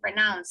how you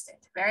pronounce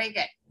it. Very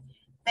good.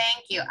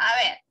 Thank you. A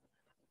ver.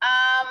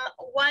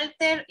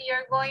 Walter,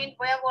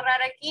 voy a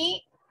borrar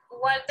aquí.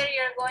 Walter,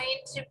 you're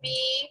going to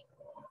be,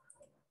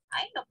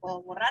 ay, no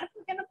puedo borrar,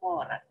 ¿por qué no puedo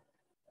borrar?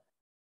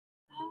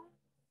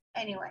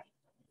 Anyway,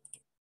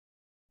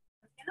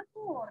 ¿por qué no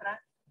puedo borrar?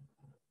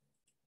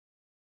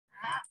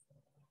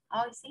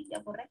 Oh, sí, ya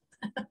borré.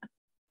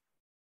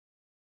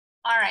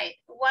 All right,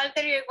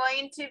 Walter, you're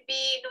going to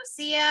be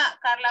Lucia,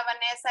 Carla,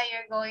 Vanessa,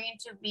 you're going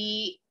to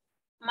be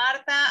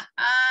Marta,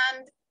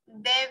 and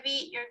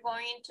Debbie, you're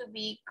going to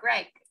be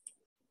Greg.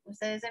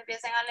 Ustedes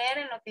empiecen a leer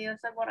en lo que yo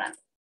estoy borrando.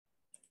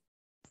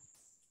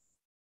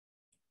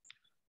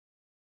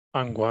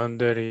 And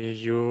wonder if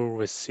you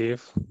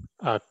receive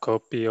a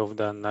copy of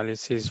the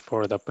analysis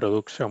for the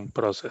production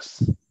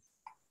process.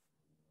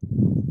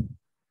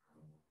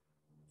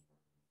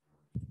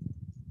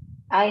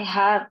 I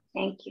have,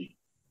 thank you.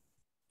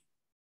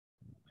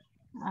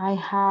 I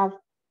have,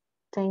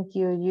 thank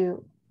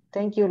you,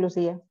 thank you,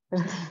 Lucia.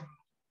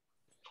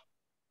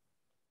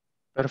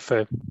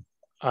 Perfect.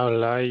 I'd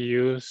like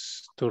you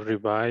to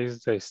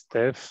revise the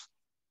steps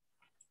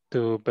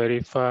to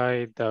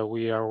verify that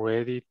we are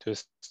ready to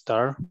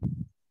start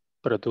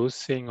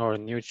producing our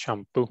new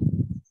shampoo.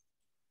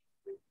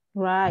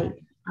 Right.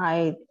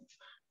 I'd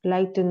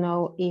like to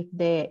know if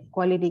the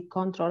quality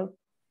control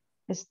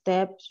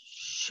steps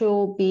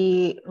should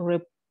be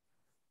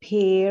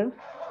repeated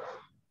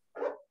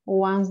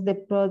once the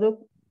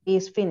product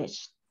is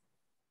finished.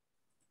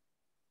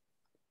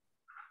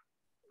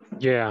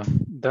 Yeah,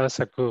 that's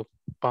a good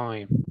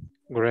point.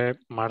 Great,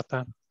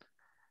 Marta.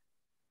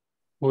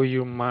 Would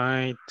you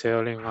mind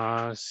telling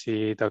us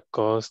if the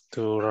cost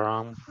to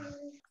run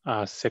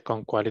a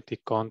second quality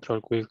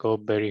control will go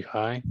very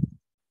high?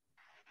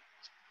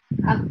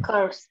 Of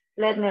course,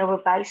 let me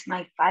revise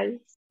my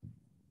files.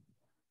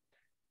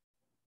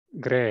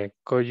 Greg,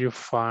 could you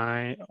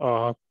find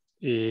out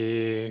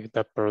if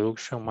the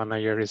production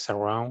manager is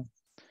around?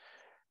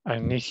 I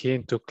need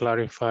him to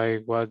clarify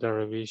what the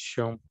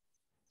revision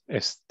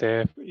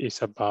step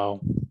is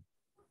about.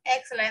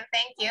 Excellent,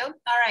 thank you.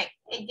 All right,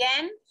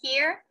 again,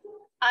 here,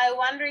 I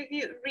wonder if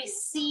you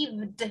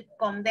received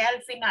con D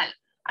al final.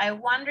 I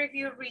wonder if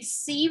you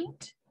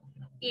received.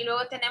 Y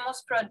luego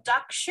tenemos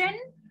production.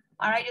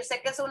 All right, yo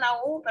sé que es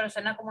una U, pero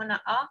suena como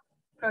una A.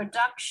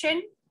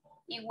 Production.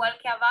 Igual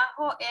que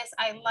abajo es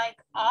I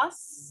like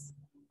us.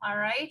 All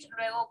right,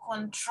 luego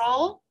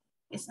control.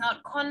 It's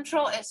not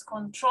control, it's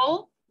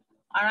control.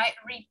 All right,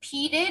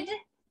 repeated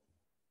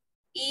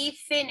y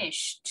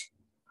finished.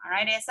 All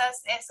right,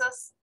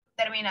 esas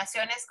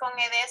terminaciones con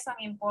ED son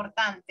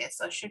importantes.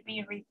 So should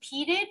be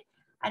repeated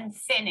and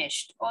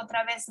finished.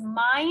 Otra vez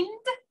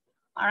mind.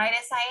 All right,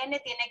 esa N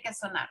tiene que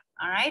sonar.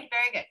 All right,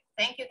 very good.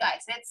 Thank you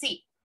guys. Let's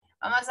see.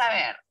 Vamos a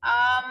ver.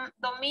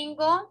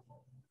 Domingo.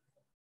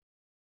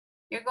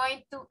 You're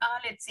going to,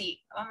 let's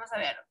see. Vamos a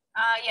ver.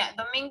 Yeah,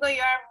 Domingo,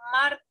 you are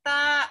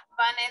Marta,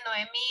 Vane,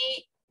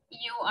 Noemí,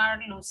 you are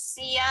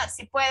Lucía.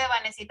 Si puede,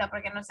 Vanesita,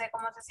 porque no sé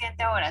cómo se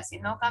siente ahora. Si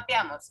no,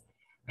 cambiamos.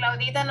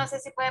 Claudita, no sé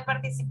si puede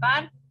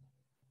participar.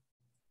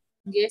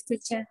 Yes,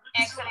 teacher.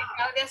 Excellent,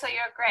 Claudia, so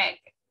you're Greg.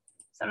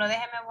 Solo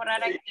déjenme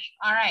borrar aquí.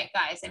 All right,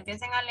 guys,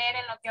 empiecen a leer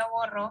en lo que yo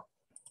borro.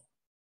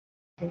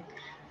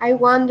 I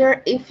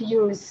wonder if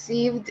you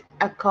received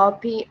a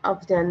copy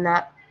of the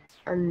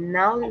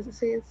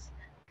analysis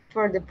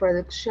for the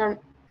production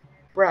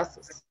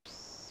process.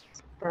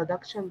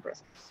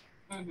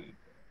 Mm-hmm.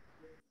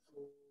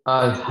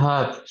 I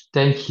have,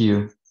 thank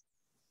you.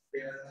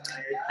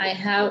 I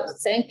have,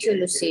 thank you,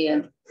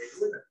 Lucia.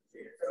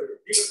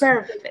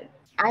 Perfect.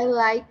 I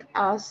like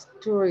us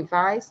to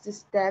revise the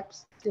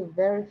steps to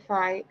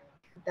verify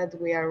that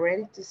we are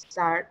ready to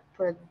start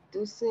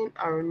producing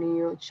our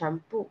new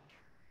shampoo.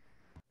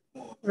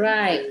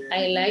 Right.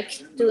 I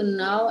like to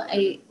know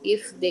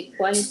if the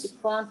quality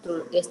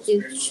control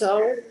still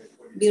should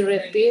be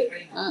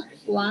repeated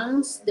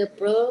once the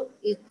product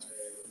is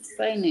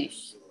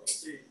finished.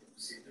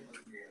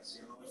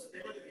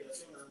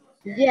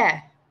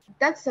 Yeah,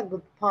 that's a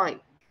good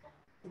point.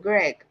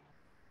 Greg,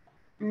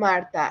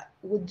 Marta,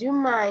 would you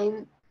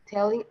mind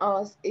telling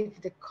us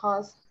if the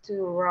cost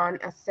to run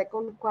a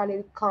second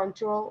quality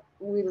control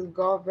will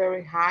go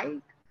very high?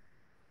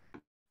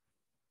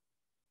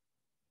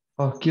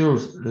 Of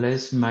course,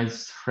 let's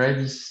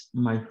reduce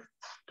my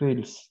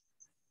files.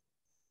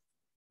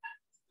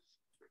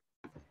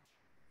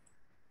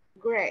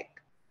 Greg,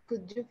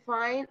 could you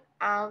find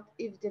out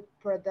if the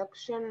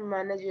production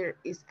manager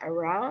is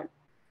around?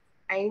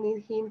 I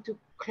need him to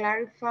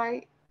clarify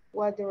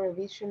what the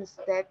revision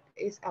step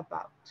is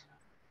about.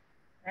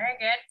 Very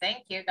good.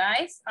 Thank you,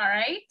 guys. All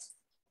right.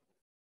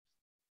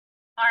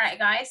 All right,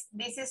 guys.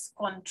 This is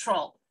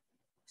control.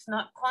 It's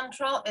not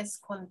control, it's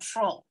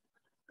control.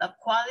 The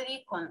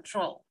quality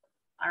control.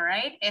 All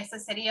right. Este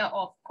sería,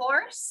 of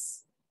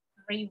course,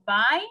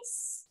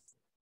 revise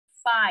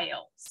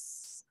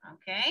files.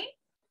 Okay.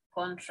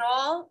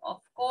 Control,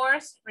 of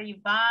course,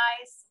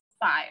 revise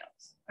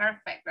files.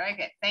 Perfect. Very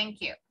good.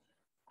 Thank you.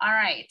 All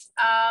right.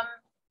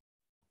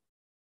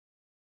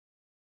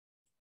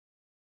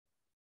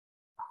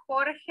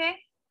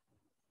 Jorge,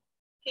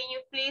 can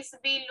you please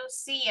be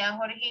Lucía,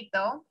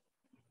 Jorgito?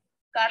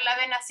 Carla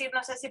Benazir, no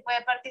sé si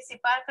puede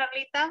participar,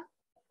 Carlita.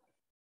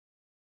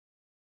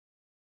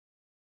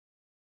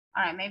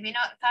 All right, maybe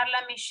not.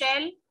 Carla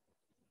Michelle,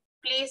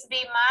 please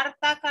be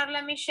Marta,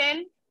 Carla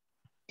Michelle.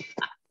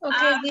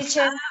 Okay,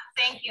 teacher.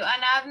 Thank you.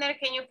 And Abner,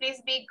 can you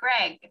please be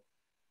Greg?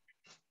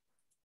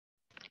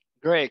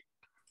 Greg.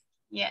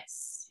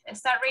 Yes.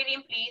 Start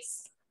reading,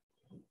 please.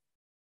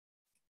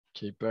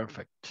 Okay,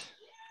 perfect.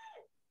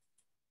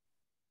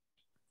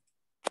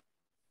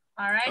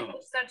 All right,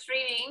 who starts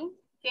reading?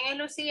 ¿Quién es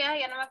Lucía?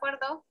 Ya no me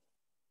acuerdo.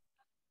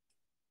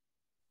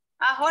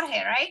 Ah,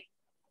 Jorge, right?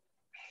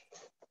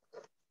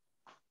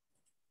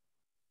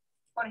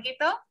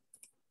 Jorgito?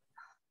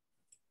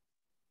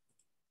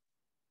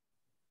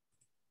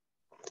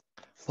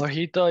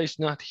 Jorgito is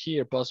not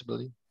here,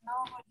 possibly. No,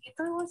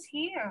 Jorgito was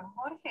here.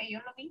 Jorge, yo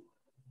lo vi.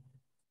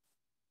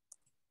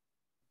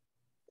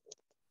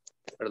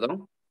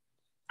 Perdón.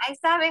 Ahí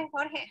está, ven,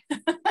 Jorge.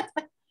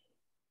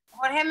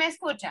 Jorge, ¿me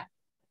escucha?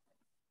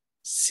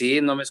 Sí,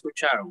 no me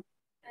escucharon.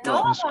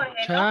 No, ¿Me Jorge,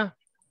 escucha? no.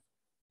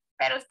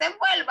 Pero usted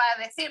vuelva a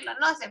decirlo,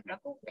 no se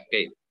preocupe.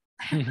 Okay.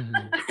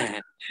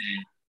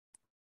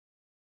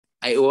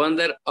 I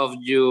wonder if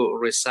you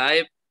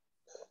receive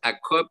a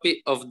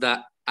copy of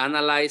the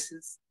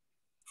analysis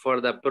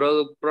for the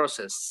product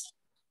process.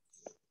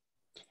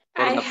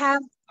 I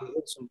have.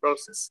 Production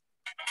process.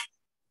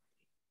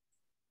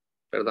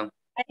 Perdón.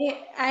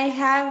 I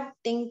have,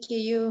 thank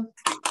you.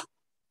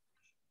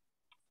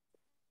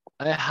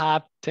 I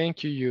have,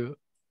 thank you,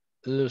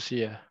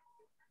 Lucia.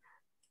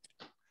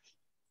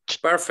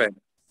 Perfect.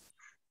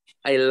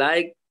 I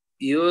like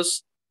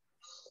use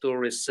to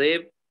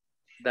receive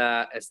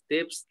the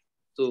steps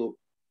to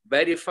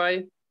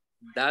verify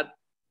that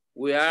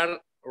we are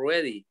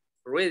ready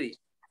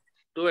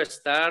to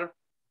start.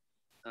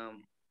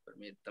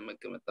 Permítame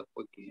que me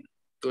tapo aquí.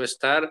 To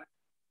start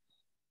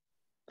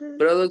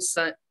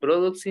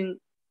producing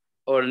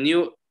or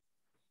new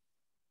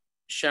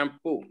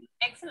shampoo.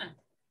 Excellent.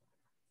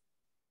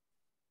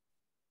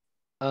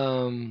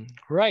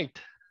 Right.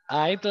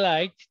 I'd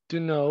like to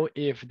know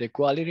if the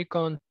quality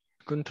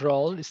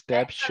control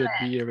steps should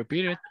be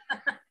repeated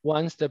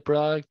once the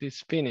product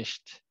is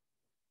finished.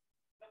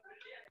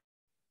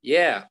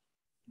 Yeah,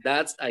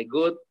 that's a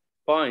good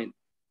point.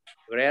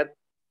 Great.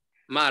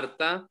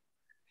 Marta,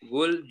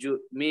 would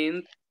you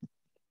mean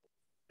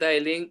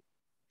telling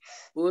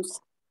us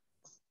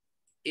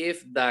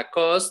if the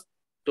cost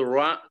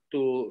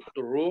to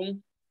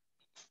run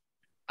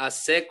a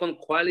second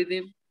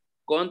quality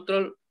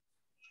control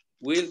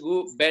will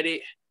go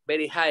very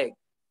high?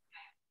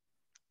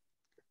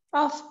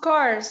 Of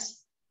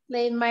course,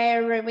 let my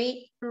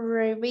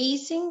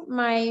revising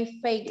my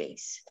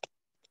files.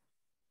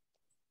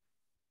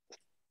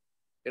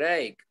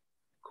 Great.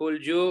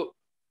 Could you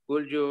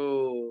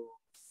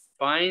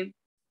find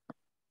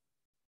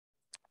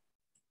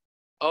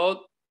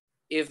out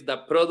if the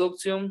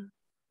production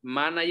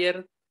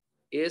manager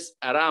is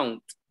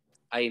around?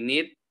 I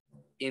need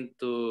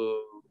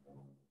to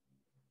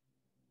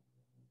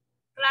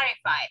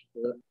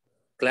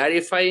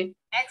clarify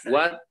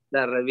what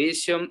the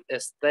revision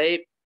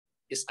step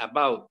is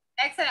about.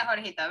 Excellent,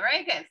 Jorgito.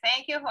 Very good.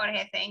 Thank you,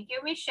 Jorge. Thank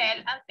you, Michelle.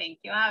 And thank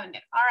you,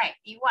 Abner. All right,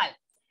 igual.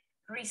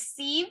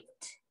 Received,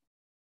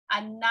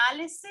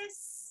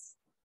 analysis,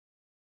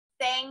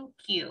 thank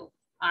you.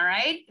 All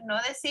right. No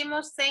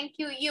decimos thank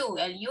you, you.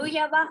 El you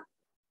ya va.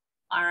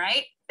 All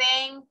right.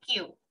 Thank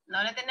you.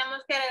 No le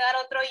tenemos que agregar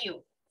otro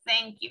you.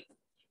 Thank you.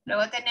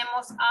 Luego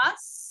tenemos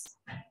us,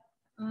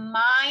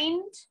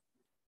 mind,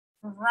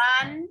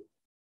 run,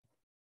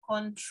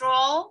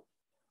 control,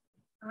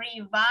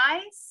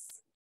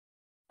 revise,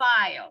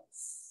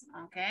 files.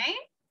 Okay.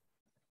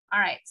 All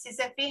right. Si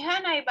se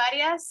fijan, hay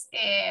varias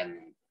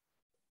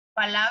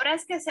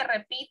palabras que se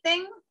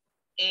repiten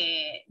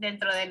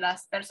dentro de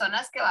las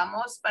personas que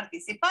vamos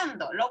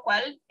participando, lo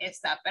cual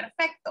está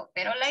perfecto.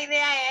 Pero la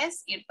idea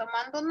es ir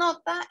tomando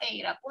nota e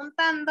ir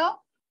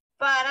apuntando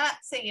para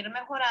seguir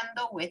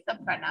mejorando with the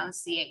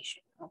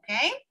pronunciation, ¿ok?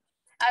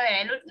 A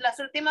ver, las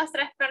últimas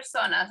 3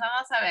 personas,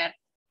 vamos a ver.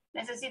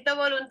 Necesito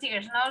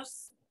volunteers, no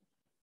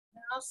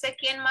sé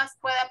quién más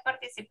pueda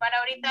participar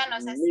ahorita, no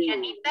sé si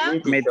Anita.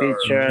 Mi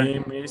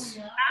teacher.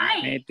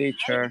 Ay, Mi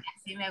teacher.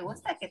 sí me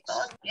gusta que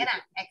todos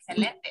quieran,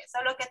 excelente.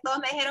 Solo que todos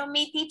me dijeron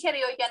mi teacher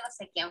y hoy ya no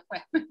sé quién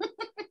fue.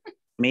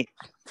 Mi.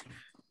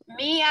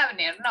 Mi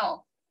Abner,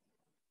 no.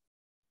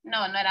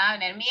 No, no era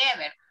Abner, mi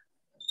Ever.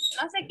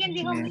 No sé quién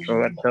dijo mi.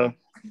 Roberto.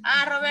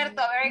 Ah,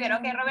 Roberto, very good.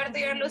 Ok, Roberto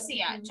y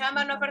Lucía.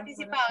 Chamba no ha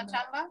participado,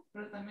 Chamba.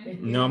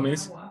 No,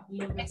 Miss.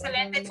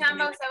 Excelente,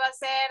 Chamba. Usted va a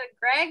ser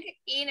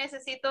Greg y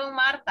necesito un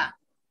Marta.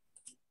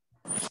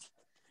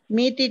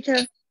 Mi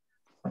teacher.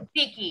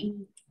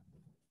 Vicky.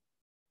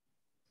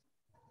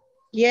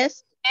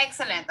 Yes.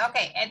 Excellent. Ok,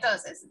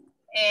 entonces,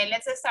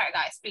 let's start,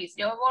 guys, please.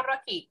 Yo borro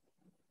aquí.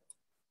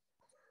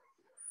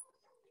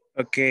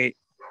 Okay.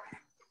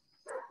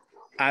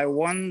 I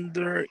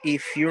wonder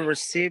if you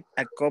received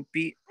a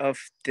copy of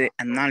the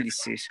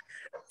analysis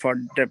for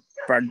the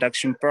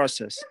production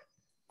process.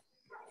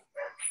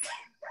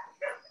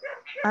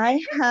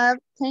 I have,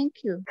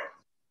 thank you.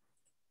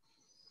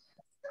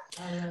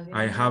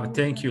 I have,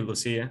 thank you,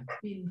 Lucia.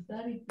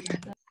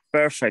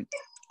 Perfect.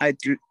 I'd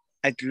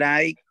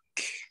like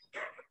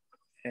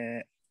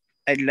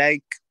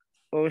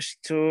us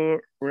to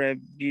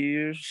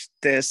review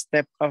the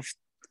steps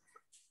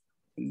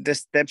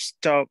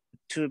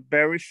to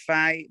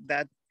verify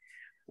that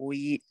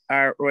we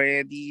are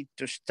ready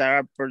to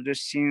start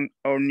producing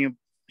our new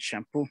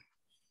shampoo.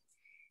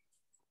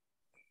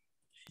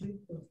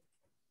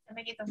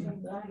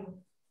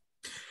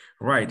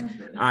 Right.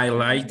 I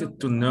like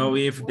to know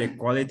if the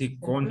quality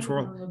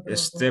control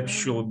step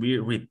should be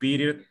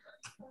repeated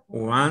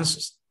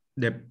once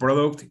the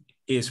product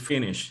is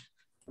finished.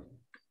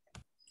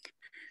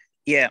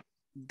 Yeah,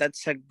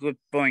 that's a good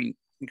point,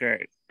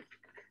 Greg.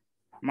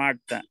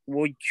 Martha,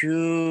 would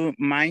you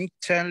mind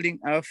telling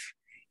us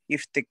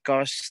if the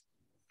cost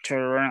to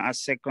run a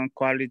second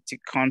quality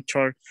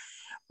control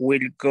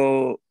will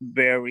go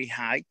very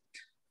high?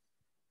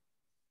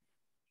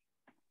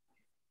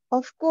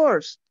 Of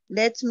course,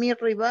 let me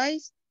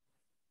revise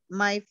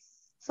my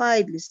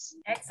files.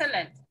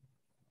 Excellent.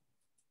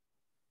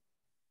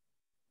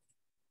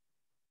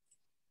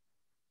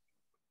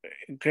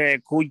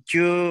 Greg, could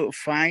you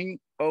find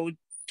out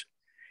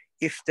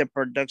if the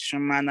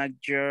production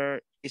manager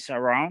is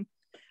around?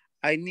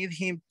 I need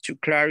him to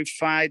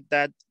clarify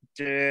that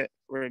the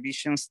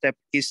revision step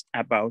is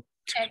about.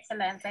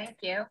 Excellent,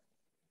 thank you.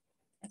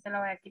 Este lo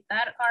voy a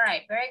quitar. All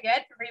right, very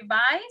good.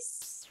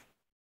 Revise.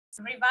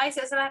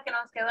 Revise es la que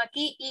nos quedó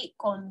aquí y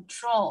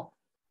control.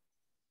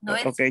 No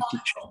es okay,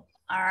 control. teacher.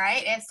 All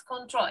right, es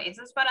control.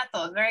 Eso es para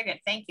todos. Very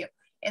good, thank you.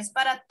 Es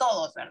para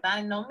todos,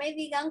 ¿verdad? No me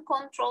digan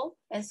control,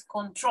 es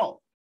control.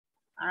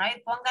 All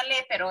right,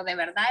 póngale, pero de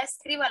verdad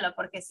escríbalo,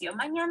 porque si yo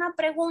mañana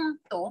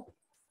pregunto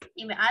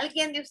y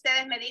alguien de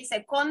ustedes me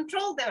dice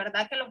control, de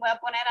verdad que lo voy a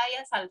poner ahí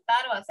a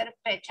saltar o a hacer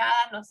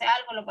fechadas, no sé,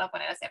 algo lo voy a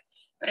poner a hacer.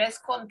 Pero es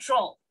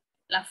control.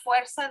 La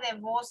fuerza de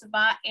voz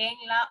va en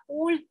la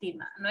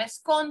última. No es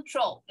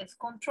control, es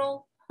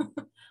control.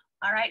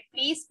 All right,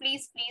 please,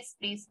 please, please,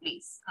 please,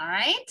 please. All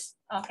right.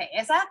 Ok,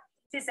 esa,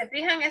 si se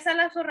fijan, esa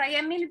la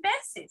subrayé 1000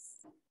 veces.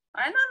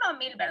 Ahora no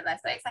 1000, ¿verdad?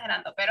 Estoy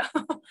exagerando, pero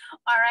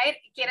all right,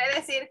 quiere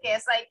decir que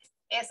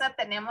esa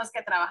tenemos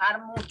que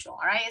trabajar mucho.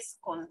 All right, es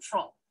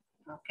control.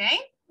 Ok,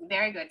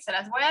 very good. Se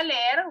las voy a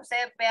leer,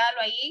 usted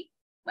véalo ahí.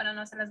 Bueno,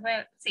 no se las voy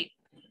a, sí,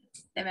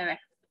 déjeme ver.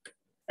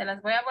 Se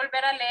las voy a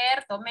volver a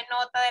leer, tome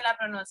nota de la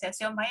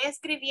pronunciación, vaya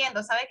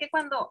escribiendo. ¿Sabe que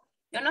cuando,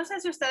 yo no sé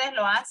si ustedes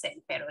lo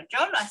hacen, pero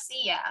yo lo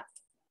hacía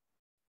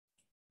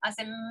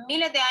hace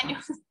miles de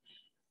años,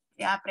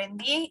 que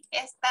aprendí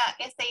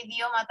este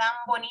idioma tan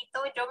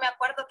bonito, yo me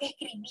acuerdo que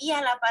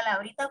escribía la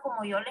palabrita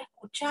como yo la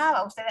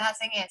escuchaba. ¿Ustedes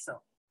hacen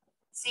eso?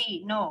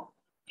 Sí, no.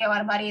 ¡Qué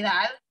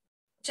barbaridad!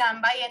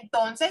 Chamba, y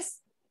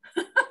entonces...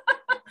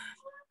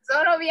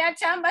 Solo vi a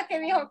Chamba que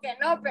dijo que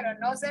no, pero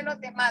no sé los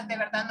demás, de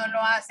verdad no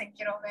lo hacen.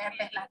 Quiero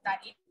verles la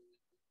carita.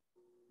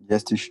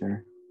 Yes,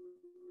 teacher.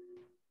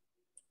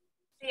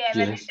 Sí,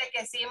 Evelyn dice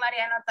que sí,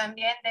 Mariano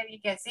también,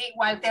 Debbie que sí,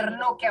 Walter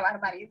no, qué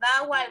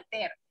barbaridad,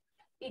 Walter.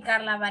 Y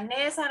Carla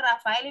Vanessa,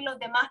 Rafael y los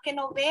demás que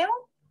no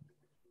veo.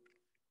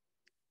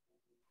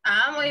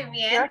 Ah, muy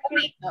bien,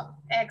 bonito.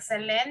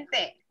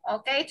 Excelente.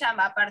 Ok,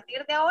 Chamba, a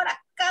partir de ahora,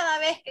 cada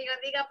vez que yo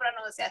diga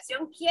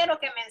pronunciación, quiero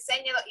que me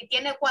enseñe, y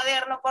tiene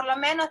cuaderno por lo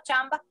menos,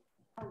 Chamba.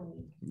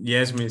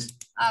 Yes, Miss.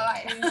 Ah,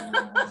 vaya.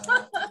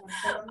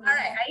 All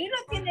right, ahí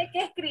lo tiene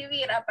que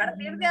escribir a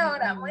partir de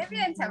ahora. Muy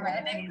bien, Chamba,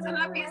 es un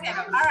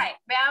lapicero. All right,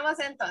 veamos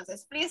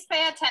entonces. Please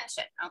pay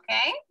attention,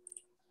 okay?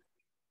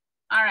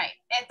 All right,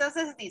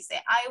 entonces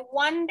dice, I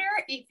wonder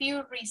if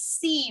you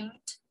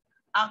received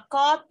a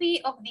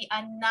copy of the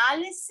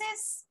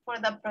analysis for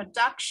the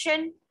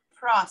production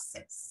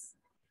process.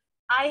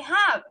 I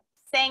have,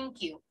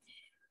 thank you.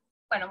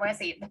 Bueno, voy a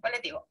seguir, después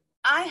les digo.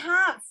 I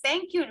have,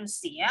 thank you,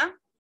 Lucia.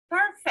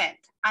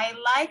 Perfect. I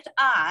liked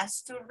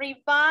us to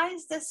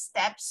revise the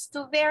steps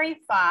to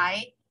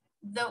verify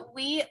that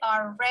we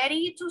are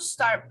ready to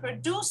start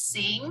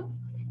producing.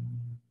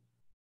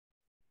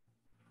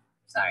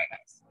 Sorry,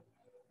 guys.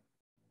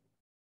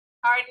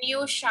 Our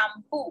new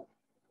shampoo.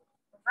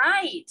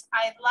 Right.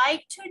 I'd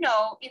like to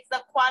know if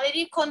the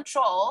quality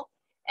control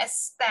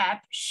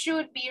step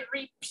should be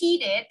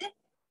repeated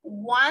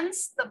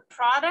once the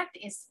product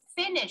is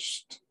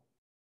finished.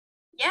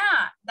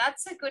 Yeah,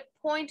 that's a good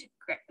point.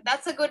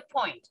 That's a good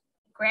point.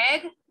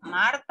 Greg,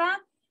 Marta,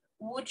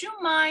 would you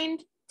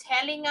mind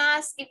telling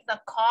us if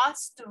the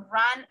cost to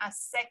run a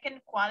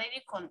second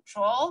quality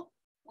control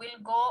will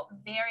go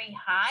very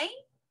high?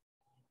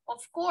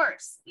 Of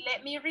course,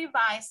 let me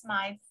revise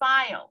my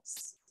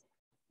files.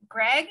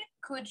 Greg,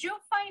 could you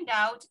find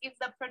out if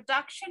the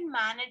production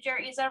manager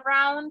is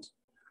around?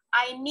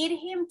 I need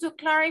him to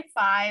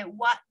clarify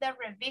what the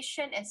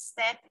revision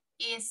step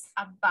is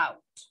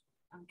about.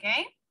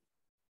 Okay.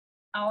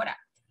 Ahora,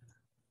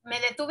 me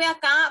detuve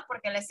acá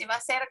porque les iba a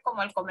hacer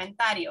como el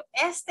comentario.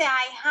 Este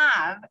I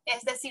have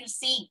es decir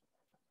sí.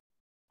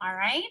 All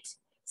right.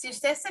 Si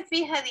usted se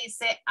fija,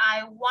 dice,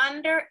 I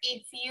wonder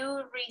if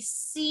you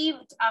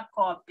received a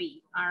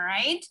copy. All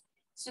right.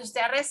 Si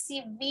usted ha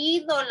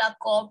recibido la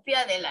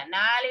copia del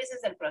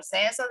análisis del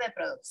proceso de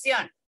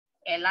producción.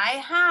 El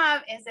I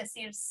have es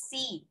decir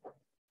sí.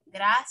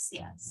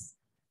 Gracias.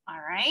 All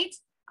right.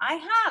 I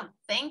have.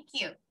 Thank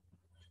you.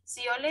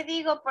 Si yo le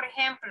digo, por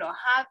ejemplo,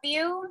 have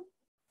you,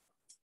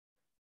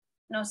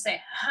 no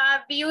sé,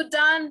 have you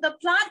done the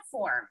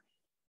platform?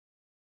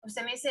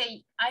 Usted me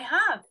dice, I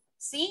have.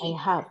 Sí. I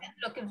have.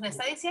 Lo que me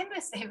está diciendo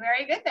es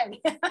very good,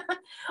 Debbie.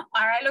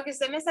 All right, lo que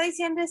usted me está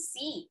diciendo es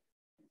sí.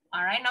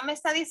 All right, no me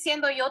está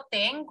diciendo yo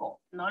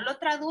tengo. No lo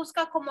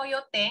traduzca como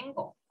yo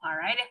tengo. All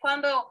right, es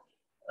cuando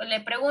le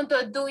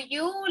pregunto, do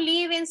you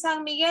live in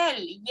San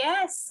Miguel?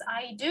 Yes,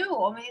 I do.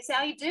 O me dice,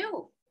 I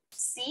do.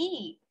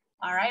 Sí.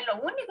 All right,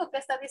 lo único que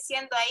está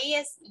diciendo ahí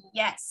es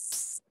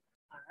yes.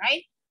 All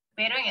right,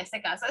 pero en este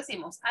caso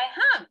decimos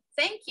I have.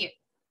 Thank you.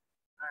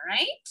 All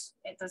right,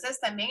 entonces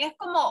también es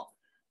como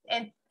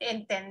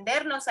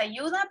entender, nos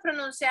ayuda a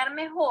pronunciar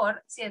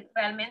mejor si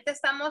realmente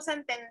estamos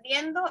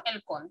entendiendo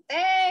el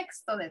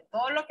contexto de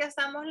todo lo que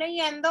estamos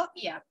leyendo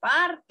y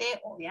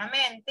aparte,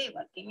 obviamente,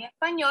 igual que en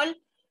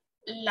español,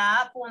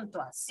 la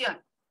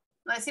puntuación.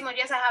 No decimos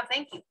yes, I have,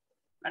 thank you,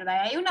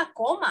 ¿verdad? Hay una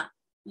coma.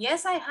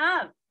 Yes, I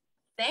have.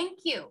 Thank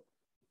you.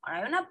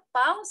 Ahora hay una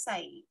pausa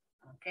ahí.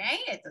 Ok,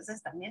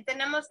 entonces también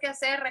tenemos que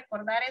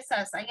recordar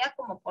esas allá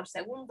como por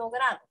segundo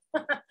grado.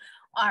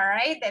 All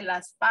right, de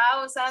las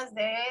pausas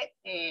de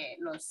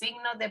los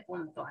signos de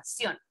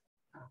puntuación.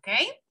 Ok,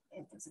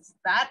 entonces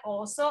that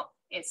also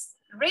is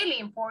really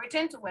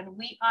important when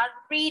we are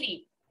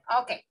reading.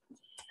 Ok,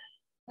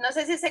 no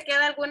sé si se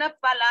queda alguna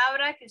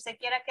palabra que usted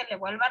quiera que le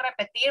vuelva a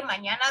repetir.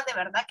 Mañana de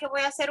verdad que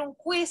voy a hacer un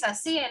quiz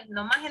así,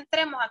 nomás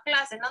entremos a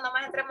clase, no,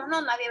 nomás entremos,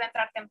 no, nadie va a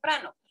entrar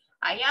temprano.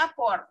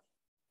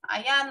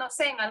 Allá, no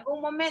sé, en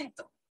algún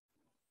momento.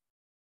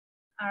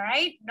 All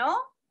right, ¿no?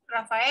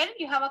 Rafael,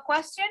 you have a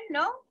question,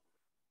 ¿no?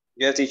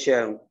 Yes,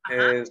 teacher.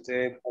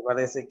 Usted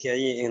parece que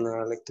hay en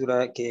la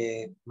lectura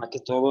que, más que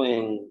todo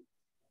en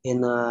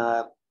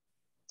la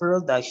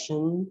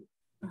production,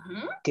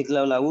 que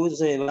la U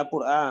se va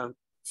por A.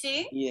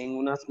 Sí. Y en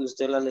una que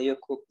usted la leyó,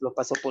 lo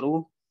pasó por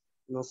U.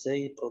 No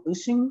sé,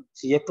 production.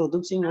 Si es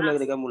production, no le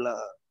agregamos la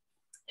A.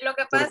 Lo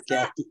que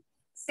pasa...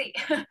 Sí,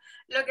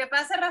 lo que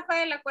pasa,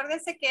 Rafael,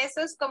 acuérdese que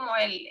eso es como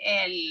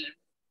el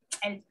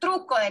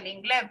truco del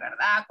inglés,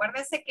 ¿verdad?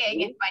 Acuérdese que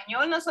en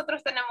español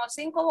nosotros tenemos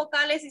 5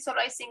 vocales y solo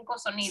hay 5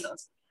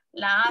 sonidos.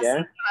 La A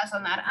siempre va a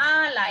sonar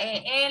A, la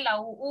E, la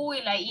U,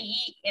 y la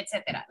I,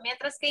 etc.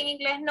 Mientras que en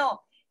inglés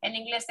no. En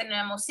inglés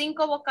tenemos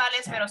 5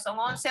 vocales, pero son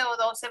 11 o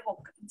 12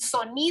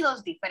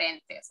 sonidos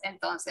diferentes.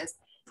 Entonces,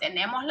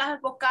 tenemos las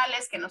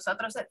vocales que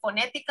nosotros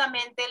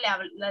fonéticamente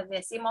le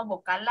decimos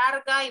vocal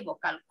larga y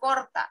vocal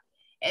corta.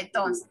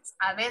 Entonces,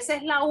 a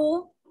veces la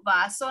U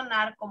va a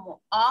sonar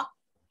como A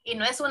y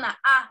no es una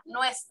A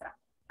nuestra,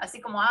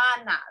 así como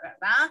Ana,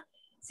 ¿verdad?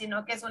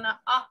 Sino que es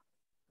una A,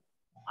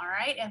 all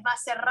right? Es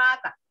más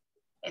cerrada.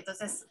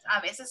 Entonces,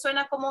 a veces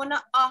suena como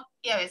una A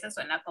y a veces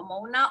suena como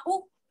una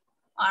U,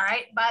 all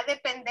right? Va a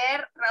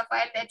depender,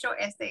 Rafael, de hecho,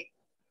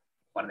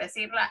 por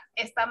decirla,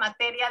 esta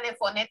materia de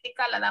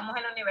fonética la damos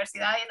en la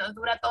universidad y nos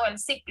dura todo el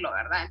ciclo,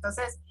 ¿verdad?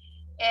 Entonces,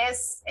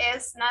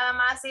 es nada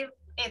más ir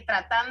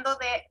tratando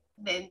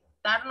de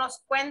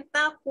darnos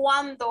cuenta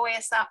cuándo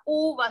esa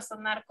U va a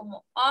sonar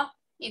como A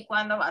y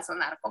cuándo va a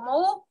sonar como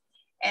U.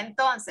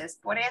 Entonces,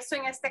 por eso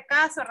en este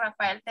caso,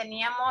 Rafael,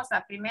 teníamos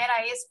la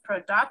primera es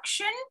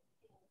production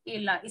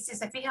y si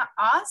se fija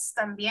us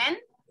también,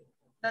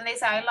 donde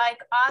dice I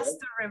like us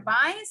to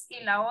revise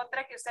y la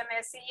otra que usted me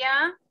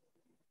decía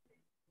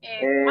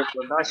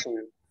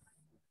production.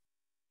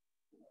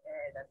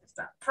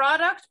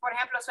 Product, por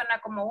ejemplo, suena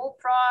como U,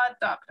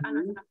 product.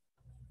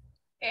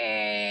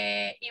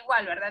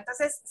 Igual, ¿verdad?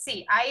 Entonces,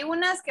 sí, hay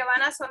unas que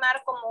van a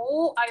sonar como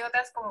U, hay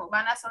otras como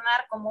van a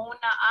sonar como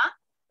una A,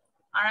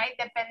 all right,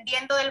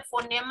 dependiendo del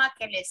fonema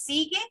que le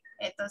sigue.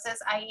 Entonces,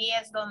 ahí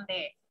es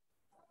donde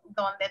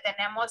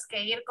tenemos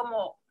que ir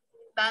como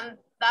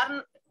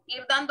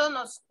ir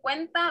dándonos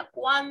cuenta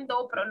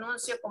cuando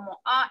pronuncio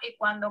como A y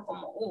cuando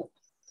como U.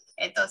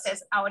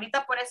 Entonces,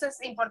 ahorita por eso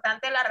es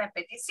importante la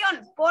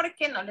repetición,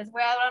 porque no les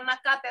voy a dar una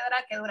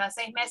cátedra que dura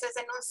 6 meses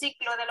en un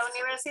ciclo de la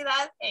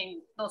universidad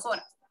en 2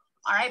 horas.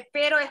 All right?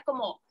 Pero es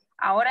como,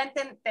 ahora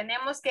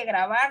tenemos que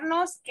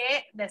grabarnos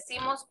que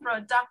decimos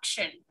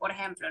production, por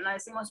ejemplo, no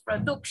decimos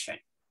production.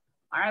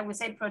 All right, we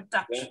say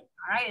production.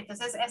 All right,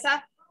 entonces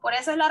por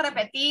eso es la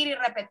repetir y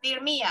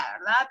repetir mía,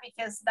 ¿verdad?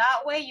 Because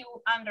that way you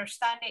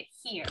understand it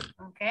here,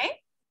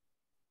 okay?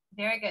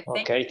 Very good.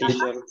 Okay,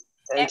 teacher.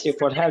 Thank you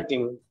for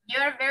helping.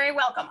 You're very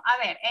welcome. A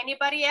ver,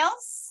 anybody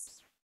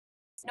else?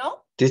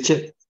 No?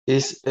 Teacher,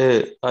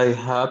 I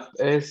have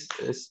es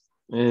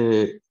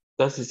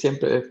casi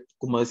siempre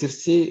como decir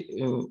sí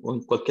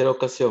en cualquier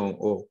ocasión.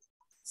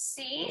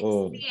 Sí,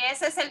 si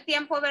ese es el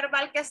tiempo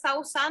verbal que está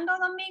usando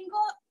Domingo,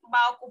 va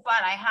a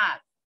ocupar I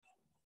have.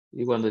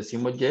 Y cuando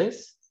decimos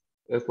yes,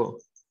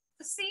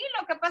 sí,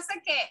 lo que pasa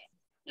es que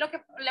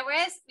le voy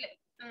a decir,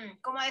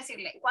 ¿cómo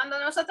decirle? Cuando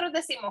nosotros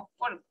decimos,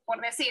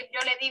 por decir, yo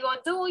le digo,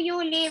 do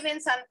you live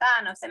in Santa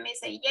Ana? Usted me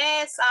dice,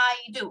 yes,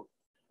 I do.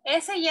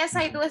 Ese yes,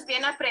 I do es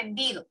bien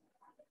aprendido.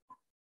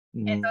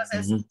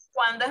 Entonces,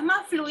 cuando es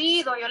más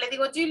fluido, yo le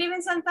digo, do you live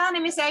in Santa Ana?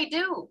 Y me dice, I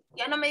do.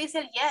 Ya no me dice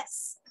el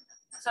yes.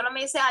 Solo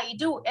me dice, I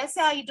do.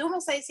 Ese I do me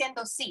está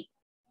diciendo sí.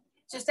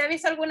 Si usted ha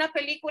visto alguna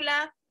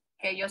película,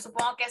 que yo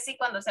supongo que sí,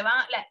 cuando se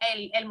va,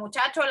 el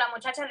muchacho o la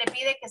muchacha le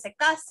pide que se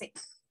case,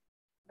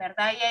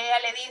 ¿verdad? Y ella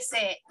le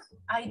dice,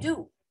 I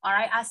do. All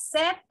right,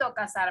 acepto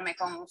casarme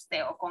con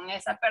usted o con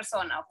esa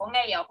persona o con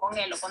ella o con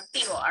él o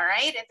contigo. All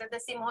right, entonces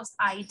decimos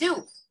I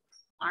do.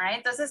 All right,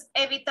 entonces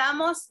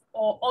evitamos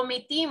o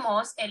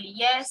omitimos el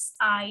yes,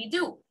 I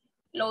do.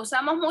 Lo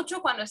usamos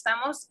mucho cuando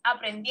estamos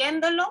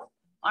aprendiéndolo.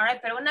 All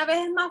right, pero una vez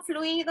es más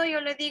fluido, yo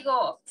le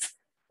digo,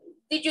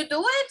 did you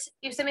do it?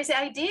 Y usted me dice,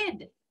 I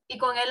did. Y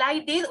con el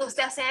I did,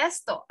 usted hace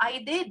esto,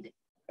 I did.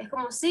 Es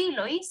como, sí,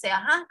 lo hice,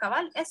 ajá,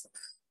 cabal, eso.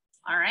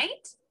 All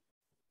right.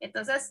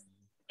 Entonces,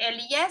 el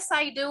yes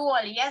I do,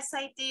 el yes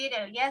I did,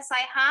 el yes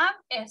I have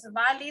es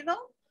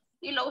válido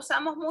y lo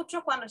usamos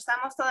mucho cuando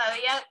estamos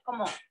todavía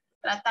como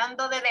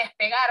tratando de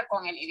despegar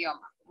con el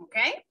idioma, ¿ok?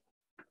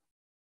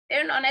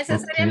 Pero no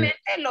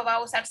necesariamente lo va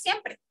a usar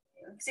siempre.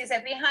 Si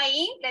se fija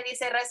ahí, le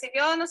dice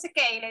recibió no sé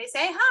qué y le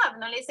dice I have,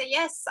 no le dice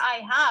yes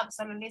I have,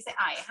 solo le dice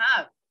I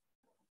have.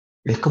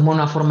 Es como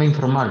una forma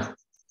informal.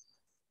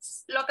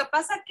 Lo que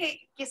pasa es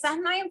que quizás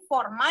no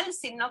informal,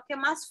 sino que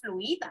más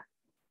fluida.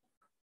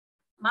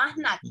 Más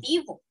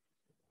nativo.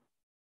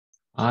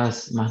 Ah,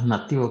 es más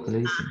nativo que le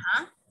dicen.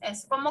 Ajá.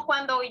 Es como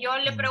cuando yo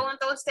le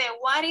pregunto a usted,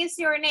 what is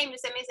your name? Y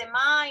usted me dice,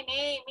 my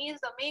name is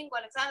Domingo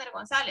Alexander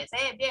González.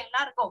 Bien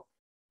largo.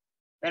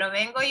 Pero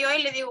vengo yo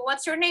y le digo,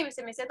 what's your name? Y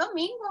usted me dice,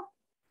 Domingo.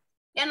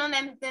 Ya no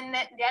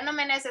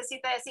me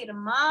necesita decir,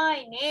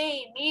 my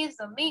name is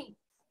Domingo.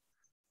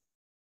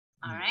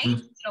 All right.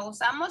 Lo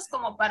usamos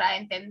como para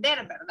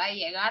entender, ¿verdad?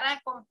 Y llegar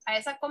a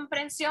esa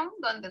comprensión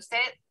donde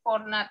usted,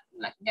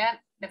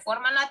 ya de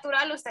forma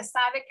natural, usted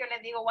sabe que yo le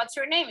digo, what's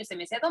your name? Y usted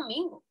me dice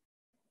Domingo.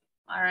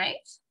 All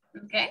right.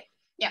 Okay.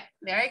 Yeah,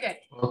 very good.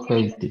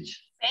 Okay, teacher.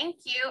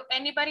 Thank you.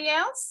 Anybody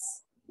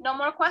else? No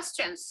more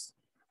questions.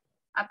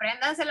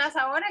 Apréndanselas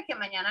ahora que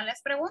mañana les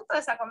pregunto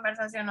esa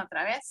conversación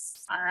otra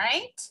vez. All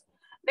right.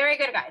 Very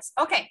good, guys.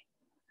 Okay.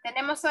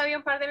 Tenemos todavía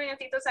un par de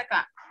minutitos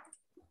acá.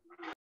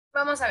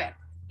 Vamos a ver.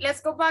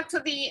 Let's go back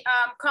to the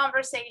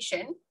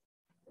conversation.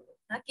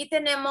 Aquí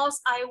tenemos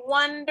I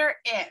wonder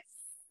if.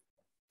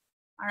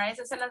 All right,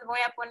 eso se las voy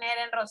a poner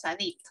en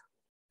rosadito.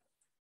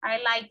 I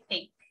like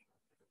pink.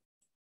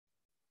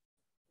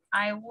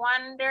 I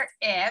wonder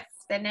if.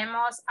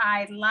 Tenemos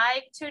I'd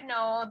like to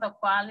know the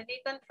quality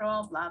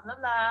control, blah, blah,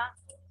 blah.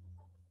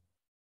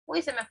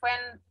 Uy, se me fue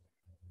en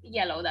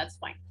yellow, that's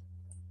fine.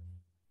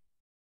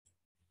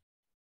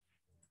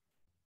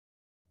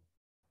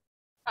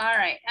 All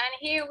right, and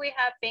here we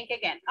have pink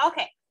again.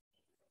 Okay,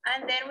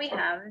 and then we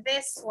have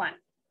this one.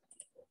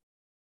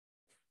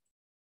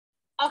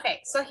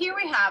 Okay, so here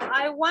we have,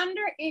 I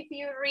wonder if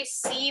you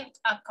received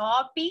a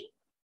copy.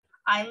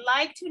 I'd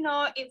like to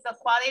know if the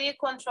quality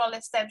control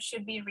steps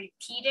should be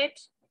repeated.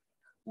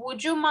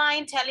 Would you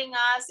mind telling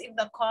us if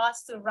the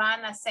cost to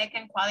run a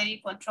second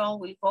quality control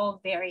will go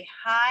very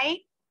high?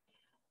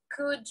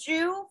 Could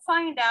you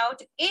find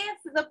out if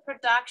the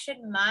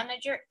production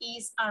manager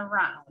is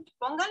around?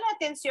 Póngale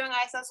atención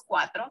a esas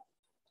cuatro.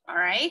 All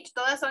right.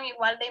 Todas son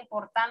igual de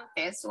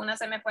importantes. Una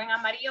se me fue en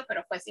amarillo,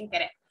 pero fue sin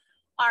querer.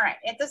 All right.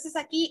 Entonces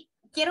aquí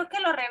quiero que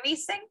lo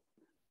revisen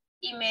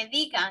y me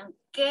digan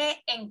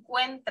qué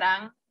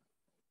encuentran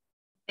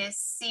de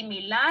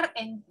similar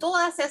en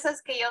todas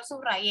esas que yo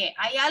subrayé.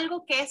 Hay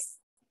algo que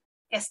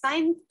está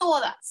en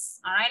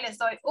todas. All right. Les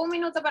doy un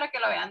minuto para que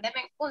lo vean.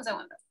 Denme un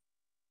segundo.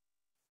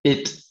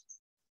 It.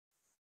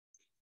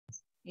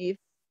 If.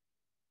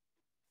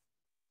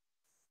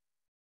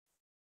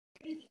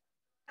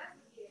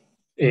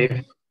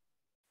 If.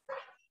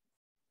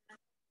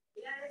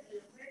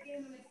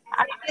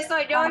 Aquí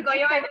estoy yo, oigo.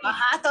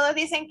 Ajá, todos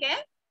dicen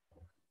 ¿qué?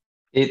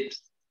 It.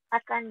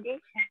 A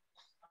condition.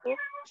 If.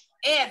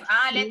 If,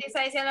 Leti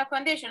está diciendo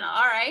conditional,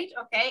 all right,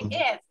 okay,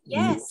 if,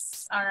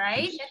 yes, all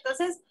right.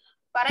 Entonces,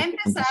 para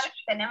empezar,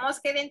 tenemos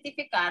que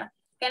identificar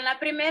que en la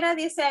primera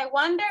dice, I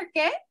wonder,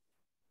 ¿qué?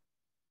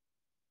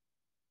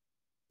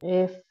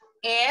 If,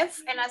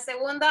 en la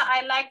segunda,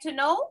 I like to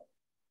know.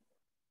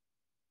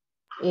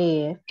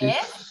 If,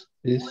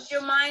 would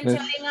you mind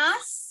telling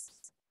us?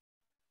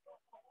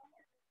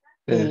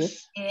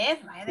 If,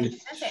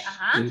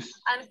 and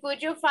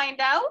could you find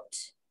out?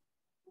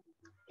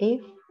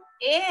 If,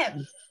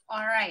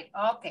 all right,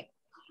 okay.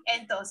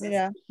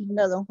 Entonces,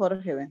 mira, don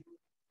Jorge, ven.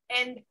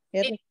 And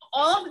in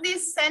all of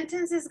these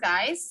sentences,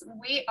 guys,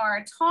 we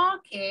are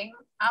talking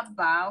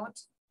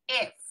about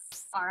if,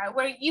 all right?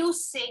 We're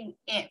using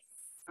if,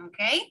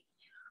 okay?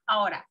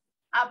 Ahora,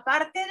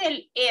 aparte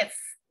del if,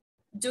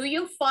 do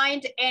you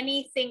find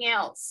anything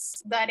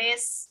else that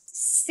is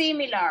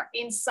similar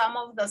in some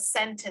of the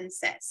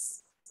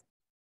sentences?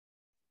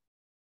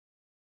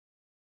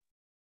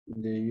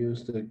 They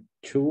use the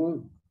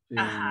should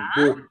and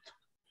would.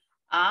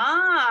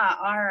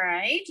 All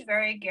right,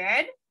 very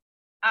good.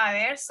 A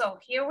ver, so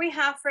here we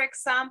have, for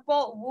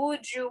example,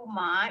 would you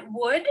mind,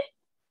 would,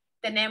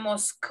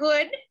 tenemos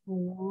could,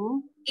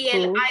 y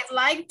el I'd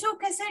like to,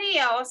 ¿qué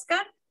sería,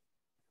 Oscar?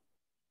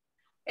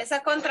 ¿Esa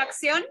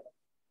contracción?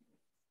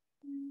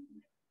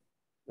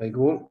 Like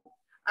would.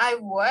 I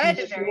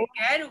would, very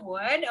good,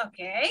 would,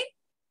 okay.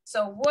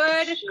 So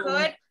would,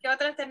 could, ¿qué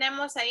otras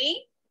tenemos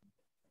ahí?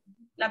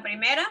 La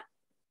primera.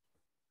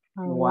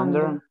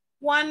 Wonder.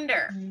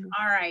 Wonder,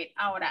 all right,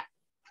 ahora.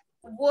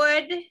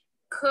 Would,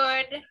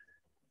 could,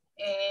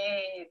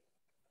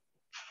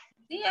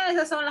 sí,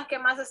 esas son las que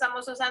más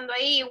estamos usando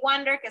ahí.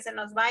 Wonder, que se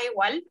nos va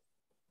igual.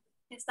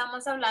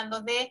 Estamos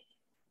hablando de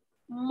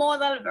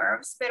modal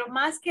verbs, pero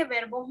más que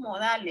verbos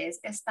modales,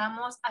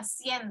 estamos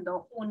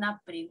haciendo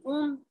una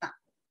pregunta.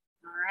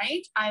 All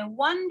right. I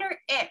wonder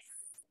if.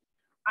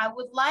 I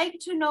would like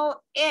to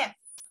know if.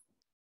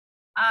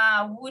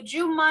 Would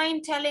you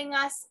mind telling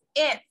us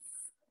if?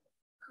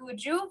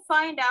 Could you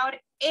find out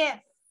if?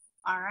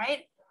 All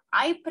right.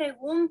 Hay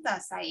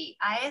preguntas ahí.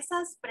 A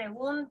esas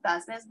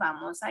preguntas les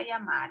vamos a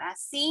llamar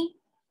así.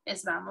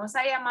 Les vamos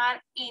a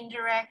llamar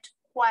indirect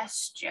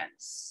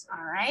questions.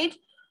 All right.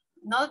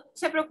 No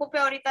se preocupe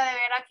ahorita de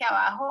ver aquí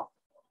abajo.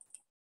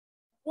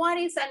 What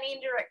is an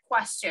indirect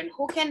question?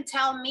 Who can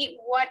tell me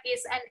what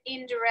is an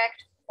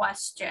indirect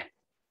question?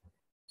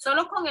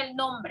 Solo con el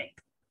nombre.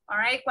 All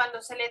right.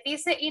 Cuando se le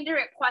dice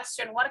indirect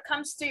question, what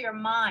comes to your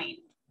mind?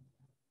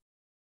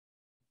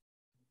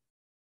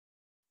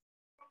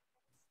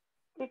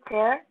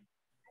 Teacher?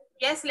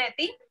 Yes,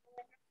 Letty?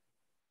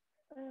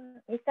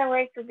 It's a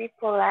way to be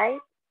polite,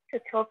 to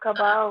talk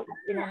about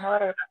in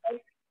another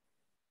place.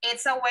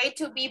 It's a way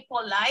to be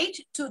polite,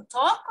 to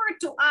talk or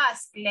to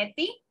ask,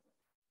 Letty?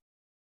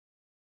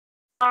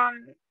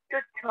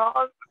 To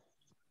talk.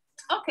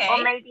 Okay.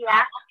 Or maybe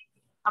ask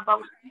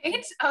about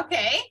it.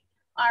 Okay.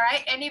 All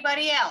right.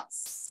 Anybody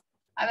else?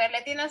 A ver,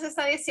 Letty nos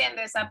está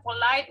diciendo, it's a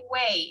polite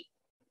way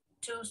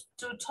to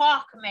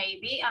talk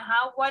maybe.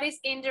 What is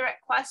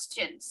indirect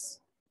questions?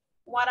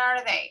 What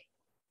are they?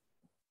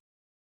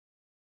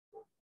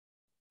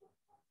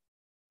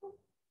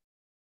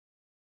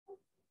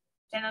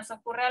 ¿Se nos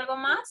ocurre algo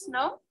más?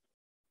 No?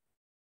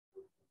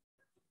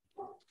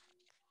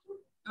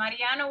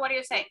 Mariano, what do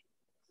you say?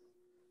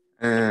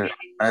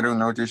 I don't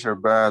know, teacher,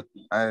 but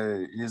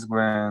is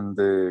when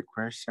the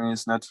question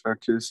is not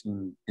focused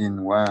in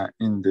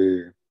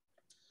the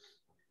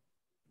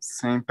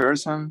same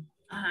person,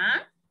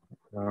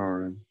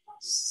 or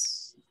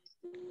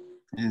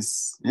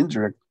is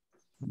indirect.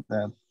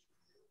 That.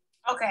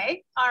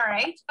 Okay, all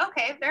right.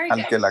 Okay, very good.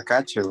 Al que la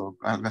cache o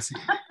algo así.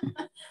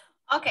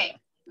 Okay,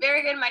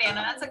 very good, Mariano.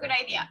 That's a good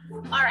idea.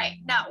 All right,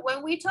 now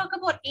when we talk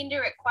about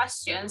indirect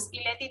questions, y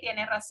Leti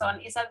tiene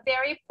razón, it's a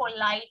very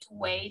polite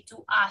way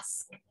to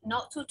ask,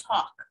 not to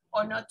talk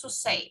or not to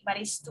say, but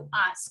it's to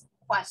ask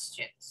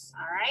questions,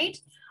 all right?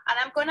 And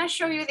I'm gonna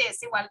show you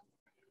this. Igual,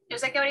 yo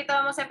sé que ahorita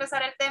vamos a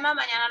empezar el tema,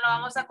 mañana lo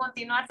vamos a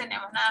continuar,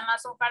 tenemos nada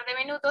más un par de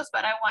minutos,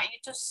 but I want you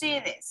to see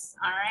this,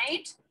 all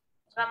right?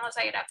 Vamos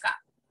a ir acá.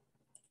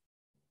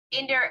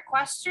 Indirect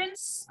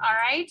questions, all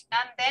right?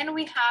 And then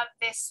we have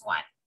this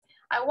one.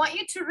 I want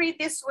you to read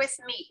this with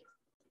me.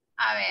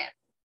 A ver.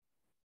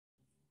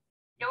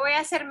 Yo voy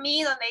a hacer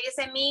me, donde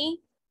dice me.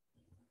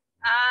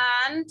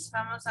 And,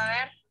 vamos a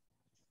ver.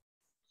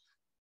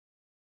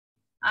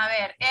 A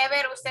ver,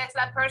 Ever, usted es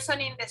la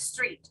person in the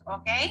street,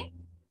 okay?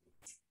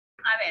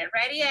 A ver,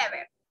 ready,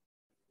 Ever?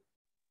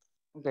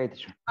 Okay,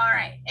 teacher. All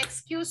right,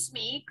 excuse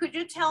me, could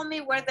you tell me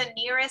where the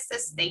nearest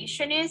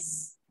station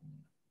is?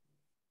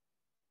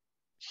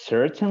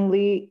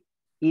 Certainly,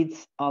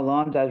 it's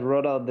along that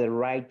road on the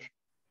right.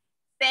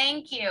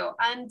 Thank you.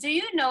 And do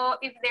you know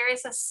if there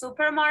is a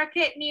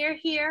supermarket near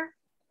here?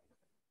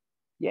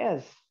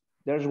 Yes,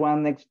 there's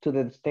one next to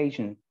the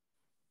station.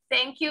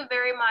 Thank you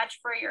very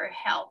much for your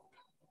help.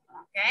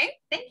 Okay,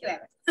 thank you,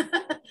 Evan.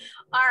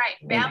 All right,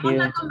 veamos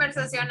la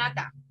conversación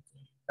acá.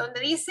 Donde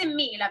dice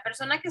me, la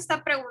persona que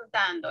está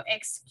preguntando,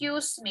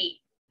 excuse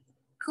me,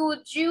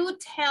 Could you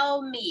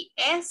tell me?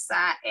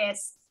 Esa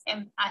es,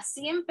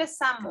 así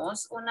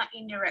empezamos una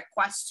indirect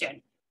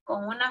question,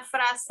 con una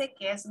frase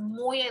que es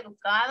muy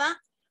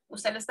educada.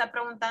 Usted le está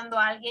preguntando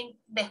a alguien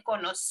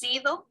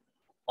desconocido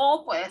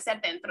o puede ser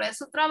dentro de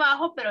su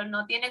trabajo, pero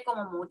no tiene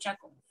como mucha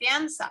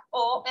confianza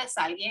o es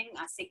alguien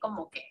así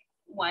como que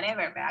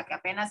whatever, ¿verdad? Que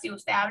apenas si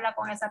usted habla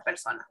con esa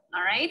persona,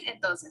 all right?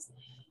 Entonces,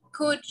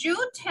 could you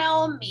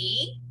tell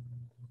me?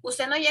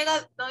 Usted no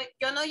llega,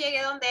 yo no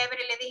llegué donde Ever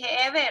y le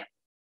dije, Ever,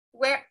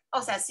 where,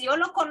 o sea, si yo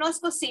lo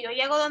conozco, si yo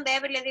llego donde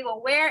Ever y le digo,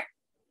 where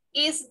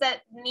is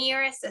the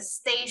nearest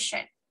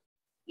station?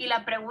 Y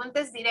la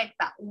pregunta es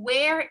directa,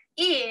 where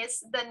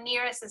is the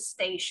nearest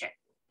station?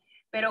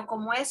 Pero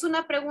como es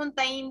una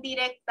pregunta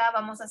indirecta,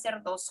 vamos a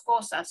hacer dos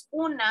cosas.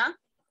 Una,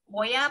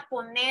 voy a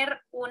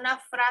poner una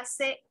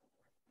frase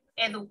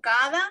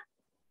educada,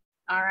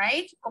 all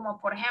right? Como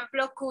por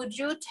ejemplo, could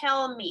you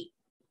tell me?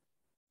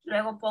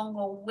 Luego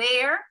pongo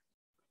where.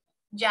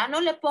 Ya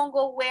no le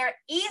pongo where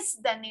is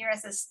the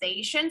nearest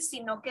station,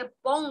 sino que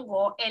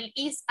pongo el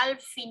is al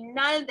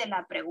final de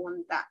la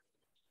pregunta.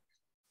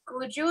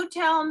 Could you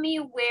tell me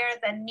where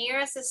the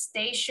nearest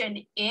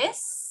station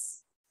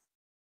is?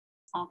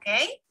 Ok,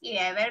 y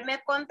Ever me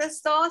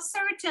contestó,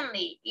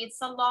 certainly, it's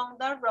along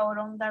the road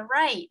on the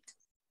right.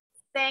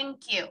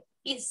 Thank you.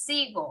 Y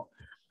sigo.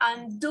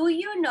 And do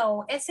you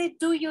know, ese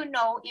do you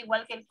know,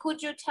 igual que el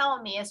could you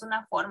tell me, es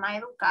una forma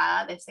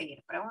educada de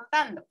seguir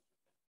preguntando.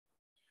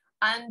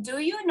 And do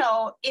you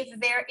know if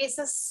there is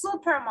a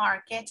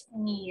supermarket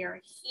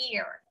near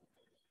here?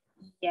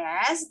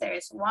 Yes,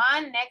 there's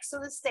one next to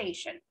the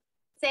station.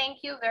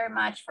 Thank you very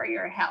much for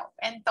your help.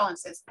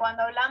 Entonces,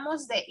 cuando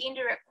hablamos de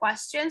indirect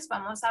questions,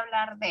 vamos a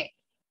hablar de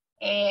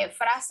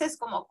frases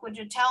como could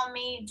you tell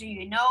me, do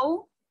you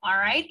know, all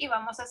right? Y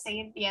vamos a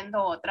seguir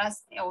viendo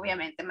otras,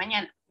 obviamente,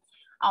 mañana.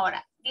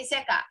 Ahora, dice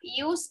acá,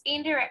 use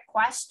indirect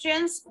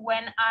questions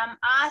when I'm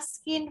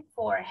asking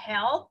for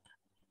help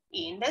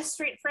in the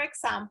street, for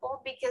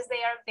example, because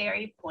they are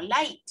very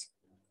polite.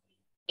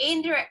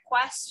 Indirect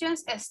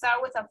questions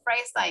start with a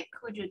phrase like,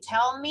 could you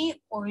tell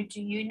me or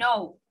do you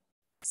know?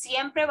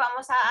 Siempre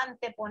vamos a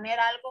anteponer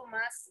algo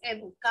más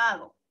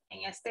educado.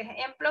 En este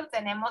ejemplo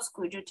tenemos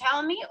could you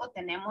tell me o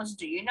tenemos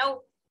do you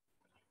know.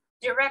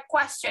 Direct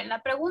question. La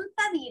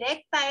pregunta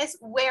directa es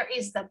where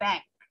is the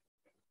bank?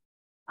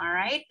 All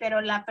right, pero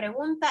la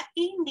pregunta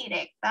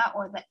indirecta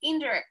or the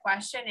indirect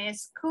question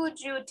is could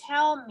you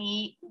tell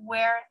me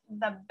where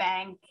the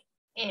bank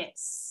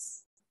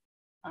is?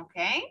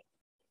 Okay.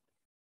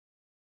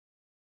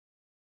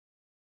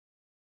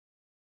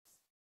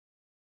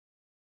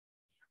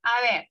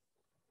 A ver,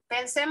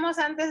 pensemos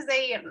antes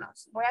de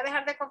irnos. Voy a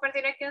dejar de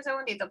compartir aquí un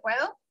segundito,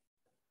 ¿puedo?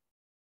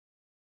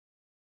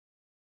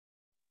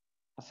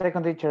 A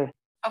second, teacher.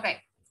 Ok.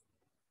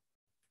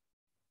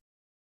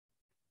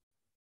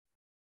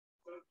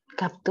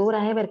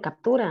 Captura, Ever,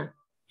 captura.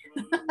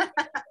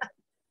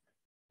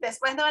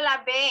 Después no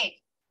la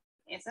ve.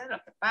 Eso es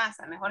lo que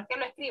pasa. Mejor que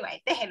lo escriba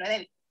y déjelo de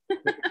él.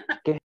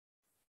 ¿Qué?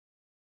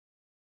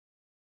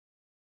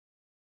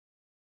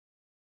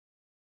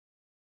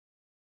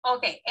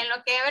 Ok, en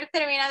lo que Ever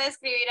termina de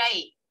escribir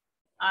ahí.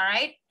 All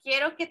right.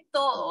 Quiero que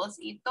todos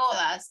y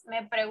todas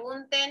me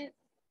pregunten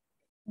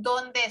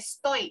dónde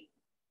estoy,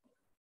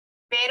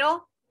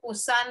 pero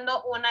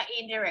usando una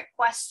indirect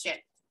question.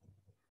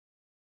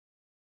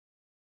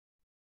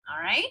 All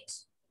right.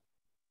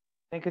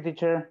 Thank you,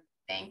 teacher.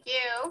 Thank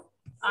you.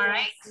 All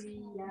right.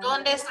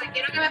 ¿Dónde estoy?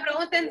 Quiero que me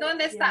pregunten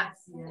dónde está.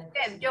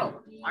 Usted,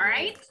 yo. All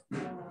right.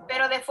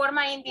 Pero de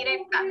forma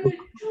indirecta.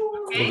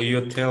 Okay. Could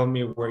you tell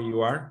me where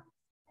you are?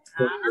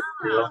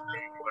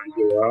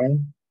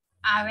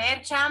 A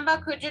ver,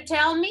 Chamba, could you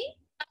tell me?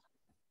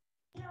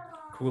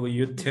 Could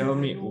you tell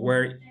me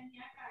where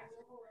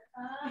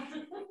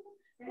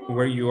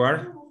you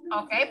are?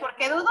 Okay, ¿por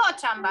qué dudó,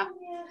 Chamba?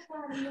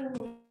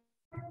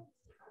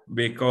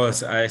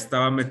 Because I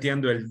estaba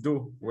metiendo el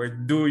do. Where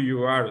do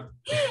you are?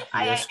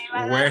 Yes,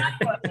 where?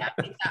 All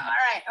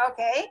right,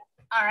 okay.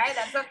 All right,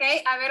 that's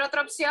okay. A ver,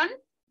 otra opción.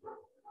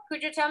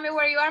 Could you tell me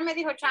where you are? Me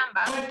dijo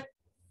Chamba.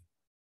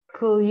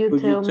 Could you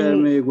tell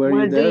me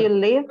where do you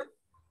live?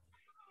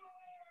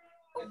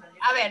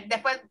 A ver,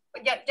 después,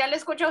 ya le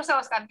escucho a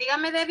Oscar.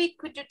 Dígame, Debbie,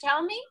 could you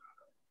tell me?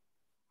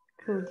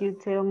 Could you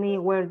tell me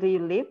where do you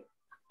live?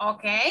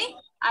 Okay.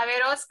 A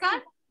ver,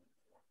 Oscar.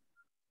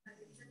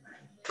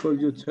 Could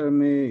you tell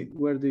me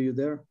where do you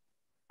there?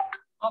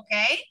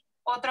 Okay.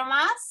 ¿Otro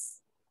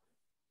más?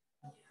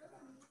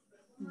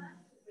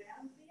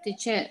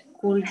 Teacher,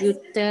 could you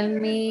tell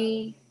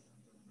me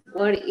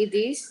where it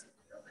is?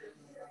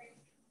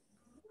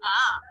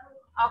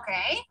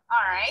 Okay.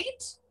 All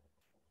right.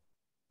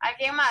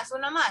 ¿Alguien más?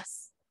 ¿Uno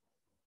más?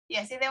 Y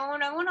así de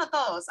uno en uno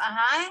todos.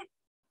 Ajá.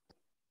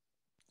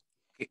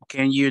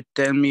 Can you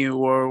tell me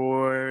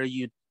where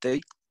you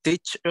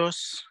teach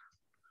us?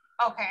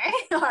 Okay.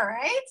 All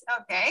right.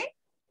 Okay.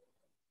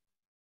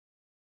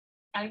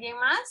 ¿Alguien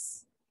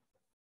más?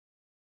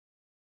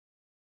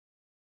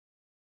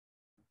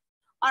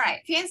 All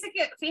right. Fíjense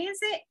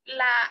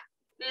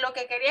lo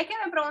que quería que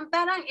me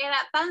preguntaran era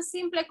tan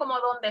simple como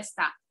 ¿dónde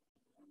está?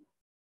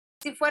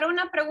 Si fuera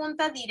una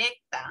pregunta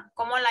directa,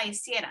 ¿cómo la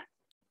hicieran?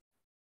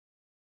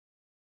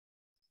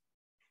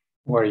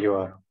 Where you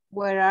are.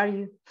 Where are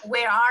you?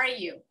 Where are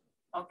you?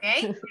 Ok,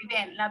 muy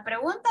bien. La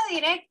pregunta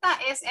directa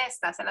es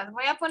esta. Se las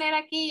voy a poner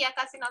aquí y ya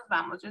casi nos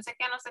vamos. Yo sé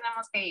que nos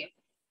tenemos que ir.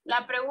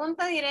 La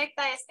pregunta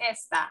directa es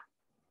esta.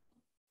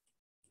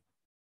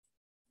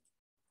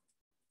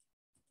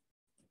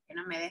 Que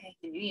no me deje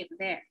escribir.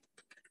 There.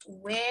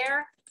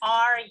 Where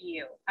are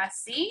you?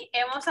 Así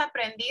hemos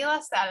aprendido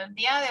hasta el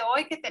día de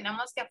hoy que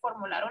tenemos que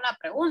formular una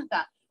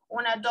pregunta.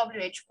 Una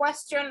WH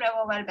question,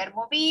 luego va el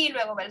verbo be,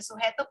 luego va el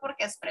sujeto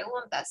porque es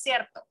pregunta,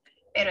 ¿cierto?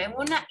 Pero en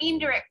una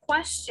indirect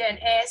question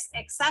es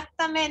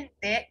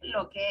exactamente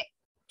lo que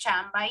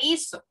Chamba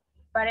hizo.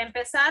 Para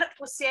empezar,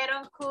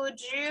 pusieron, could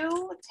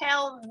you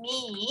tell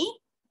me,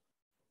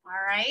 all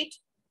right?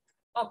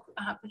 Oh,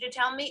 could you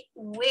tell me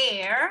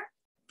where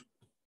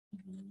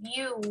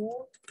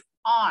you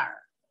are?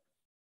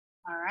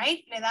 All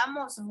right, le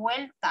damos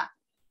vuelta.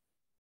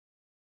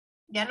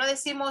 Ya no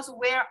decimos,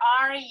 where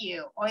are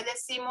you? Hoy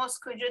decimos,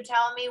 could you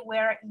tell me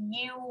where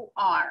you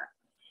are?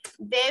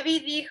 Debbie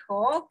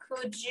dijo,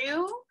 could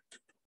you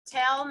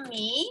tell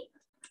me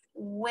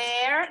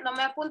where, no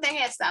me apunten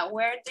esta,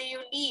 where do you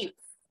live?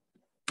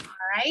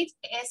 All right,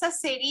 esa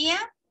sería,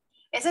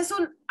 ese es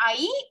un,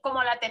 ahí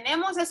como la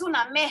tenemos es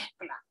una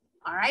mezcla.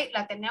 All right,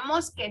 la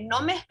tenemos que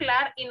no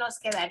mezclar y nos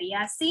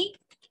quedaría así.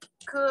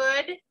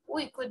 Could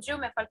you,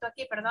 me faltó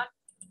aquí, perdón.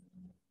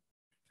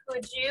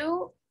 Could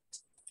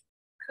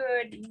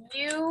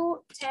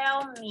you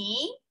tell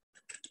me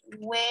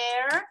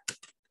where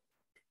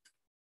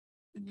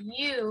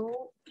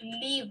you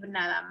live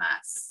nada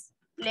más?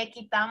 Le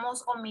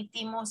quitamos,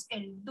 omitimos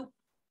el do.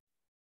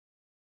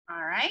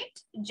 All right.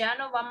 Ya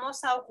no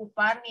vamos a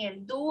ocupar ni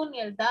el do, ni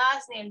el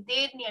does, ni el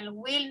did, ni el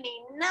will,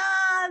 ni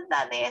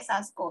nada de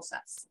esas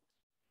cosas.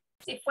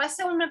 Si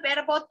fuese un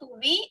verbo to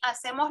be,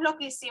 hacemos lo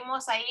que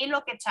hicimos ahí,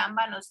 lo que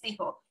Chamba nos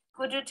dijo.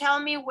 Could you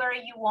tell me where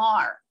you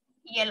are?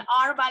 Y el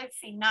are va al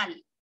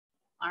final.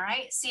 All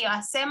right. Si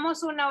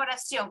hacemos una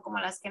oración como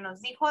las que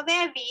nos dijo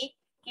Debbie,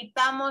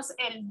 quitamos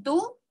el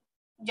do,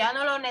 ya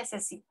no lo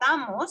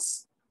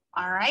necesitamos.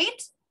 All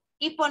right.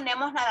 Y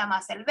ponemos nada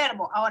más el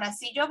verbo. Ahora,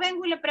 si yo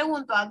vengo y le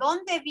pregunto, ¿a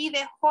dónde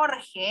vive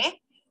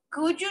Jorge?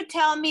 Could you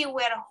tell me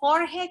where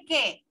Jorge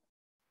qué?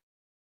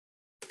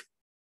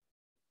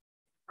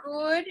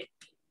 Could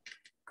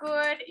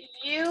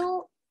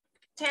you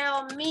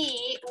tell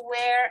me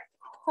where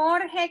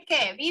Jorge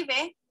qué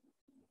vive?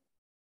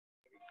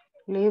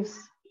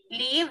 Lives.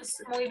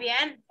 Lives, muy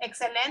bien,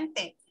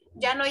 excelente.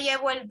 Ya no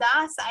llevo el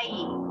does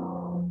ahí.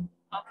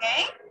 ¿Ok?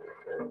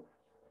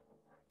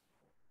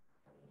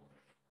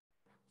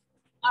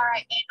 All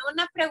right. En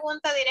una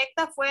pregunta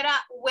directa fuera,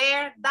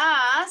 where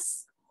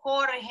does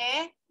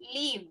Jorge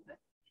live?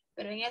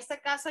 Pero en este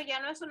caso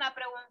ya no es una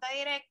pregunta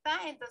directa,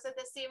 entonces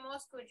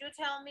decimos, could you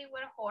tell me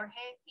where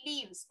Jorge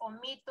lives?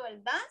 Omito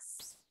el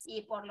does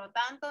y por lo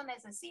tanto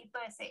necesito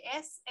ese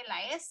S,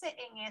 la S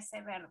en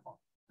ese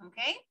verbo. ¿Ok?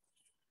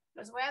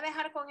 Los voy a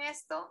dejar con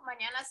esto.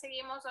 Mañana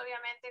seguimos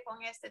obviamente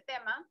con este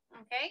tema.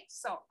 ¿Ok?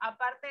 So,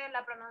 aparte de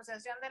la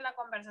pronunciación de la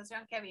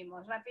conversación que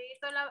vimos.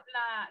 Rapidito la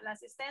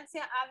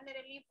asistencia. Abner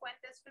Eli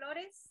Fuentes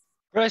Flores.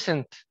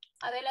 Present.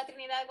 Adela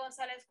Trinidad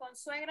González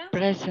Consuegra.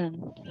 Present.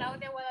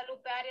 Claudia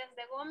Guadalupe Arias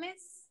de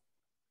Gómez.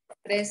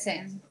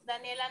 Present.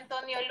 Daniel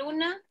Antonio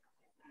Luna.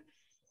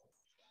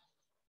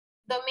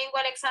 Domingo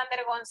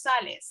Alexander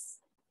González.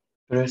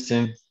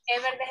 Present.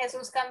 Ever de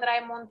Jesús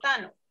Candray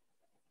Montano.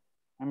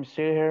 I'm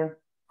still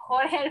here.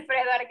 Jorge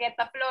Alfredo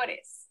Argueta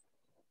Flores.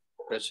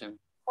 Present.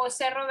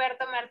 José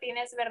Roberto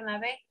Martínez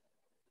Bernabé.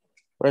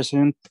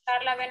 Present.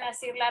 Carla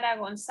Benacir Lara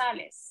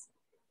González.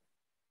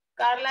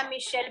 Carla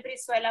Michelle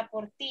Brizuela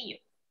Portillo.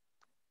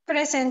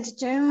 Present.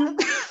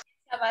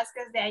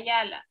 Vázquez de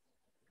Ayala.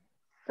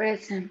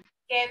 Present.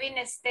 Kevin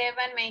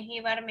Esteban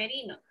Mengíbar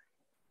Merino.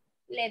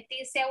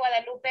 Leticia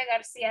Guadalupe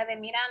García de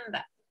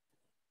Miranda.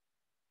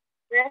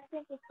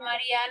 Present.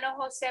 Mariano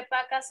José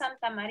Paca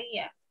Santa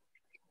María.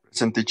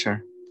 Present,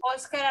 teacher.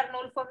 Oscar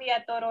Arnulfo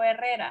Villatoro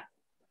Herrera.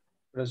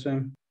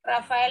 Present.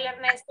 Rafael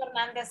Ernesto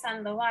Hernández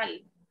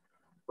Sandoval.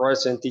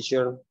 Present,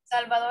 teacher.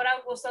 Salvador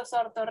Augusto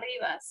Sorto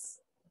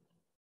Rivas.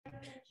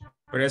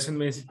 Present,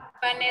 Miss.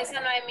 Vanessa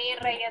Noemí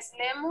Reyes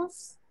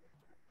Lemus.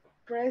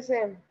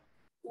 Present.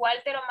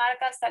 Walter Omar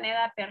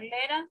Castaneda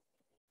Perlera.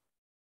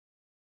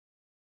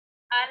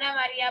 Ana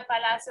María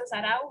Palacios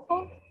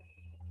Araujo.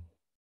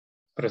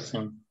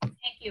 Present.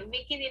 Thank you.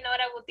 Vicky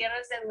Dinora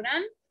Gutiérrez de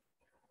Durán.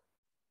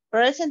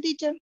 Present,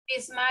 teacher.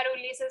 Ismar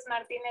Ulises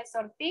Martínez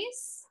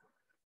Ortiz.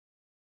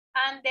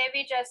 And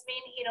Debbie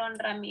Jasmine Girón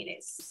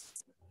Ramírez.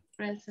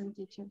 Present,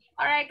 teacher.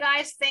 All right,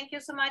 guys. Thank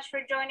you so much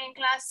for joining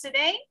class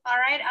today. All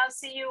right, I'll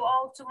see you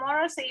all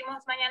tomorrow.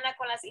 Seguimos mañana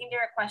con las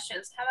indirect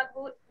questions. Have a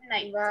good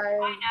night. Bye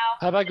now.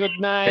 Have a good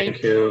night.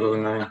 Thank you. Good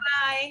night.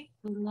 Bye.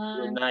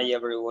 Good night,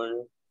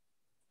 everyone.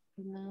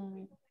 Good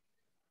night.